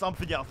tried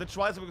something else. They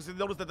tried something because they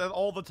noticed that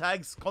all the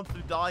tanks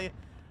constantly die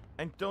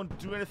and don't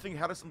do anything.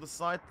 Harris on the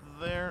side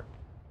there.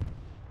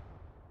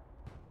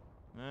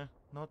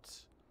 Not...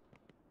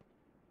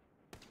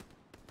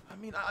 I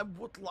mean, I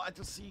would like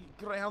to see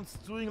Greyhounds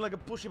doing like a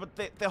pushy, but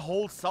their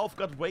whole south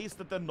got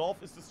wasted, their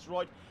north is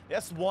destroyed.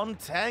 There's one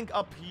tank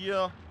up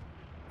here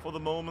for the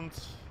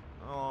moment.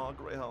 Oh,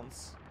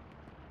 Greyhounds.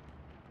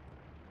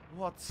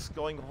 What's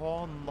going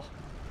on?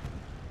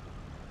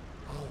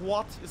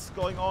 What is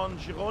going on?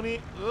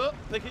 Gironi,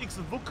 take X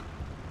and look.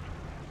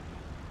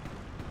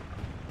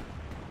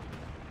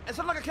 It's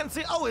not like I can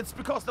say, oh, it's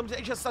because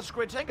WTH has such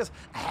great tankers.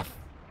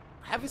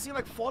 Have you seen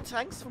like 4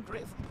 tanks from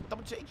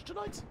WTH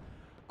tonight?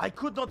 I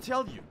could not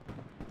tell you.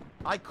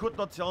 I could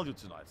not tell you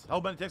tonight how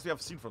many tanks we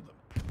have seen from them.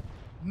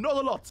 Not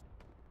a lot.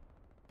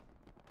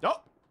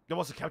 Oh, there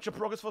was a capture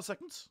progress for a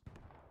second.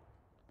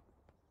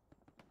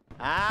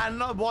 And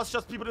no, it was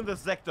just people in the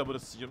sector, I would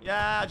assume.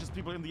 Yeah, just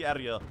people in the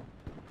area.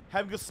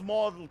 Having a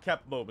small little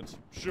cap moment.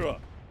 Sure.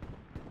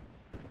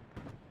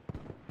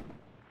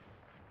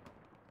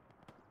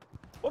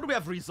 What do we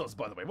have resource,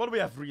 by the way? What do we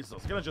have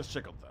resource? Can I just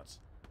check on that?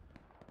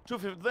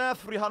 250 there,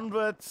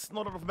 300,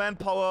 not enough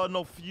manpower,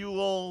 no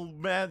fuel,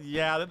 man,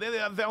 yeah,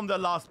 they're on their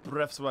last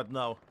breaths right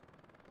now.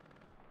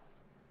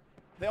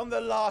 They're on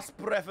their last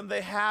breath and they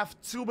have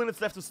 2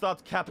 minutes left to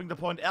start capping the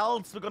point,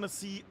 else we're gonna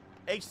see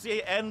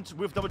HCA end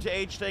with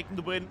WTH taking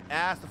the win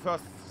as the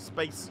first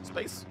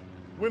space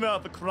winner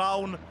of the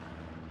crown,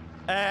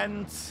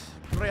 and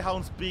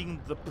Greyhounds being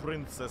the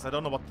princess. I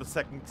don't know what the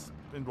second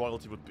in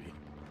royalty would be.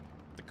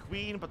 The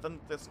queen, but then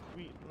there's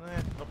queen,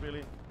 not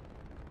really.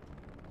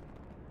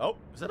 Oh,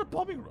 is that a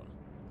bombing run?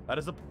 That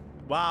is a...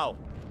 Wow.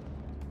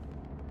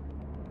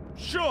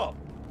 Sure.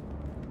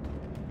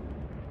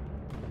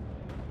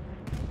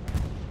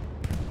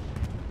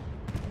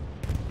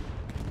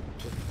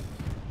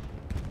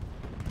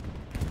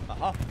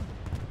 Uh-huh.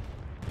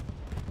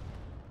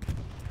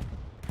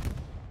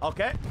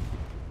 Okay.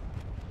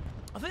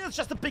 I think it's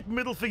just a big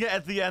middle finger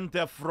at the end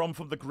there from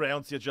the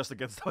Greyhounds here just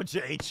against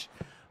WTH.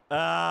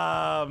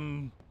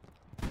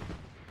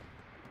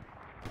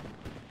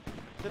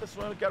 Did this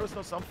run a garrison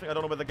or something? I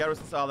don't know where the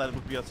garrisons are. That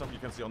would be something you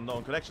can see on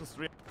known connection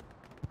stream.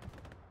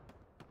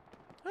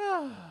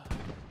 But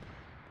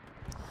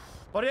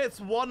yeah,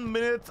 it's 1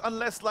 minute,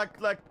 unless like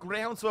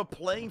Greyhounds were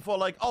playing for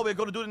like, oh, we're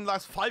gonna do it in the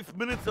last 5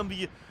 minutes and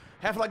we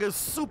have like a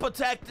super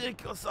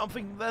tactic or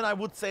something, then I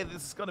would say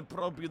this is gonna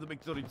probably be the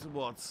victory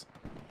towards.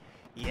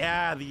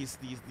 Yeah, these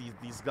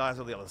guys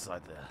on the other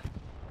side there.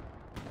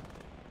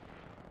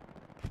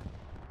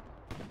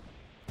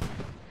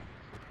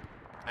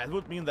 It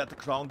would mean that the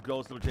crown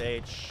goes to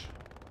WTH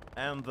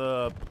and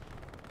the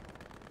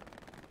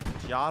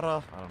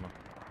tiara, I don't know.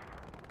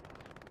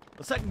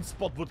 The second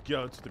spot would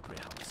go to the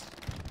Greyhounds.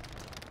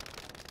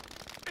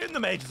 In the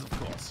majors, of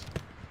course.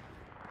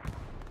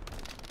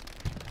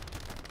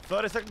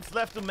 30 seconds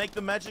left to make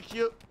the magic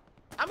here.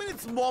 I mean,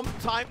 it's more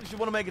time if you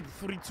want to make it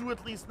 3-2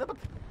 at least. No, but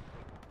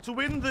to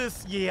win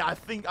this, yeah, I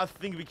think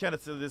we can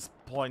at this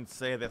point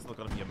say there's not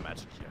going to be a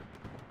magic here.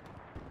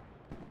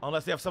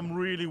 Unless they have some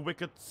really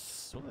wicked...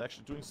 So they're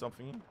actually doing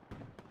something here.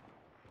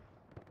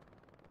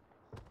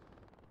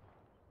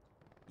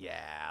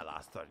 Yeah,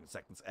 last 13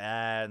 seconds.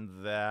 And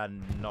they're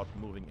not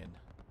moving in.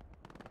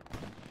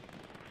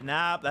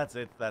 Nah, that's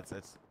it. That's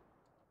it.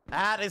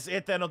 That is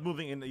it. They're not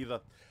moving in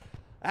either.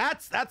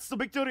 That's the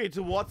victory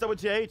towards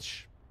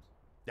WTH.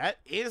 That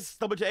is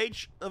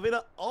WTH, the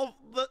winner of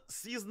the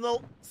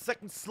seasonal.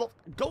 Second slot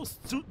goes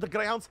to the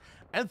Greyhounds.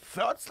 And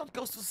third slot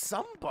goes to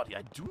somebody.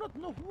 I do not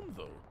know whom,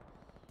 though.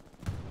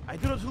 I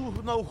do not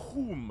know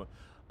whom.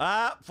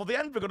 For the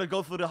end, we're gonna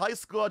go for the high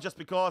score just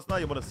because now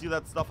you want to see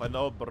that stuff. I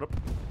know, but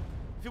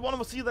if you want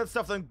to see that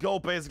stuff, then go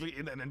basically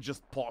in and then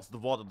just pause the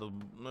VOD of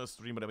the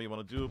stream, whatever you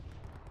want to do.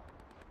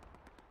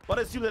 But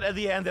I assume that at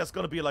the end, there's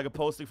gonna be like a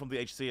posting from the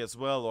HCA as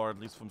well, or at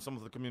least from some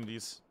of the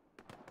communities.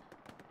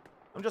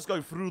 I'm just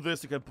going through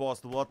this. You can pause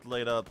the VOD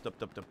later.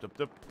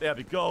 There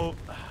we go.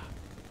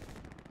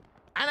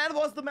 And that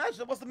was the match.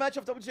 That was the match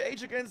of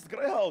WTH against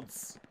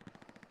Greyhounds.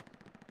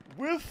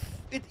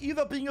 With it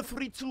either being a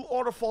 3-2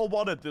 or a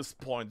 4-1 at this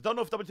point. Don't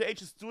know if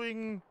WTH is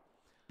doing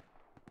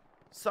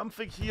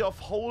something here of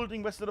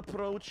holding Western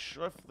approach,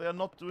 or if they're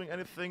not doing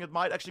anything. It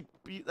might actually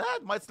be...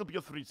 it might still be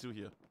a 3-2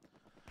 here.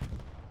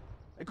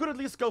 I could at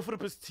least go for the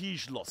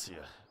prestige loss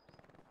here.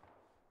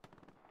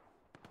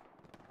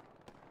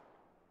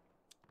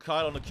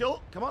 Kyle on the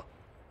kill. Come on.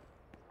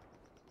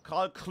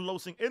 Kyle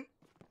closing in.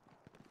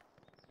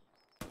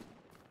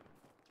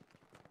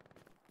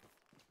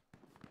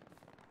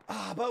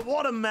 Ah, but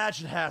what a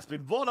match it has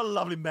been. What a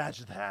lovely match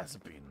it has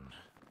been.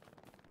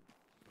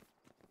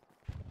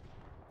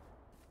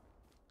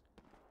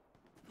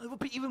 It would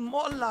be even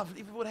more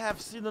lovely if we would have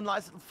seen a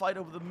nice little fight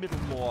over the middle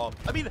more.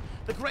 I mean,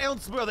 the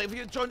Greyhounds were there. If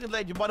you joined in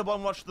late, you might have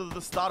want to watch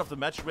the start of the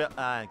match where...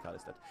 God,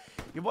 is that?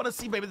 You want to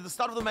see maybe the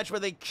start of the match where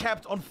they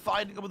kept on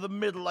fighting over the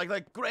middle.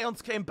 Like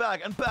Greyhounds came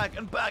back and back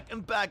and back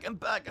and back and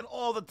back. And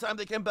all the time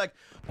they came back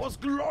was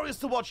glorious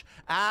to watch.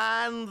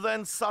 And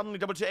then suddenly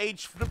WTH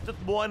flipped it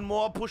more and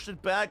more, pushed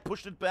it back.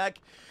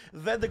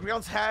 Then the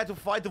Greyhounds had to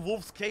fight. The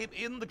Wolves came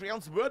in. The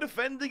Greyhounds were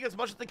defending as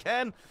much as they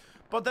can.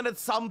 But then at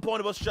some point,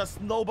 it was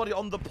just nobody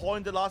on the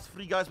point. The last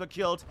 3 guys were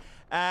killed.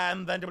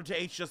 And then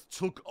WTH just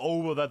took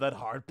over that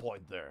hard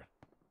point there.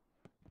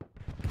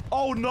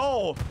 Oh,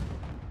 no.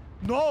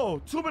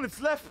 No. 2 minutes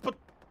left, but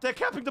they're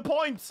capping the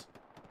point.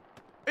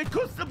 It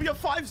could still be a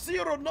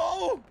 5-0.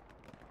 No.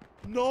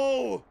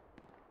 No.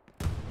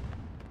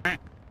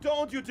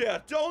 Don't you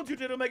dare. Don't you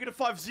dare to make it a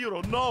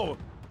 5-0. No.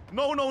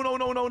 No, no, no,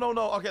 no, no, no,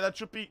 no. Okay, that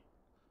should be...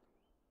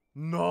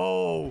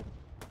 No.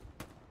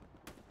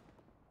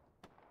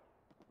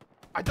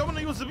 I don't want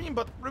to use the meme,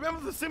 but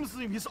remember the Sims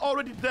meme. He's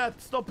already dead.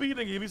 Stop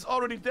beating him. He's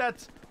already dead.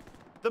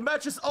 The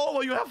match is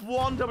over. You have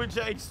won,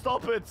 WTH.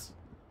 Stop it.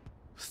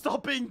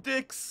 Stop being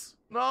dicks.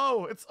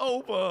 No, it's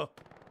over.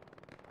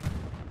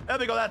 There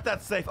we go.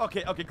 That's safe.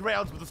 Okay,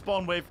 Greyhounds with the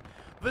spawn wave.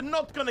 They're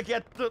not gonna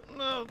get the...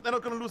 No, they're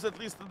not gonna lose at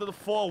least the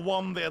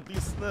 4-1 there, at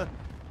least.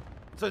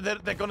 So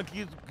they're gonna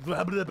keep...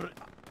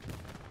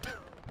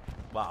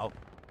 Wow.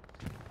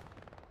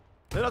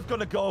 They're not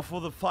gonna go for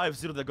the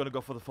 5-0. They're gonna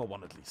go for the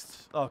 4-1 at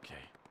least. Okay.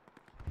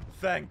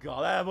 Thank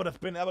God, that would have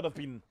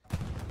been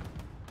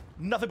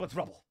nothing but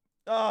trouble.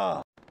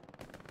 Ah.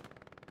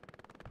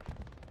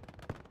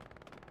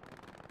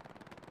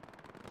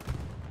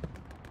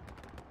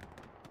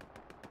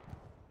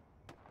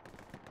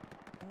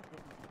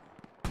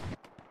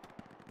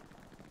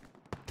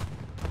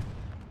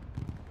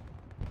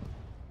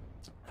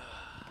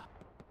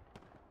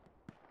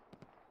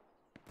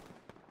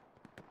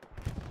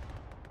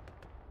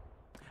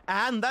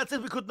 And that's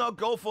it. We could now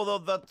go for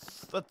that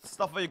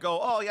stuff where you go,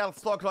 oh yeah,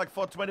 let's talk like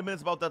for 20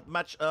 minutes about that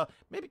match.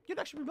 Maybe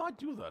we might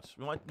do that.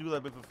 We might do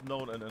that with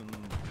Known and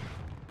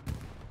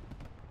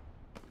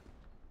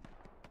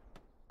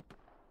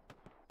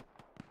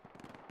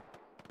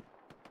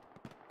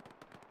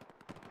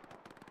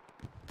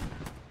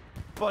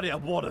But yeah,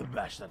 what a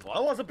match that was.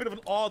 It was a bit of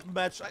an odd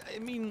match. I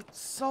mean,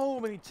 so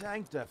many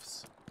tank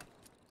deaths.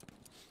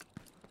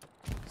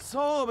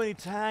 So many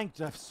tank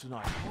deaths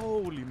tonight.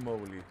 Holy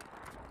moly.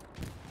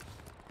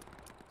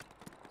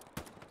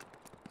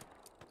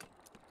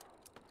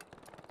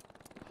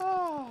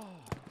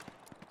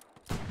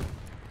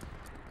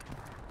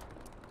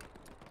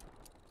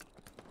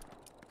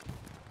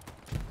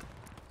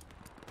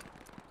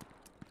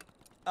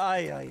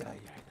 Ay.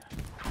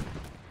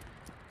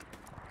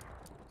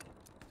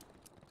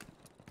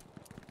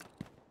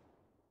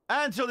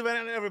 And Chili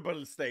and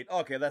everybody stayed.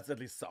 Okay, that's at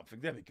least something.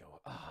 There we go.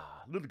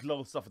 Little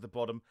glow stuff at the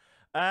bottom.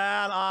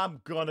 And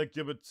I'm gonna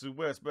give it to...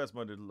 Where's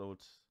my little load?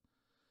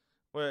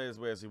 Where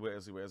is he?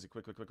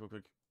 Quick.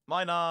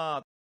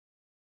 Miner!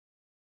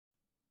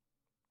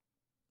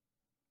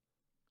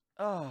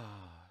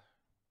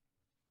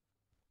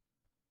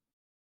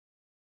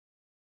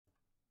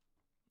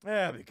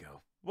 There we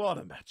go. What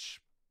a match.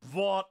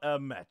 What a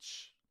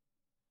match.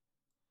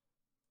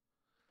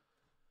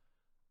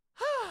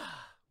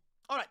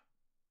 Alright.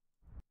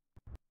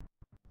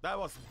 That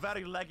was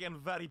very laggy and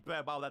very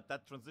bad. Wow,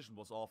 that transition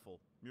was awful.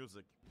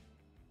 Music.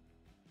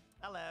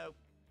 Hello.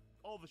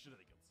 All the shit